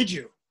last night, did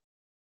you?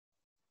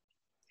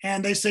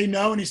 And they say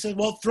no. And he said,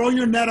 well, throw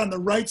your net on the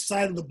right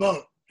side of the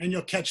boat and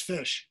you'll catch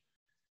fish.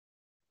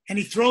 And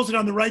he throws it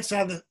on the right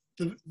side of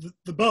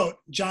the boat,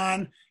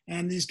 John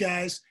and these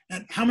guys.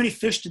 And how many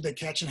fish did they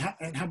catch,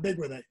 and how big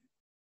were they?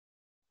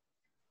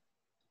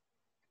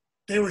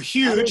 They were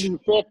huge.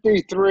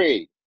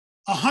 153.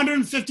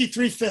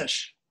 153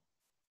 fish.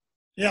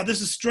 Yeah,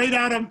 this is straight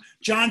out of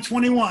John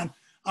 21.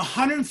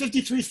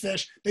 153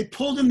 fish. They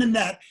pulled in the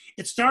net.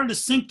 It started to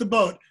sink the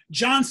boat.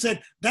 John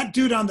said, that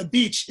dude on the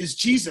beach is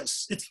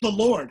Jesus. It's the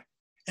Lord.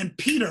 And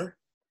Peter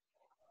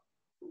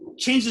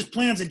changed his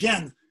plans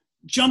again,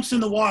 jumps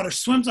in the water,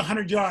 swims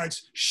 100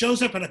 yards,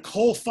 shows up at a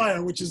coal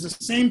fire, which is the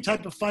same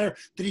type of fire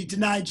that he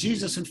denied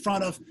Jesus in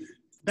front of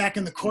back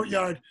in the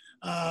courtyard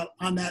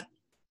on that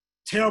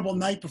terrible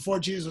night before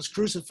Jesus was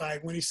crucified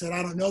when he said,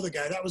 I don't know the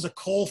guy. That was a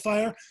coal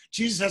fire.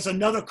 Jesus has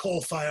another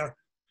coal fire,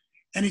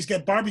 and he's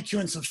got barbecue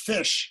and some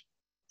fish,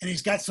 and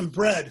he's got some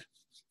bread.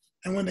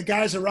 And when the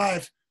guys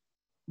arrive,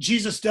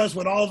 Jesus does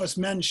what all of us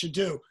men should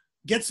do.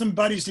 Get some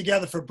buddies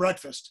together for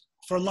breakfast,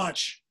 for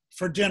lunch,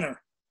 for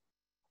dinner,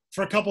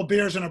 for a couple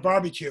beers and a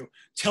barbecue.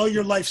 Tell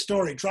your life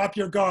story. Drop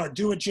your guard.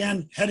 Do what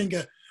Jan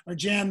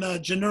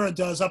Janura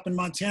does up in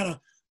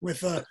Montana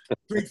with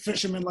great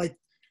fishermen like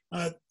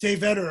Dave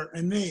Ederer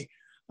and me.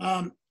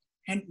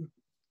 And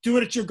do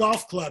it at your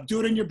golf club. Do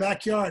it in your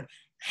backyard.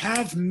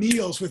 Have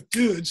meals with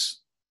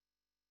dudes.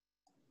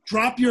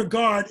 Drop your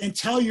guard and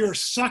tell your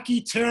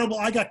sucky, terrible,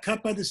 I got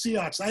cut by the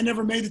Seahawks. I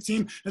never made the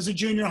team as a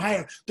junior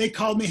hire. They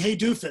called me Hey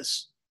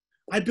Doofus.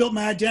 I built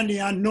my identity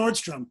on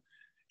Nordstrom.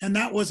 And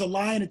that was a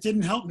lie and it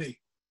didn't help me.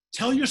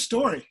 Tell your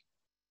story.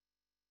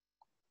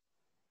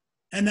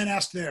 And then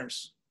ask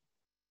theirs.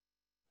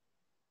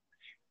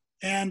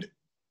 And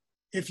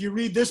if you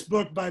read this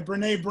book by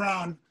Brene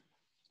Brown,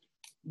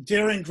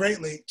 Daring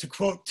Greatly, to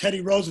quote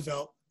Teddy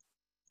Roosevelt,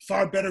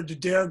 far better to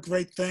dare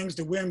great things,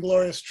 to win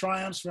glorious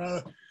triumphs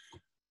rather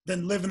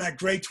than live in that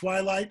gray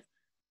twilight.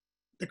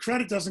 The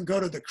credit doesn't go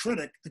to the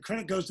critic. The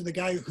credit goes to the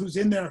guy who's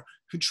in there,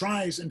 who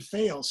tries and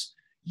fails.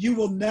 You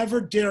will never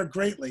dare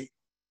greatly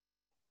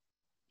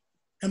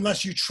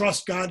unless you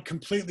trust God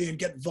completely and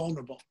get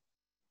vulnerable.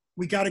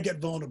 We got to get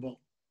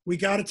vulnerable. We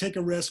got to take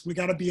a risk. We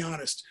got to be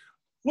honest.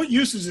 What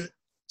use is it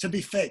to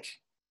be fake?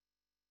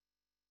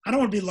 I don't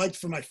want to be liked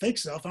for my fake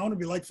self. I want to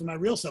be liked for my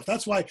real self.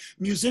 That's why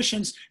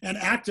musicians and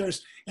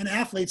actors and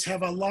athletes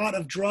have a lot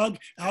of drug,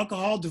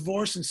 alcohol,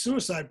 divorce, and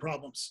suicide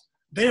problems.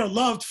 They are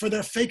loved for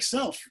their fake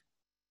self.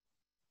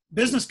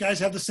 Business guys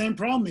have the same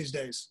problem these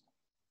days.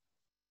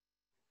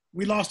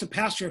 We lost a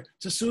pastor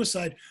to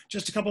suicide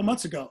just a couple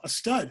months ago, a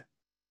stud.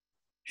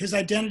 His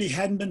identity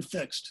hadn't been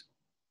fixed.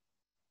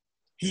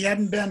 He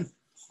hadn't been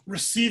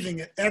receiving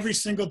it every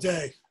single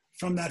day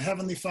from that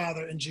Heavenly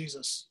Father in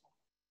Jesus.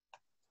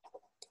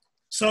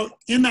 So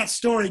in that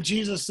story,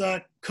 Jesus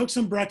cooks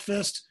him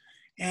breakfast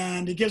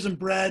and he gives him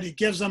bread, he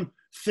gives him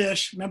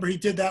fish. Remember, he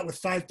did that with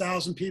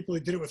 5,000 people.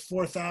 He did it with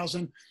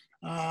 4,000.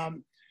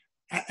 And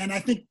I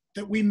think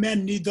that we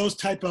men need those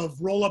type of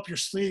roll up your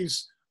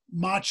sleeves,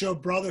 macho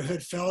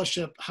brotherhood,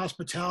 fellowship,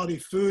 hospitality,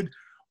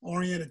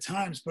 food-oriented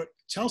times, but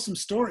tell some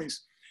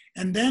stories.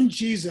 And then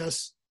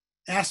Jesus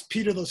asked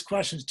Peter those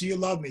questions. Do you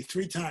love me?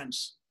 3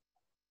 times.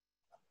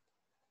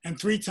 And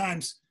 3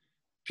 times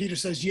Peter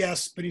says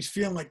yes, but he's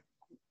feeling like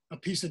a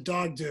piece of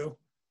dog do.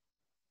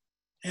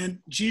 And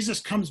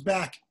Jesus comes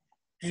back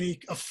and he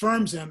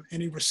affirms him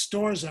and he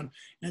restores him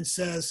and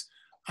says,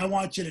 I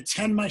want you to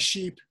tend my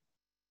sheep.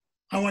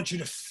 I want you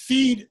to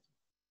feed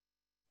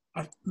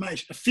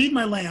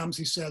my lambs,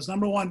 he says.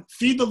 Number 1,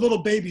 feed the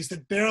little babies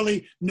that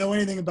barely know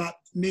anything about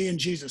me and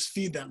Jesus.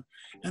 Feed them.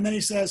 And then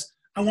he says,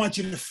 I want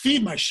you to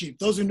feed my sheep.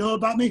 Those who know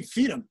about me,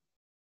 feed them.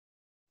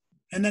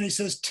 And then he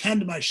says,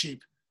 tend my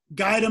sheep.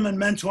 Guide them and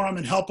mentor them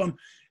and help them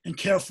and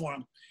care for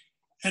them.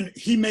 And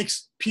he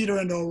makes Peter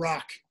into a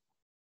rock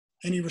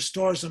and he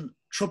restores him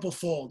triple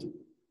fold.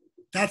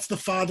 That's the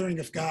fathering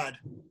of God.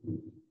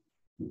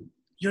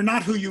 You're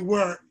not who you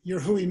were, you're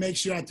who he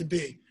makes you out to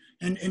be.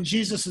 And in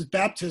Jesus'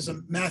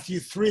 baptism, Matthew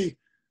 3,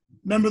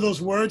 remember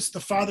those words? The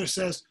Father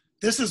says,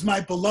 this is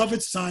my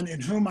beloved Son in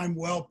whom I'm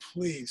well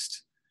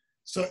pleased.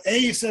 So A,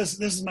 he says,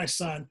 this is my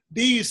son.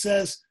 B, he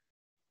says,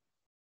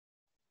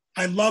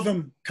 I love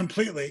him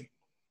completely.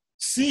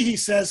 C, he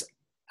says,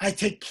 I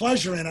take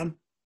pleasure in him.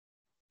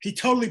 He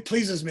totally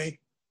pleases me.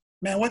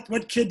 Man,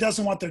 what kid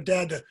doesn't want their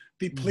dad to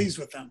be pleased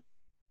with them?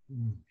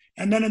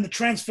 And then in the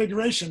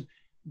transfiguration,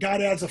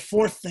 God adds a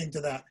 4th thing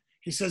to that.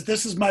 He says,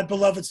 this is my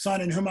beloved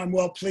Son in whom I'm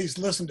well pleased.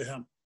 Listen to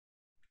him.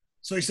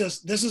 So he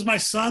says, this is my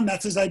son.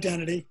 That's his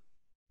identity.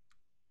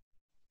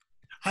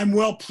 I'm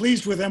well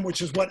pleased with him,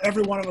 which is what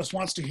every one of us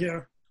wants to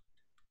hear.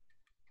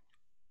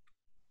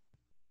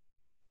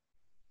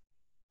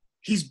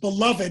 He's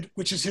beloved,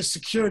 which is his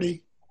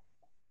security.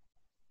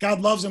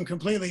 God loves him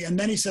completely. And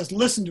then he says,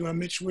 listen to him,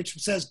 which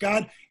says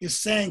God is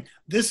saying,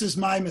 this is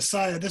my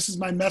Messiah. This is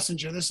my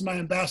messenger. This is my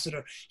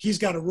ambassador. He's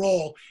got a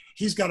role.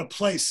 He's got a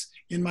place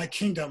in my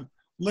kingdom.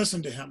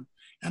 Listen to him.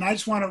 And I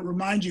just want to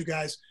remind you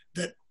guys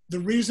that the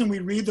reason we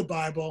read the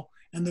Bible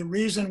and the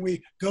reason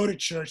we go to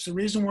church, the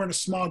reason we're in a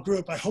small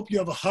group, I hope you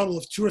have a huddle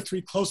of 2 or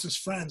 3 closest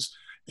friends.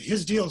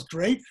 His deal is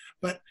great,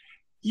 but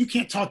you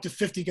can't talk to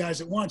 50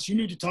 guys at once. You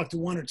need to talk to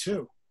 1 or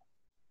 2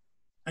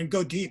 and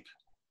go deep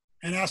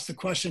and ask the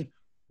question,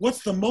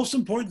 what's the most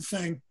important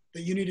thing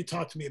that you need to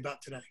talk to me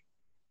about today?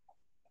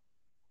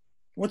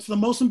 What's the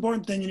most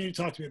important thing you need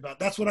to talk to me about?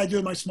 That's what I do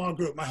in my small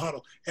group, my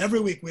huddle. Every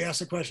week we ask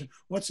the question,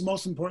 what's the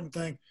most important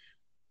thing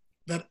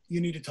that you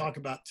need to talk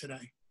about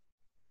today?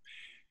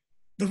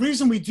 The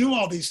reason we do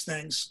all these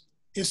things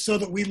is so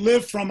that we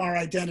live from our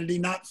identity,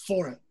 not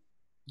for it.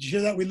 Did you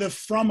hear that? We live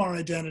from our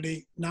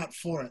identity, not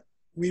for it.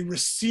 We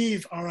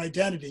receive our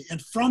identity.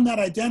 And from that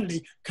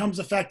identity comes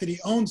the fact that he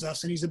owns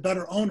us and he's a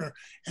better owner.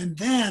 And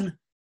then,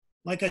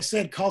 like I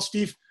said, call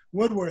Steve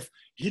Woodworth.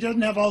 He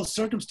doesn't have all the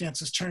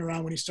circumstances turn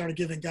around when he started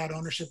giving God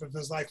ownership of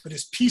his life, but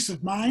his peace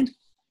of mind,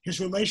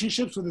 his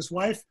relationships with his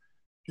wife,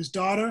 his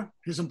daughter,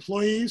 his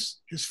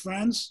employees, his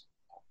friends,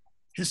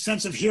 his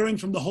sense of hearing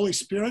from the Holy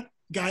Spirit,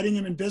 guiding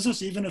him in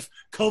business, even if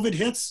COVID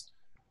hits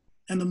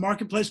and the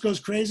marketplace goes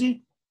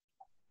crazy.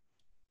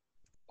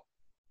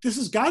 This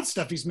is God's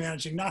stuff he's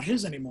managing, not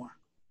his anymore.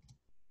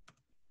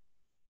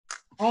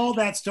 All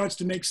that starts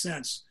to make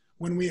sense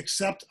when we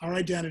accept our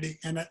identity.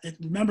 And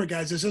remember,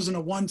 guys, this isn't a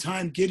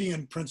one-time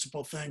Gideon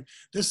principle thing.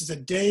 This is a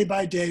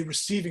day-by-day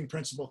receiving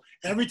principle.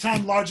 Every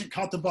time Largent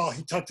caught the ball,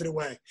 he tucked it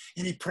away,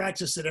 and he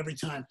practiced it every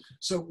time.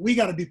 So we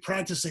got to be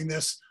practicing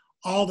this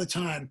all the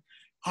time.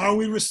 Are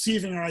we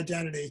receiving our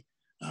identity?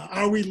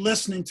 Are we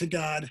listening to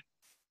God?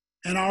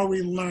 And are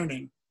we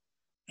learning?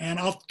 And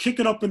I'll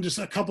kick it up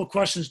into a couple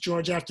questions,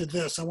 George, after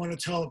this. I want to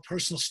tell a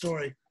personal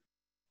story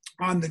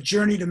on the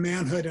journey to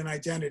manhood and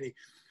identity.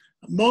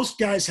 Most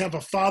guys have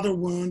a father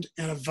wound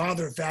and a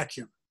father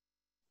vacuum.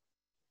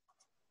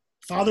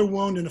 Father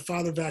wound and a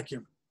father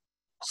vacuum.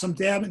 Some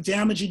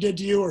damage he did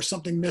to you or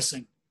something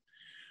missing.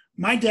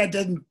 My dad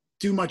didn't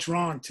do much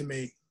wrong to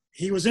me.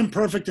 He was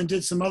imperfect and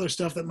did some other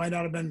stuff that might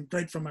not have been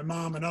great for my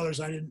mom and others.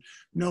 I didn't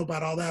know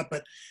about all that,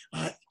 but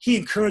he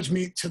encouraged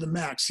me to the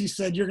max. He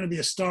said, "You're going to be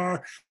a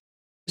star.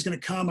 He's going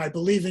to come. I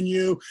believe in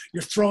you.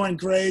 You're throwing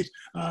great.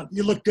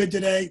 You look good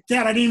today.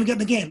 Dad, I didn't even get in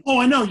the game. Oh,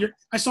 I know.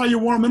 I saw you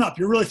warming up.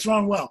 You're really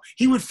throwing well."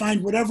 He would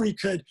find whatever he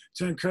could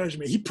to encourage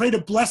me. He prayed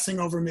a blessing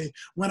over me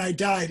when I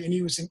died and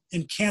he was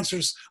in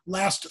cancer's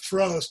last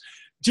throes.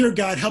 "Dear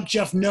God, help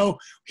Jeff know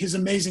his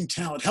amazing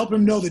talent. Help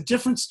him know the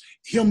difference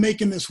he'll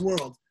make in this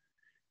world.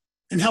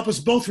 And help us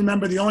both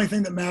remember the only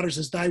thing that matters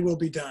is thy will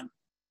be done."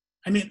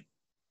 I mean,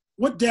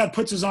 what dad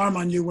puts his arm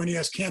on you when he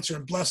has cancer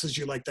and blesses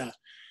you like that?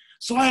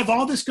 So I have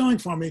all this going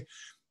for me,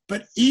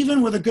 but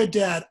even with a good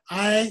dad,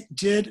 I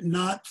did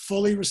not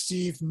fully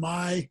receive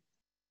my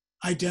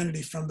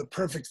identity from the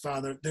perfect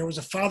father. There was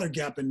a father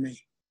gap in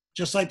me,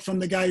 just like from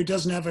the guy who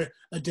doesn't have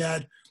a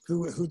dad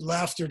who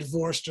left or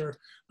divorced or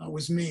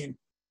was mean.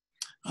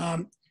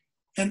 And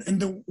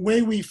the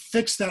way we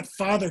fix that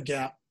father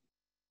gap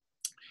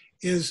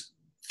is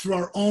through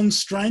our own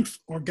strength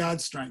or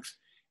God's strength.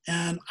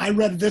 And I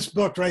read this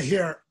book right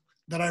here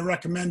that I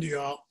recommend to you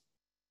all.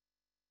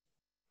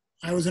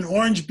 I was in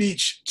Orange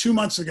Beach 2.5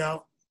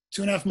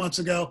 months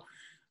ago,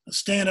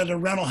 staying at a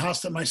rental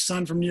house that my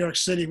son from New York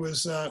City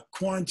was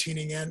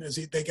quarantining in as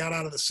they got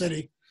out of the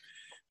city.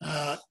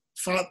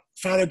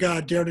 Father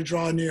God, Dare to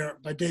Draw Near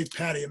by Dave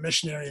Patty, a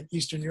missionary in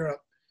Eastern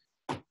Europe.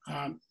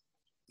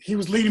 He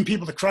was leading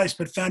people to Christ,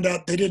 but found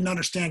out they didn't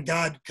understand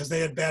God because they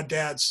had bad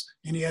dads,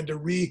 and he had to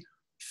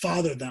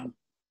re-father them.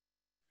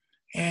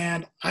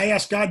 And I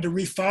asked God to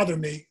re-father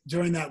me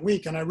during that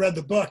week, and I read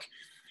the book,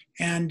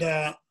 and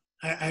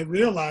I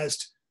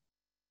realized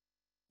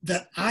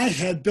that I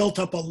had built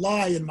up a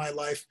lie in my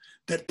life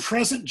that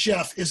present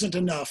Jeff isn't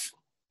enough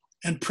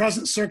and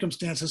present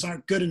circumstances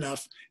aren't good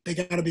enough. They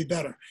got to be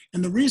better.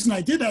 And the reason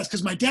I did that is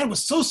because my dad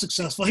was so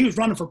successful. He was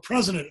running for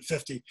president at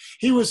 50.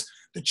 He was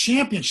the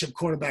championship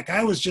quarterback.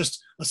 I was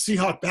just a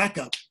Seahawk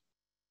backup.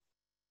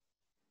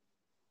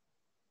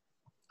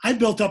 I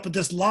built up with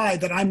this lie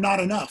that I'm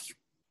not enough.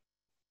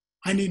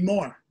 I need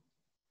more.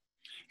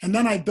 And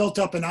then I built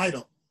up an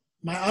idol.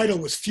 My idol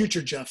was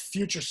future Jeff,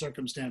 future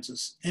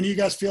circumstances. Any of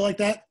you guys feel like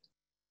that?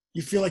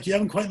 You feel like you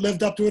haven't quite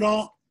lived up to it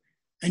all?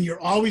 And you're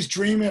always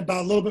dreaming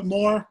about a little bit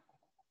more?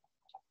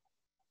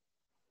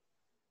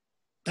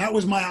 That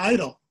was my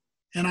idol.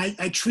 And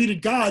I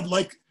treated God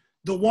like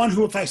the one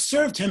who, if I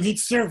served him, he'd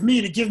serve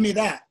me to give me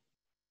that.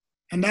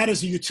 And that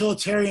is a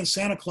utilitarian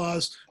Santa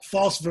Claus,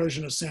 false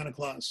version of Santa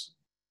Claus,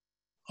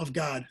 of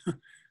God.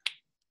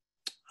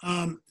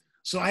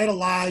 So I had a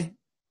lie.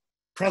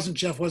 Present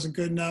Jeff wasn't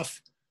good enough.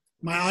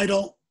 My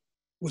idol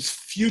was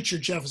future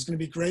Jeff was going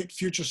to be great,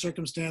 future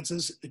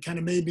circumstances. It kind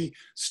of made me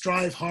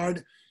strive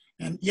hard.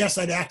 And yes,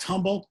 I'd act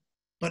humble,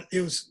 but it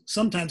was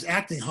sometimes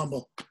acting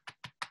humble.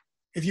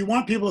 If you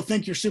want people to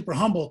think you're super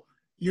humble,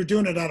 you're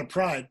doing it out of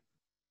pride.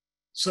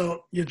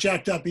 So you're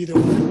jacked up either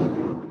way.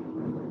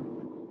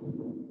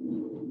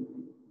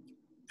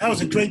 That was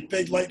a great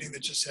big lightning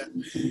that just hit.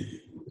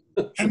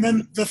 And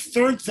then the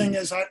third thing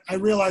is I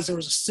realized there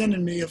was a sin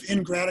in me of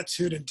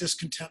ingratitude and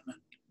discontentment.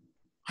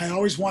 I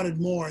always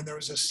wanted more, and there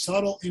was a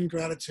subtle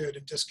ingratitude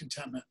and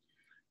discontentment.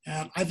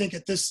 And I think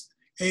at this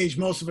age,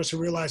 most of us are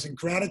realizing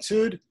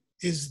gratitude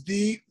is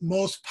the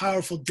most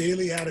powerful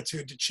daily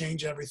attitude to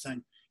change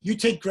everything. You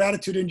take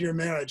gratitude into your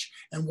marriage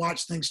and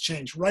watch things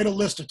change. Write a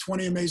list of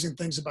 20 amazing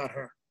things about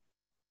her.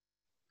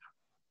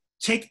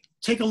 Take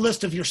a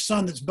list of your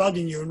son that's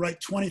bugging you and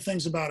write 20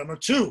 things about him, or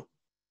 2,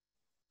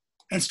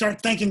 and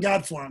start thanking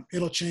God for him.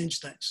 It'll change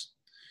things.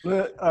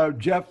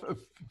 Jeff,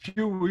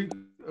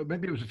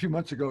 maybe it was a few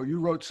months ago, you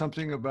wrote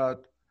something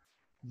about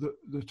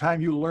the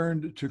time you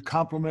learned to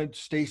compliment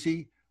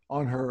Stacy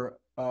on her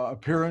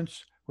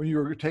appearance when you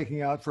were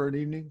taking out for an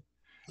evening.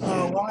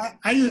 Well,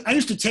 I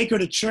used to take her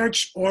to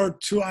church or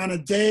on a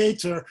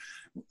date or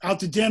out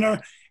to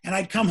dinner, and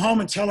I'd come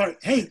home and tell her,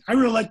 "Hey, I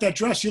really like that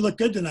dress. You look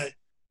good tonight."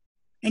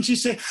 And she'd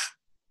say,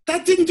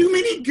 "That didn't do me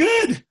any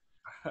good.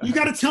 You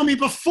got to tell me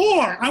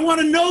before. I want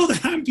to know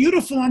that I'm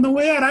beautiful on the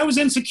way out. I was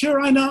insecure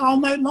all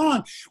night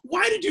long.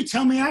 Why did you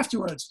tell me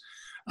afterwards?"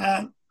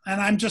 And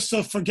I'm just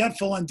so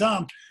forgetful and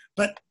dumb.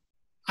 But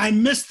I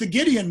missed the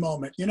Gideon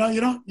moment. You know, you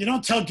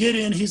don't tell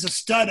Gideon he's a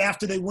stud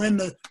after they win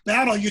the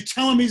battle. You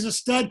tell him he's a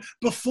stud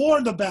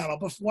before the battle,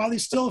 while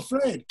he's still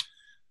afraid.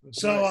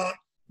 So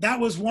that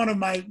was one of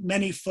my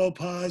many faux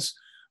pas.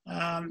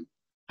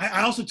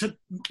 I also took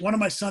one of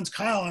my sons,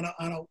 Kyle,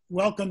 on a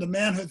welcome to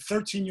manhood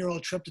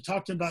 13-year-old trip to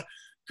talk to him about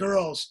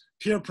girls,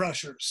 peer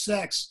pressure,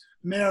 sex,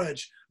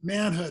 marriage,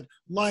 manhood,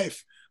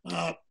 life,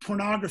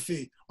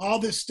 pornography, all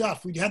this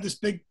stuff. We had this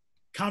big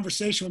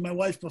conversation with my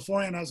wife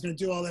beforehand. I was going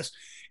to do all this.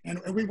 And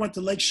we went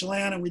to Lake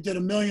Chelan and we did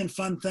a million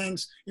fun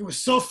things. It was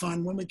so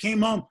fun. When we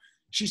came home,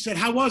 she said,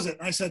 "How was it?"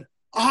 And I said,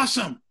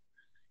 "Awesome."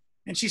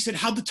 And she said,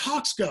 "How'd the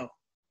talks go?"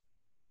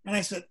 And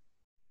I said,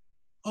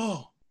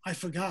 "Oh, I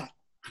forgot."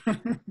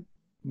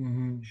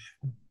 Mm-hmm.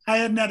 I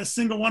hadn't had a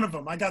single one of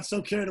them. I got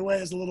so carried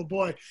away as a little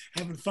boy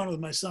having fun with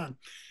my son.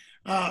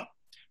 But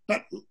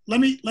let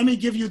me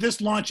give you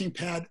this launching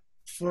pad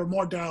for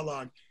more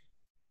dialogue.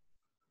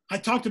 I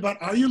talked about,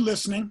 are you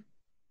listening?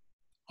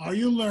 Are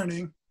you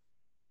learning?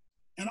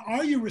 And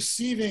are you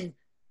receiving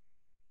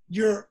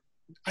your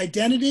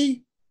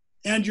identity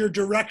and your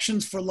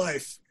directions for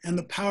life and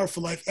the power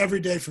for life every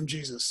day from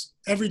Jesus,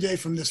 every day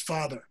from this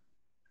Father?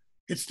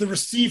 It's the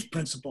receive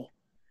principle.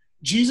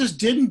 Jesus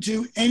didn't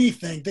do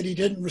anything that he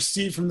didn't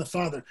receive from the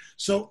Father.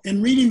 So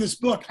in reading this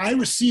book, I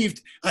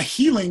received a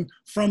healing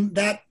from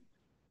that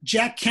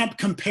Jack Kemp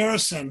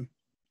comparison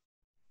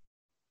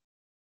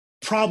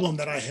problem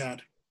that I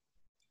had,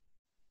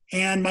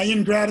 and my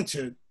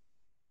ingratitude,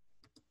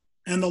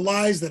 and the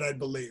lies that I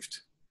believed.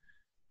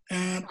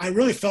 And I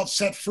really felt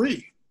set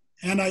free.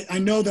 And I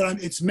know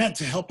that it's meant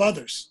to help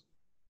others.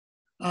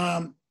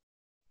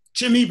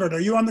 Jim Ebert, are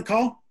you on the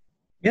call?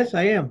 Yes,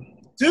 I am.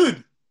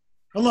 Dude,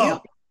 hello. Yeah,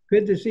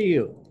 good to see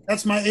you.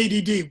 That's my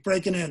ADD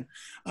breaking in.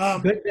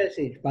 Good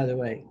message, by the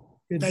way.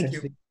 Good Thank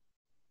message. you.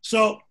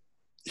 So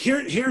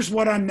here's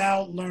what I'm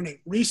now learning.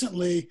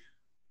 Recently,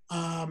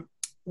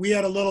 we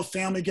had a little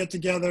family get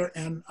together,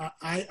 and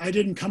I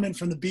didn't come in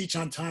from the beach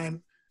on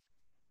time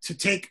to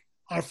take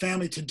our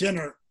family to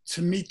dinner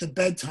to meet the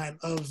bedtime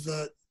of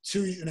the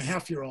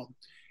 2.5-year-old.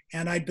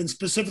 And I'd been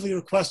specifically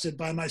requested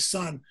by my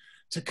son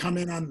to come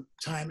in on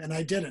time, and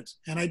I didn't.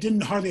 And I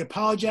didn't hardly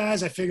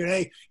apologize. I figured,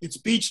 hey, it's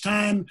beach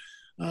time,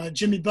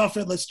 Jimmy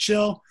Buffett, let's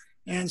chill.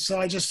 And so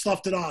I just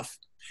sloughed it off.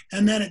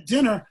 And then at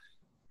dinner,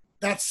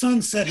 that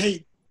son said,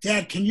 "Hey,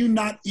 Dad, can you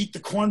not eat the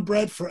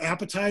cornbread for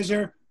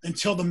appetizer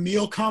until the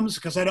meal comes?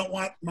 Because I don't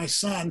want my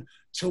son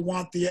to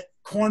want the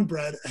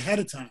cornbread ahead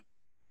of time."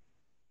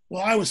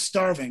 Well, I was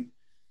starving.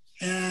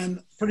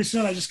 And pretty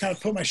soon I just kind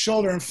of put my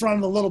shoulder in front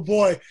of the little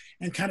boy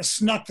and kind of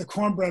snuck the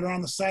cornbread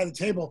around the side of the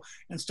table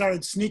and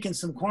started sneaking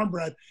some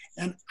cornbread.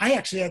 And I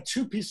actually had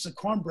 2 pieces of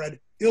cornbread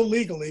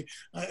illegally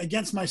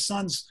against my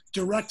son's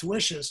direct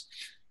wishes.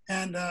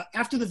 And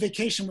after the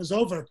vacation was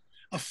over,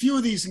 a few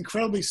of these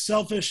incredibly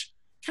selfish,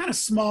 kind of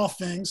small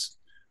things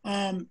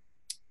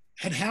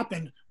had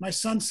happened. My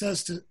son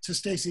says to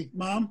Stacy,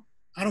 "Mom,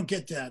 I don't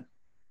get Dad.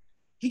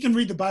 He can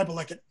read the Bible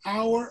like an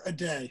hour a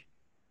day."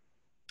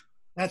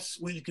 That's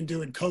what you can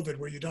do in COVID,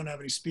 where you don't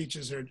have any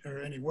speeches or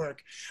any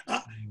work.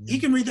 He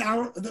can read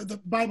the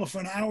Bible for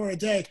an hour a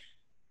day,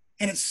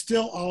 and it's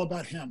still all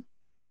about him.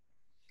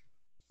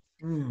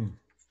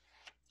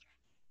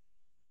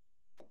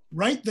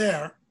 Right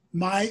there,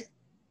 my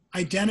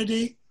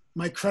identity,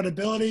 my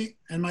credibility,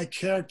 and my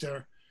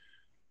character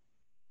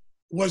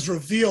was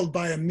revealed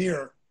by a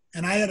mirror,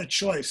 and I had a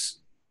choice.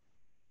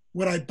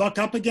 Would I buck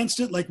up against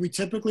it like we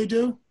typically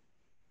do?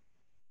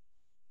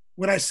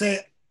 Would I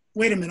say,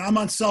 "Wait a minute, I'm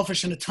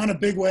unselfish in a ton of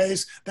big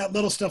ways. That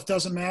little stuff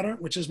doesn't matter,"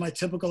 which is my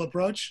typical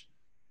approach?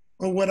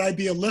 Or would I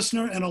be a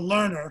listener and a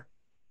learner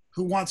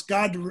who wants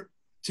God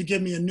to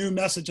give me a new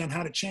message on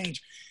how to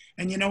change?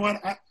 And you know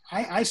what?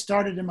 I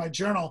started in my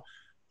journal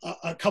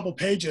a couple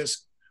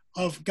pages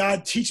of,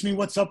 "God, teach me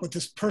what's up with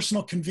this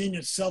personal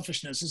convenience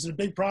selfishness. Is it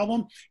a big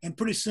problem?" And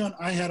pretty soon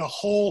I had a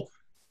whole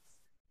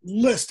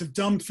list of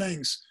dumb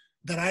things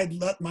that I'd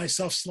let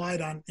myself slide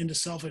on into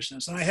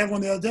selfishness. And I had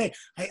one the other day.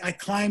 I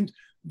climbed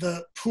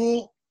the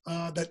pool,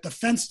 the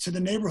fence to the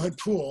neighborhood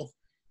pool,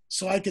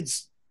 so I could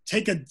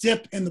take a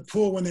dip in the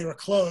pool when they were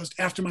closed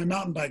after my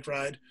mountain bike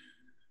ride.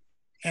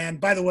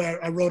 And by the way,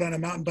 I rode on a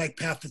mountain bike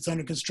path that's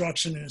under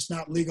construction, and it's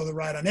not legal to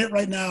ride on it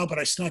right now, but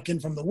I snuck in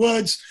from the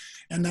woods,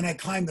 and then I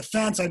climbed the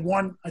fence. I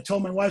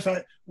told my wife,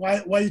 why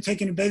are you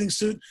taking a bathing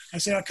suit? I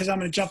said, "Because I'm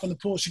going to jump in the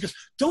pool." She goes,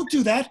 "Don't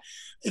do that.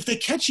 If they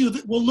catch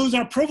you, we'll lose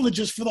our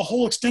privileges for the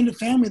whole extended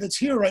family that's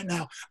here right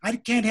now. I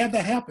can't have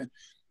that happen."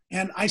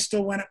 And I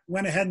still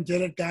went ahead and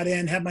did it, got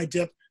in, had my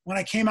dip. When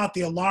I came out,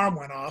 the alarm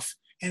went off,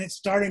 and it's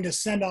starting to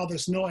send all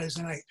this noise.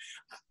 And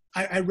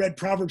I read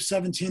Proverbs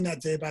 17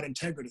 that day about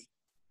integrity.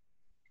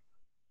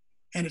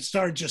 And it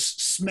started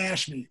just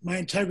smash me. My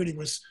integrity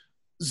was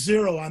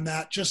 0 on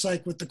that, just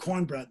like with the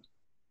cornbread.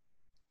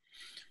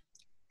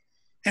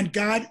 And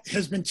God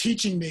has been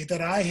teaching me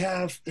that I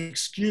have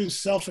excused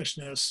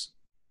selfishness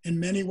in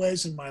many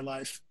ways in my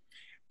life.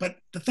 But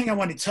the thing I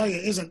want to tell you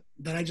isn't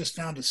that I just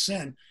found a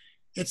sin.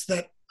 It's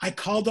that I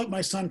called up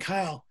my son,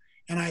 Kyle,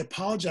 and I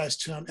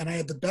apologized to him, and I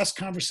had the best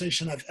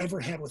conversation I've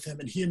ever had with him.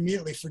 And he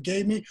immediately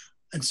forgave me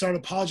and started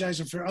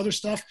apologizing for other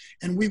stuff.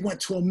 And we went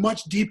to a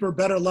much deeper,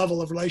 better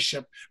level of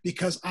relationship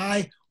because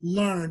I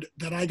learned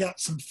that I got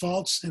some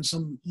faults and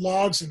some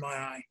logs in my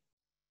eye.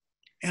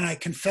 And I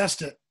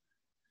confessed it.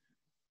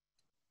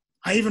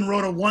 I even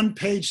wrote a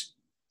one-page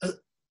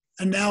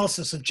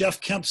analysis of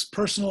Jeff Kemp's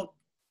personal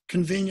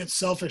convenience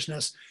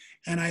selfishness.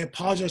 And I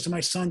apologize to my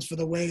sons for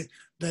the way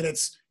that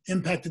it's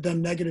impacted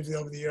them negatively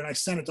over the year. And I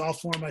sent it to all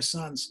 4 of my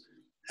sons.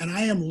 And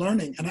I am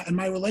learning. And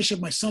my relationship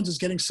with my sons is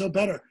getting so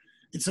better.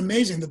 It's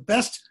amazing. The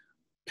best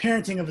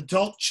parenting of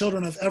adult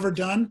children I've ever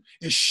done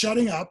is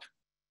shutting up,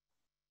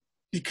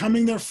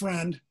 becoming their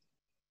friend,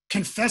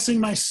 confessing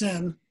my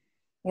sin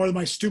or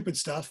my stupid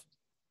stuff,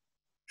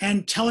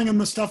 and telling them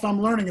the stuff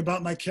I'm learning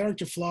about my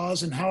character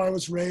flaws and how I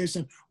was raised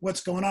and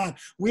what's going on.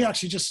 We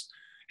actually just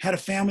had a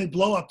family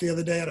blow up the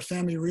other day at a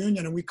family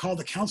reunion, and we called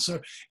the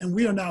counselor, and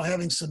we are now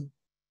having some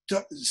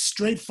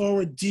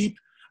straightforward, deep,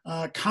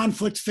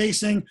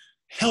 conflict-facing,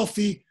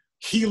 healthy,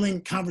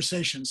 healing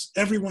conversations.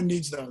 Everyone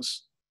needs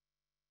those.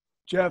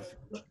 Jeff,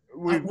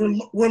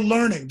 we're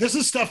learning. This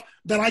is stuff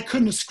that I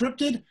couldn't have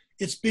scripted.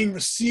 It's being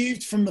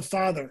received from the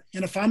Father.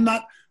 And if I'm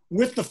not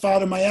with the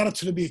Father, my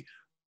attitude will be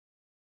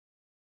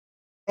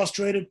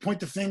frustrated,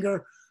 point the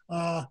finger.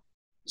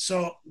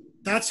 So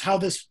that's how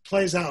this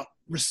plays out.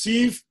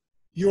 Receive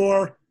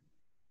your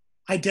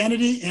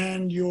identity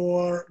and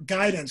your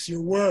guidance,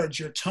 your words,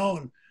 your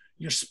tone,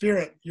 your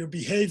spirit, your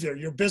behavior,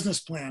 your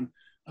business plan,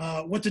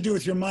 what to do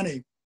with your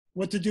money,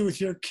 what to do with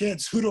your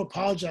kids, who to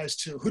apologize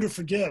to, who to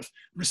forgive.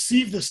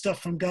 Receive this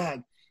stuff from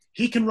God.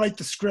 He can write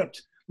the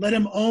script. Let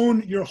him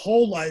own your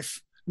whole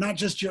life, not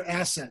just your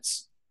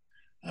assets.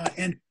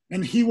 And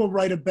he will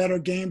write a better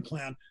game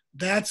plan.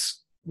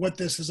 That's what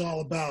this is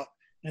all about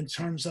in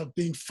terms of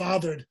being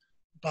fathered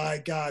by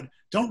God.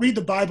 Don't read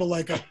the Bible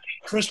like a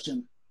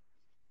Christian.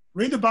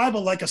 Read the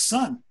Bible like a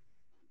son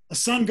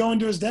going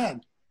to his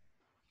dad.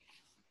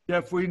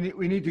 Jeff, we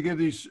need to give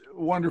these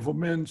wonderful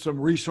men some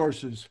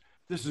resources.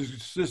 This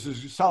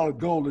is solid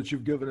gold that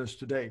you've given us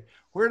today.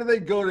 Where do they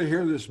go to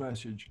hear this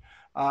message?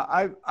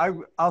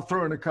 I'll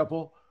throw in a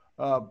couple.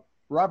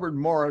 Robert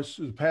Morris,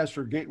 who's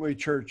pastor of Gateway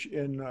Church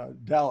in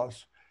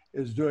Dallas,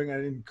 is doing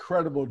an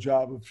incredible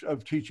job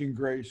of teaching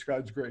grace,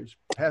 God's grace.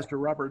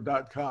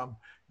 PastorRobert.com.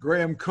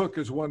 Graham Cook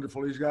is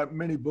wonderful. He's got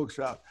many books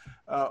out.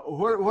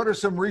 What are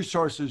some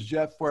resources,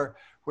 Jeff, where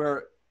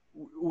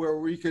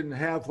we can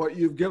have what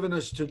you've given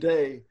us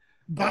today?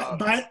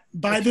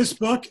 Buy this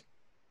book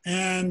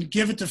and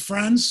give it to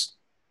friends.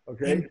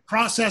 Okay. And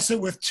process it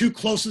with 2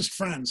 closest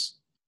friends.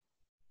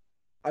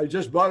 I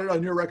just bought it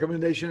on your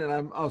recommendation,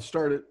 and I'll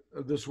start it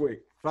this week.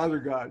 Father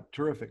God,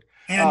 terrific.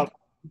 And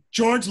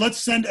George, let's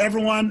send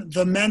everyone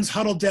the Men's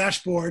Huddle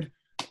dashboard,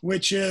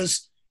 which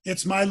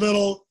it's my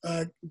little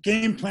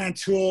game plan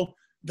tool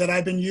that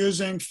I've been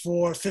using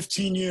for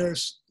 15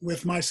 years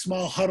with my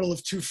small huddle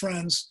of 2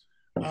 friends.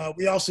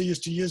 We also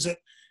used to use it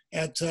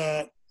at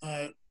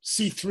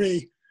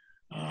C3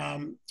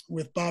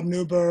 with Bob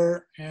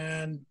Newber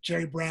and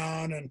Jerry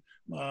Brown and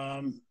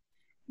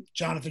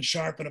Jonathan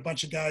Sharp and a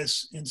bunch of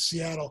guys in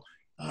Seattle.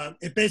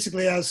 It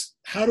basically has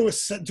how to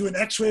do an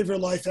x-ray of your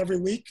life every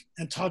week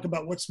and talk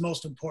about what's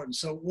most important.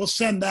 So we'll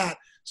send that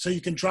so you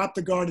can drop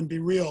the guard and be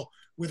real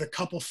with a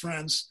couple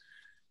friends.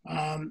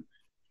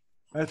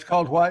 That's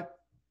called what?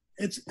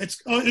 It's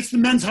the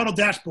Men's Huddle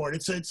dashboard.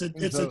 It's a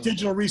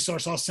digital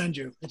resource I'll send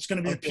you. It's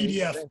going to be a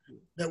PDF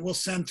that we'll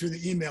send through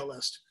the email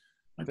list.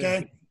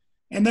 Okay.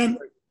 And then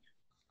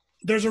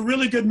there's a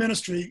really good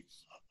ministry.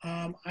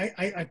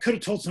 I could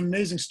have told some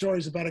amazing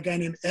stories about a guy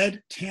named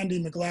Ed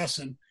Tandy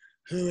McGlasson,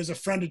 who is a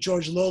friend of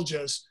George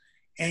Lilja's,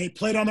 and he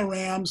played on the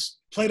Rams,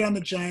 played on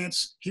the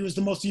Giants. He was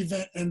the most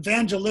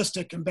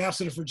evangelistic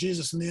ambassador for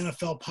Jesus in the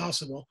NFL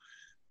possible.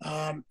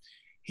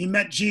 He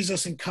met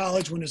Jesus in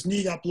college when his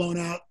knee got blown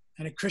out,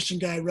 and a Christian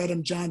guy read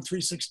him John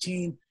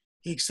 3:16.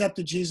 He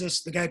accepted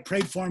Jesus. The guy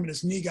prayed for him, and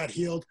his knee got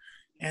healed.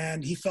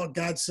 And he felt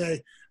God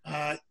say,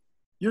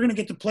 you're going to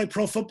get to play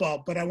pro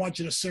football, but I want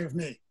you to serve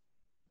me.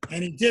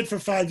 And he did for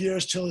 5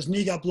 years till his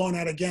knee got blown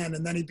out again.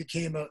 And then he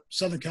became a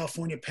Southern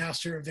California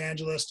pastor,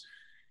 evangelist.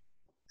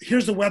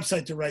 Here's the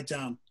website to write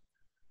down.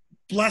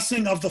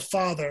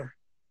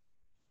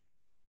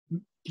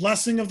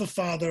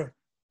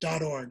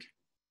 blessingofthefather.org.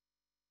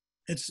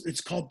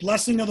 It's called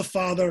Blessing of the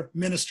Father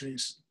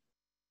Ministries.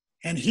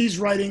 And he's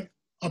writing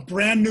a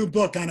brand new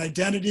book on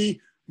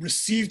identity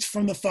received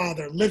from the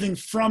Father, living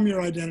from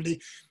your identity.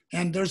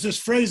 And there's this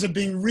phrase of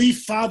being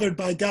refathered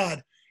by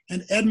God.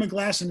 And Ed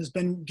McGlasson has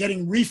been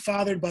getting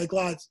refathered by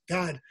God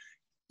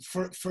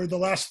for the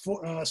last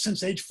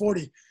since age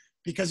 40,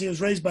 because he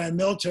was raised by a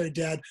military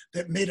dad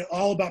that made it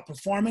all about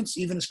performance.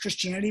 Even his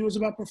Christianity was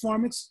about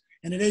performance.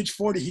 And at age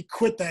 40, he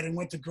quit that and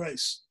went to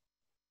grace.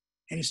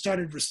 And he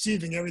started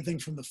receiving everything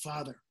from the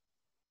Father.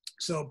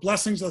 So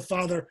Blessings of the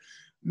Father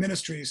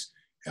Ministries,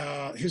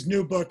 his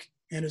new book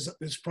and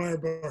his prior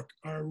book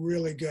are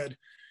really good.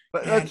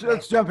 But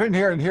let's jump in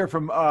here and hear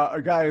from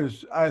a guy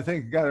who's, I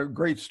think, got a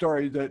great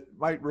story that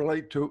might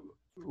relate to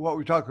what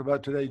we talked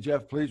about today.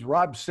 Jeff, please.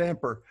 Rob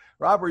Stamper.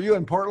 Rob, are you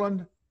in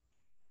Portland?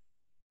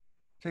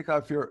 Take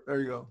off there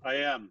you go. I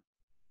am.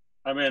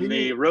 I'm in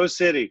the Rose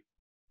City.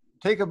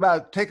 Take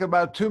about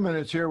 2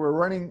 minutes here. We're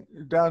running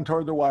down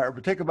toward the wire,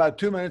 but take about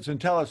 2 minutes and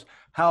tell us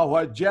how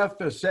what Jeff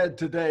has said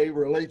today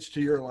relates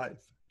to your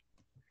life.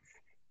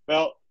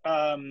 Well,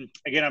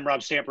 again, I'm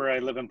Rob Stamper. I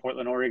live in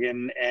Portland,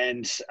 Oregon,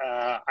 and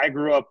I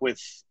grew up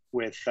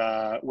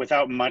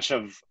without much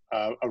of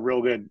a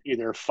real good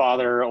either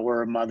father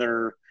or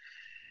mother.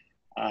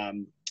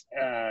 They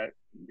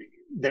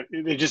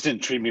just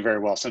didn't treat me very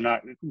well, so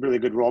not really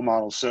good role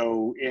models.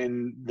 So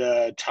in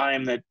the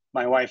time that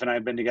my wife and I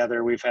have been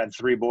together, we've had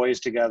 3 boys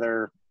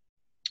together,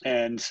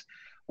 and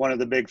one of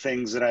the big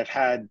things that I've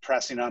had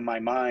pressing on my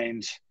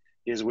mind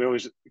is we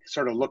always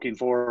sort of looking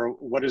for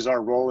what is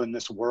our role in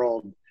this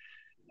world.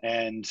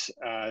 And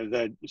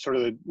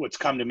what's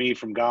come to me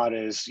from God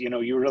is,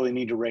 you really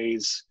need to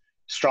raise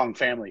strong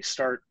families,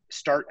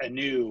 start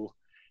anew,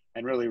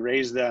 and really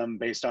raise them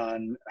based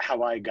on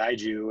how I guide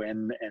you.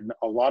 And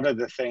a lot of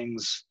the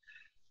things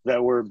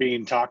that were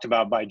being talked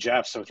about by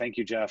Jeff, so thank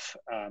you, Jeff,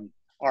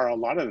 are a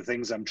lot of the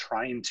things I'm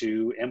trying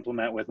to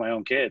implement with my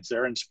own kids.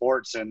 They're in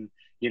sports, and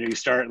you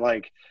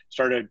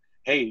started,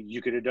 hey,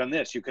 you could have done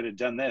this, you could have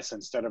done this,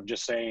 instead of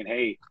just saying,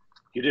 hey,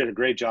 you did a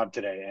great job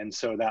today. And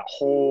so that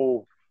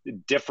whole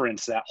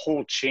difference, that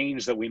whole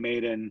change that we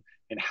made in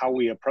how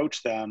we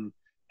approach them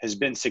has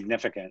been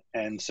significant.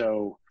 And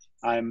so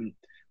I'm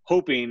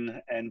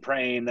hoping and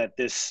praying that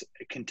this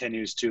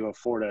continues to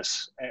afford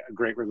us a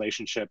great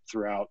relationship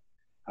throughout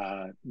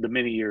the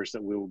many years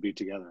that we will be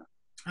together.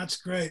 That's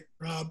great,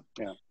 Rob.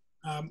 Yeah.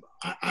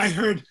 I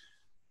heard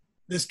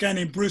this guy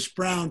named Bruce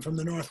Brown from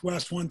the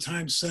Northwest one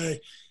time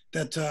say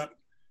that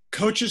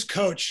coaches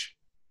coach,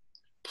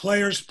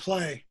 players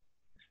play,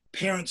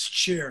 parents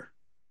cheer.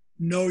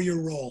 Know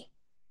your role.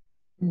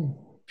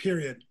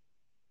 Period.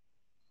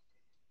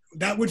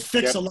 That would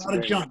fix a lot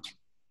of junk.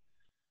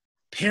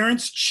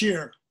 Parents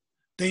cheer.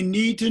 They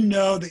need to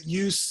know that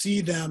you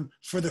see them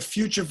for the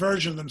future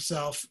version of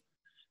themselves,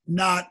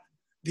 not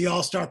the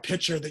all-star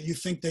pitcher that you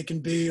think they can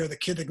be, or the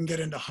kid that can get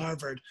into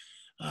Harvard,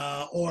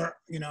 or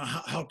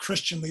how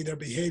Christianly they're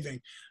behaving.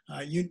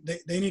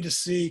 They need to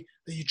see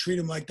that you treat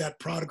them like that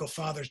prodigal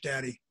father's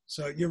daddy.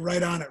 So you're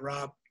right on it,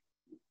 Rob.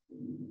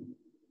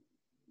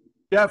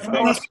 Jeff,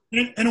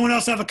 anyone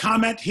else have a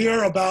comment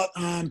here about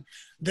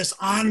this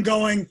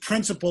ongoing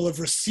principle of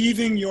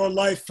receiving your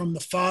life from the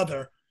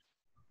Father,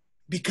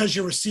 because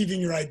you're receiving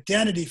your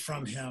identity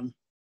from him,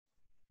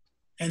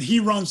 and he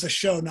runs the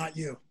show, not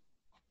you?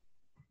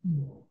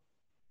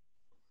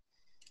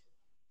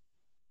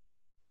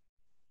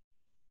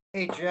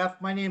 Hey,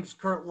 Jeff, my name's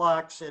Kurt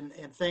Lux, and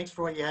thanks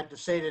for what you had to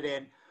say today.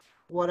 And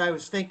what I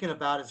was thinking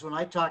about is when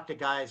I talk to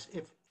guys,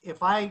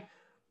 if I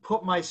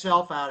put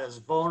myself out as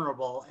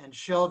vulnerable and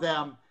show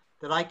them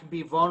that I can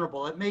be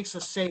vulnerable, it makes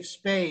a safe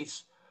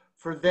space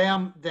for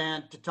them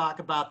then to talk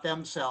about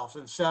themselves.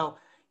 And so,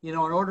 in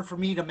order for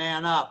me to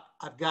man up,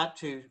 I've got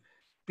to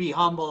be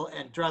humble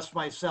and dress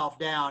myself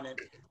down. And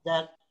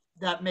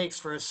that makes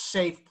for a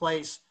safe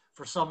place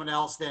for someone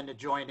else then to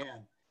join in.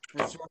 And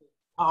it's really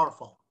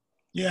powerful.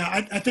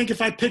 Yeah, I think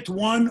if I picked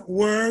one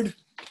word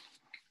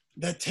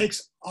that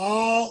takes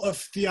all of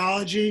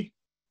theology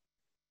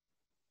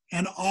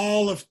and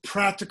all of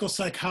practical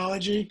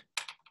psychology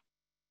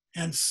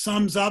and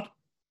sums up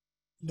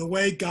the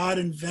way God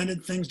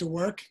invented things to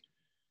work,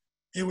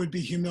 it would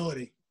be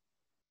humility.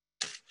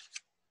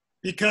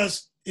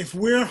 Because if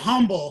we're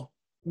humble,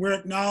 we're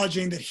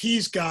acknowledging that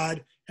he's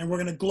God, and we're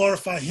going to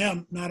glorify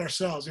him, not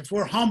ourselves. If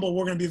we're humble,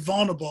 we're going to be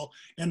vulnerable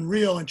and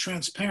real and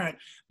transparent.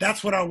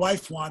 That's what our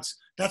wife wants.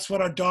 That's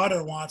what our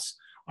daughter wants,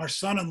 our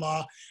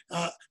son-in-law.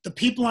 The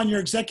people on your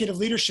executive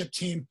leadership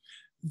team,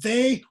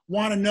 they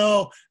want to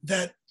know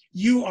that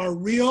you are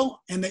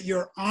real and that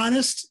you're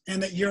honest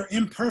and that you're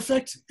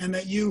imperfect and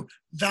that you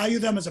value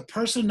them as a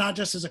person, not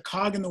just as a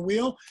cog in the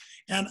wheel.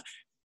 And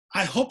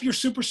I hope you're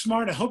super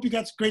smart. I hope you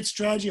got great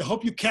strategy. I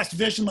hope you cast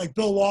vision like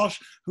Bill Walsh,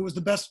 who was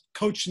the best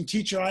coach and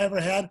teacher I ever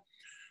had.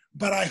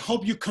 But I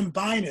hope you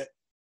combine it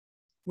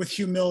with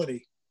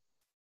humility.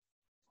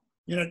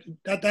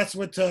 That's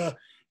what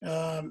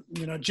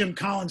Jim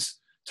Collins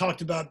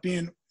talked about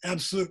being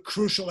absolute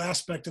crucial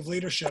aspect of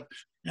leadership.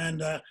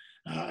 And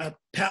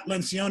Pat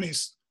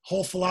Lencioni's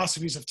whole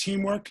philosophies of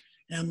teamwork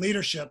and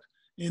leadership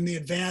in The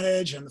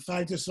Advantage and the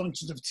 5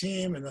 Dysfunctions of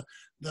Team and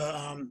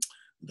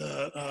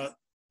the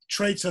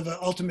traits of an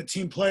ultimate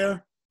team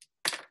player,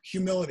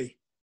 humility.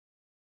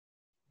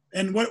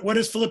 And what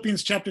is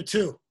Philippians chapter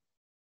 2?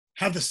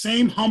 Have the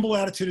same humble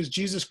attitude as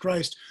Jesus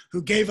Christ,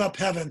 who gave up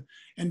heaven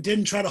and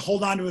didn't try to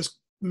hold on to his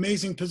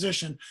amazing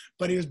position,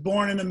 but he was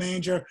born in a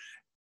manger,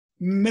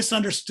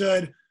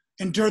 misunderstood,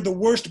 endured the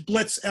worst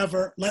blitz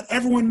ever, let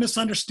everyone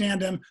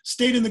misunderstand him,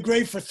 stayed in the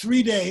grave for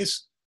 3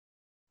 days,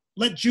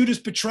 let Judas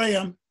betray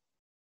him,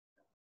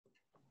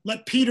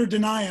 let Peter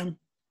deny him,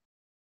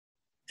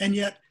 and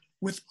yet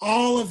with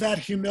all of that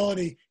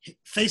humility,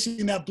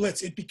 facing that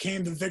blitz, it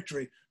became the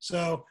victory.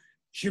 So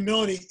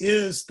humility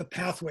is the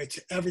pathway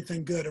to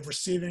everything good, of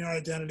receiving our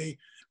identity,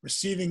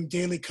 receiving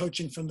daily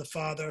coaching from the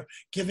Father,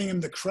 giving him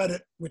the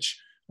credit, which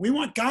we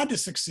want God to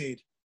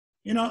succeed.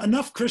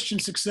 Enough Christian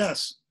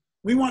success.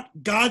 We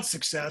want God's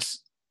success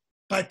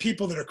by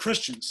people that are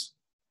Christians.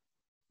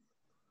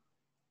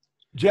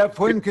 Jeff,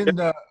 when can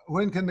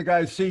the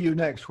guys see you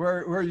next?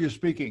 Where are you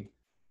speaking?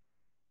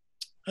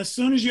 As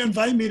soon as you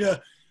invite me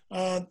to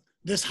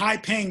this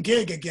high-paying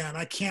gig again.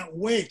 I can't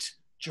wait,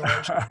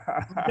 George.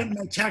 I'm getting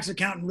my tax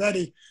accountant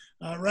ready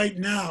right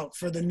now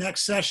for the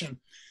next session.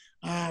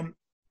 I'm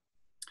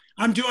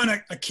doing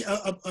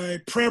a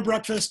prayer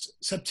breakfast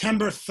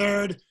September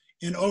 3rd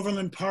in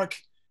Overland Park,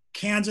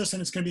 Kansas,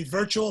 and it's going to be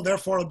virtual.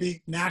 Therefore, it'll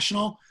be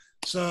national.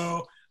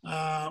 So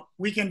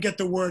we can get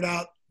the word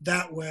out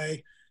that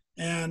way.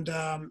 And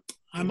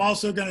I'm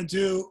also going to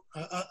do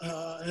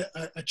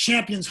a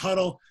champions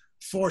huddle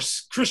for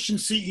Christian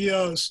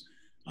CEOs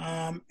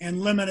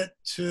and limit it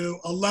to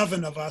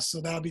 11 of us. So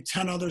that'll be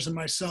 10 others and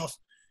myself.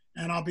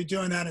 And I'll be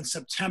doing that in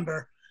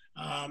September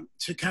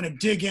to kind of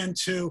dig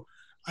into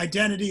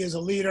identity as a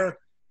leader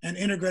and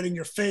integrating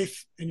your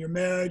faith and your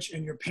marriage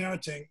and your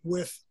parenting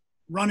with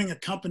running a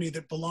company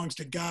that belongs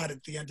to God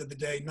at the end of the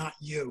day, not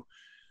you.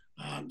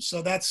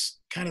 So that's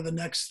kind of the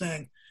next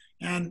thing.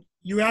 And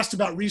you asked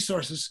about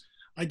resources.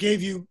 I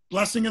gave you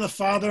Blessing of the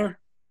Father,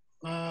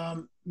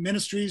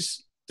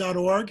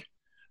 ministries.org,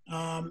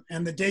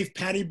 and the Dave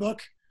Patty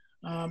book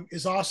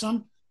is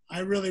awesome. I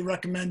really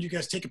recommend you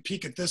guys take a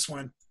peek at this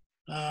one.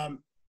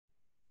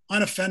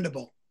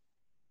 Unoffendable.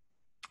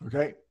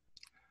 Okay,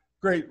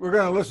 great. We're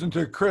going to listen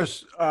to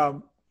Chris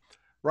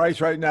Rice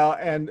right now.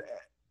 And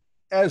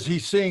as he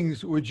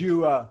sings, would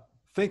you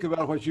think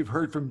about what you've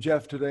heard from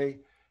Jeff today?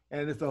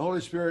 And if the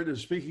Holy Spirit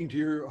is speaking to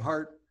your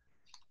heart,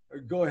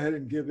 go ahead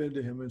and give in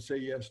to him and say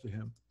yes to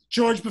him.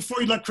 George,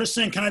 before you let Chris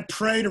sing, can I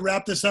pray to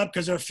wrap this up?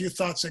 Because there are a few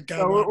thoughts that God.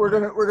 No, we're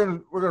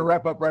gonna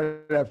wrap up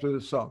right after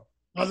this song.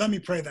 Oh, let me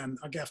pray then.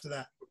 I'll get after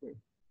that. Okay.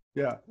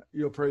 Yeah,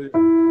 you'll pray.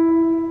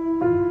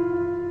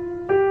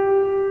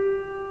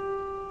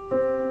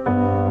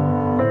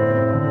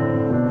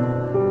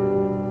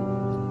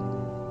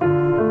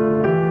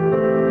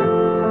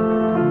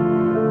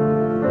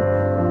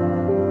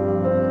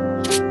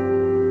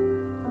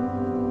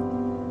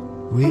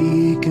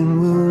 Weak and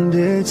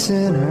wounded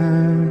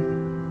sinner,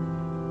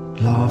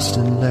 lost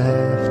and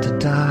left to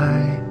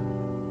die.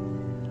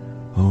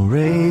 Oh,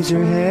 raise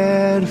your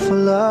head, for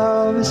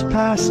love is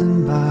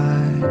passing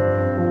by.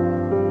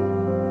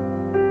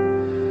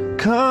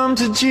 Come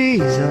to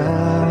Jesus,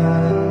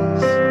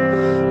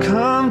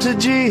 come to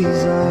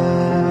Jesus,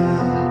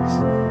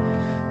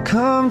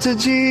 come to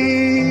Jesus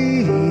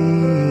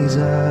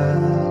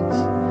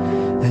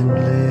and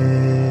live.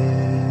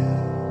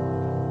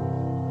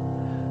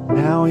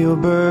 Now your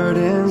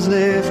burden's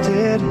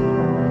lifted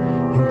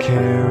and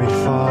carried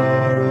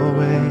far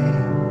away,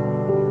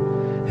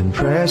 and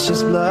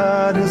precious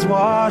blood has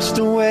washed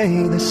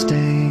away the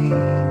stain.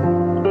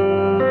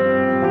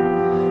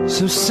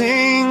 So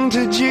sing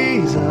to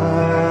Jesus,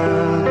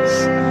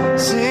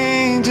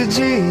 sing to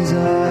Jesus,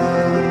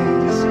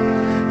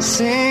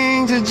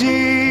 sing to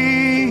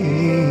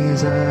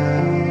Jesus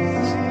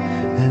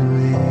and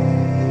live.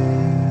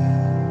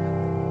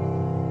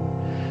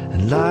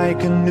 And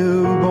like a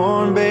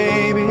newborn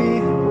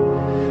baby,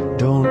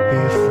 don't be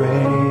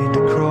afraid to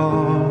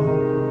crawl.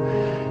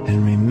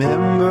 And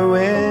remember,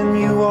 when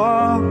you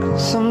walk,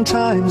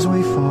 sometimes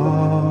we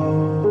fall.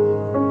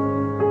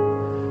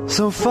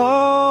 So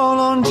fall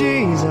on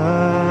Jesus,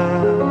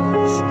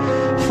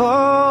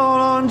 fall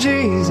on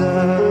Jesus,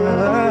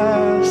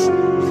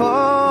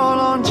 fall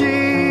on Jesus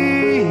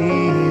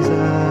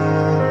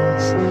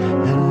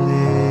and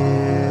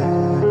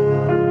live.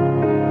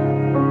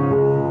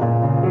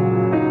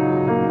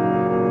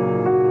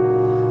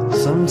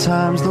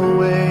 Sometimes the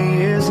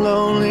way is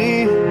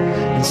lonely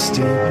and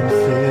steep and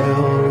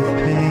filled with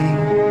pain.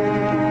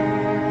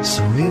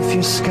 So if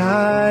your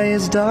sky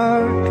is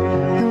dark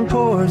and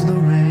pours the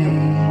rain,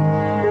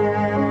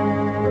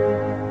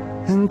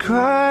 then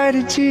cry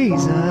to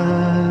Jesus,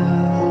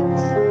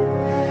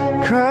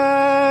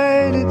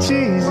 cry to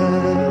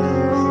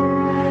Jesus,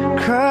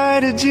 cry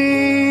to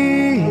Jesus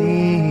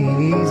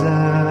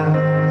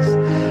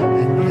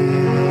and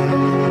live.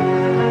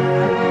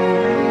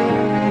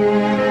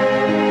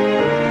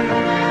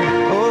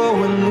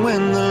 Oh, and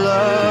when the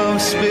love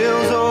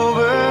spills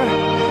over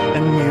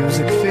and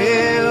music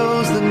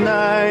fills the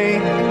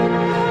night,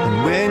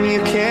 and when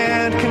you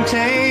can't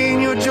contain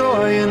your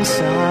joy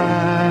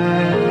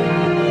inside,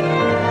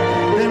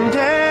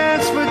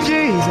 dance for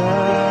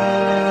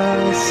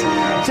Jesus,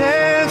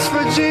 dance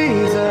for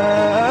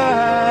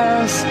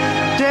Jesus,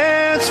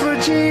 dance for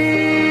Jesus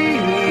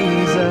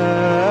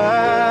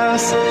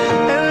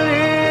and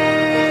live.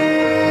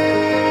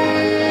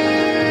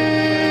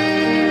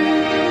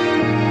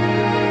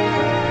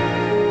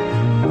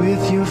 And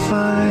with your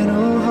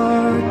final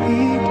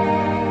heartbeat,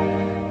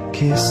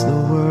 kiss the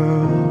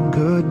world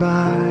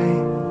goodbye.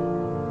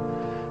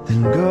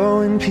 Then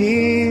go in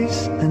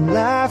peace and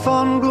laugh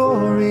on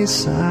glory's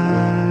side.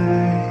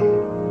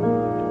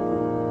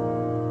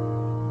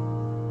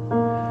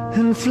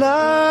 And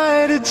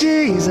fly to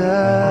Jesus,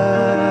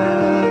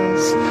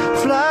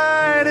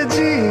 fly to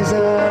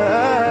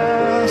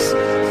Jesus,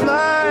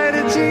 fly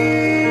to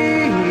Jesus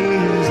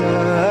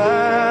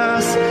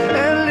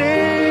and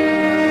live.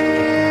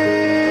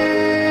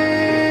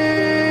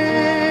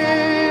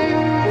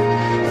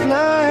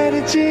 Fly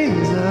to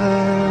Jesus,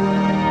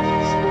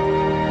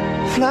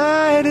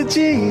 fly to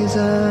Jesus.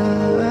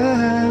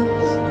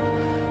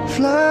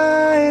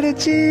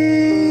 Jesus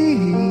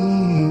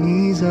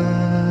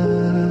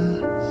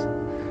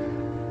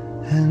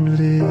and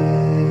live.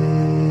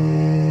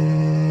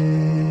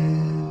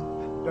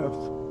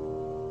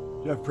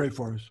 Jeff, pray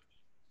for us.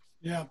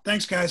 Yeah,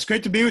 thanks, guys.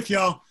 Great to be with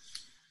y'all.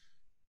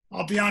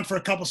 I'll be on for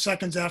a couple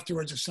seconds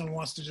afterwards if someone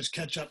wants to just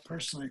catch up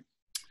personally.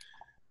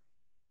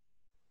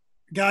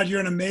 God, you're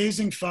an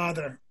amazing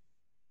Father.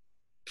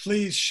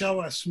 Please show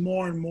us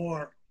more and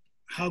more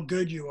how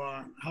good you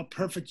are, how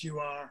perfect you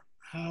are,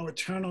 how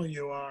eternal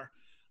you are,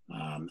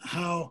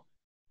 how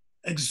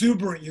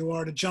exuberant you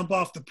are to jump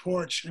off the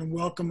porch and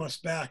welcome us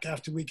back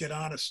after we get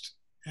honest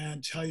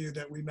and tell you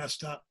that we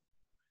messed up,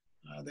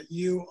 that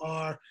you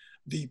are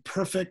the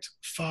perfect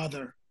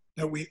Father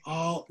that we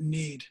all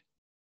need.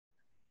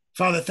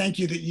 Father, thank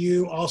you that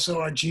you also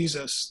are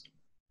Jesus,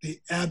 the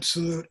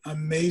absolute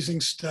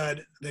amazing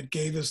stud that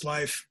gave his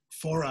life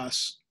for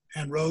us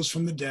and rose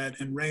from the dead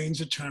and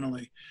reigns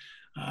eternally.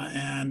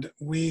 And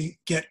we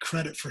get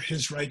credit for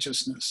his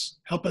righteousness.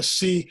 Help us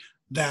see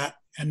that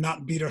and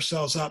not beat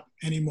ourselves up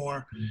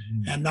anymore,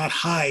 and not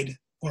hide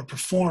or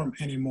perform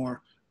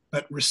anymore,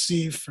 but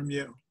receive from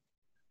you.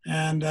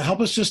 And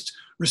help us just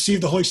receive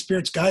the Holy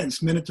Spirit's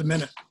guidance minute to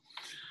minute.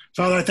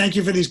 Father, I thank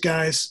you for these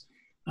guys.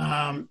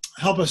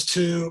 Help us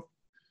to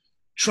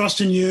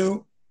trust in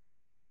you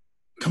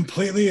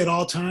completely at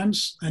all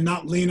times and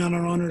not lean on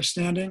our own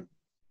understanding.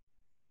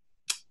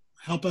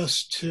 Help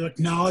us to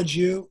acknowledge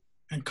you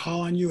and call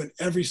on you in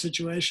every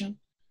situation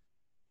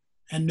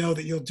and know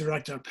that you'll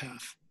direct our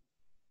path.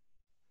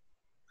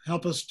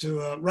 Help us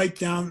to write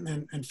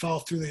down and follow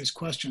through these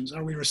questions.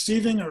 Are we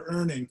receiving or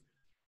earning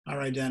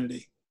our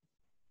identity?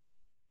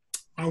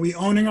 Are we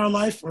owning our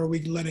life, or are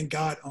we letting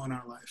God own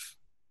our life?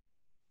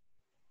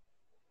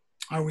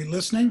 Are we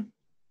listening?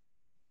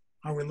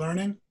 Are we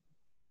learning?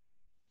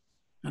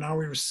 And are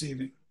we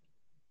receiving?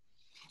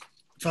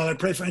 Father, I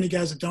pray for any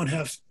guys that don't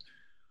have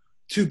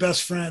two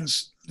best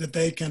friends that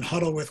they can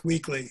huddle with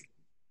weekly,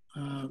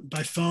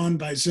 by phone,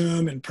 by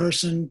Zoom, in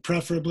person,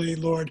 preferably.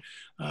 Lord,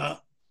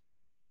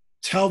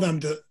 tell them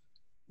to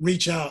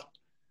reach out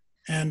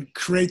and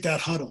create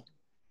that huddle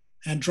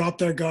and drop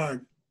their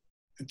guard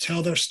and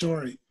tell their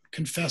story,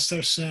 confess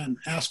their sin,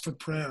 ask for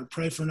prayer,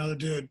 pray for another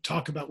dude,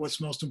 talk about what's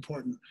most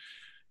important.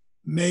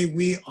 May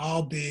we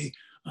all be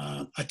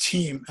a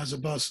team as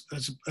opposed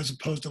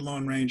to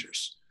lone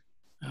rangers.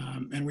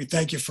 And we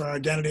thank you for our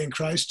identity in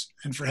Christ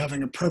and for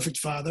having a perfect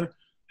Father.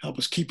 Help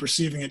us keep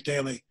receiving it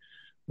daily.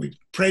 We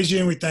praise you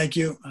and we thank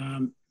you.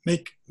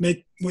 Make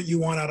what you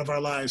want out of our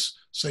lives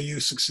so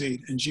you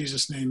succeed. In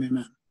Jesus' name,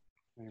 amen.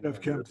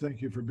 Jeff Kemp,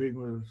 thank you for being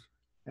with us.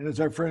 And as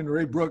our friend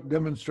Ray Brook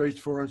demonstrates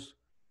for us,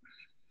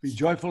 be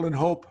joyful in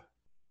hope,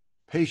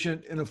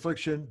 patient in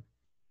affliction,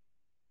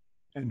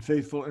 and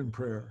faithful in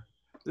prayer.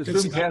 This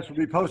Zoomcast will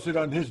be posted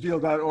on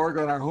hisdeal.org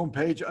on our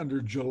homepage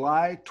under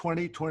July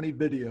 2020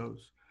 videos.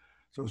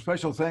 So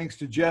special thanks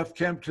to Jeff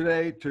Kemp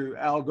today, to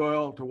Al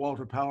Doyle, to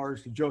Walter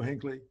Powers, to Joe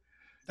Hinckley.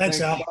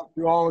 Thanks Al.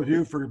 To all of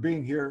you for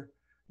being here.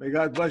 May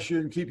God bless you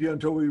and keep you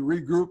until we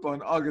regroup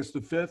on August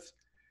the 5th.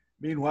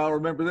 Meanwhile,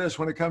 remember this,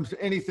 when it comes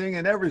to anything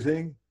and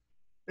everything,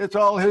 it's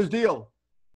all his deal.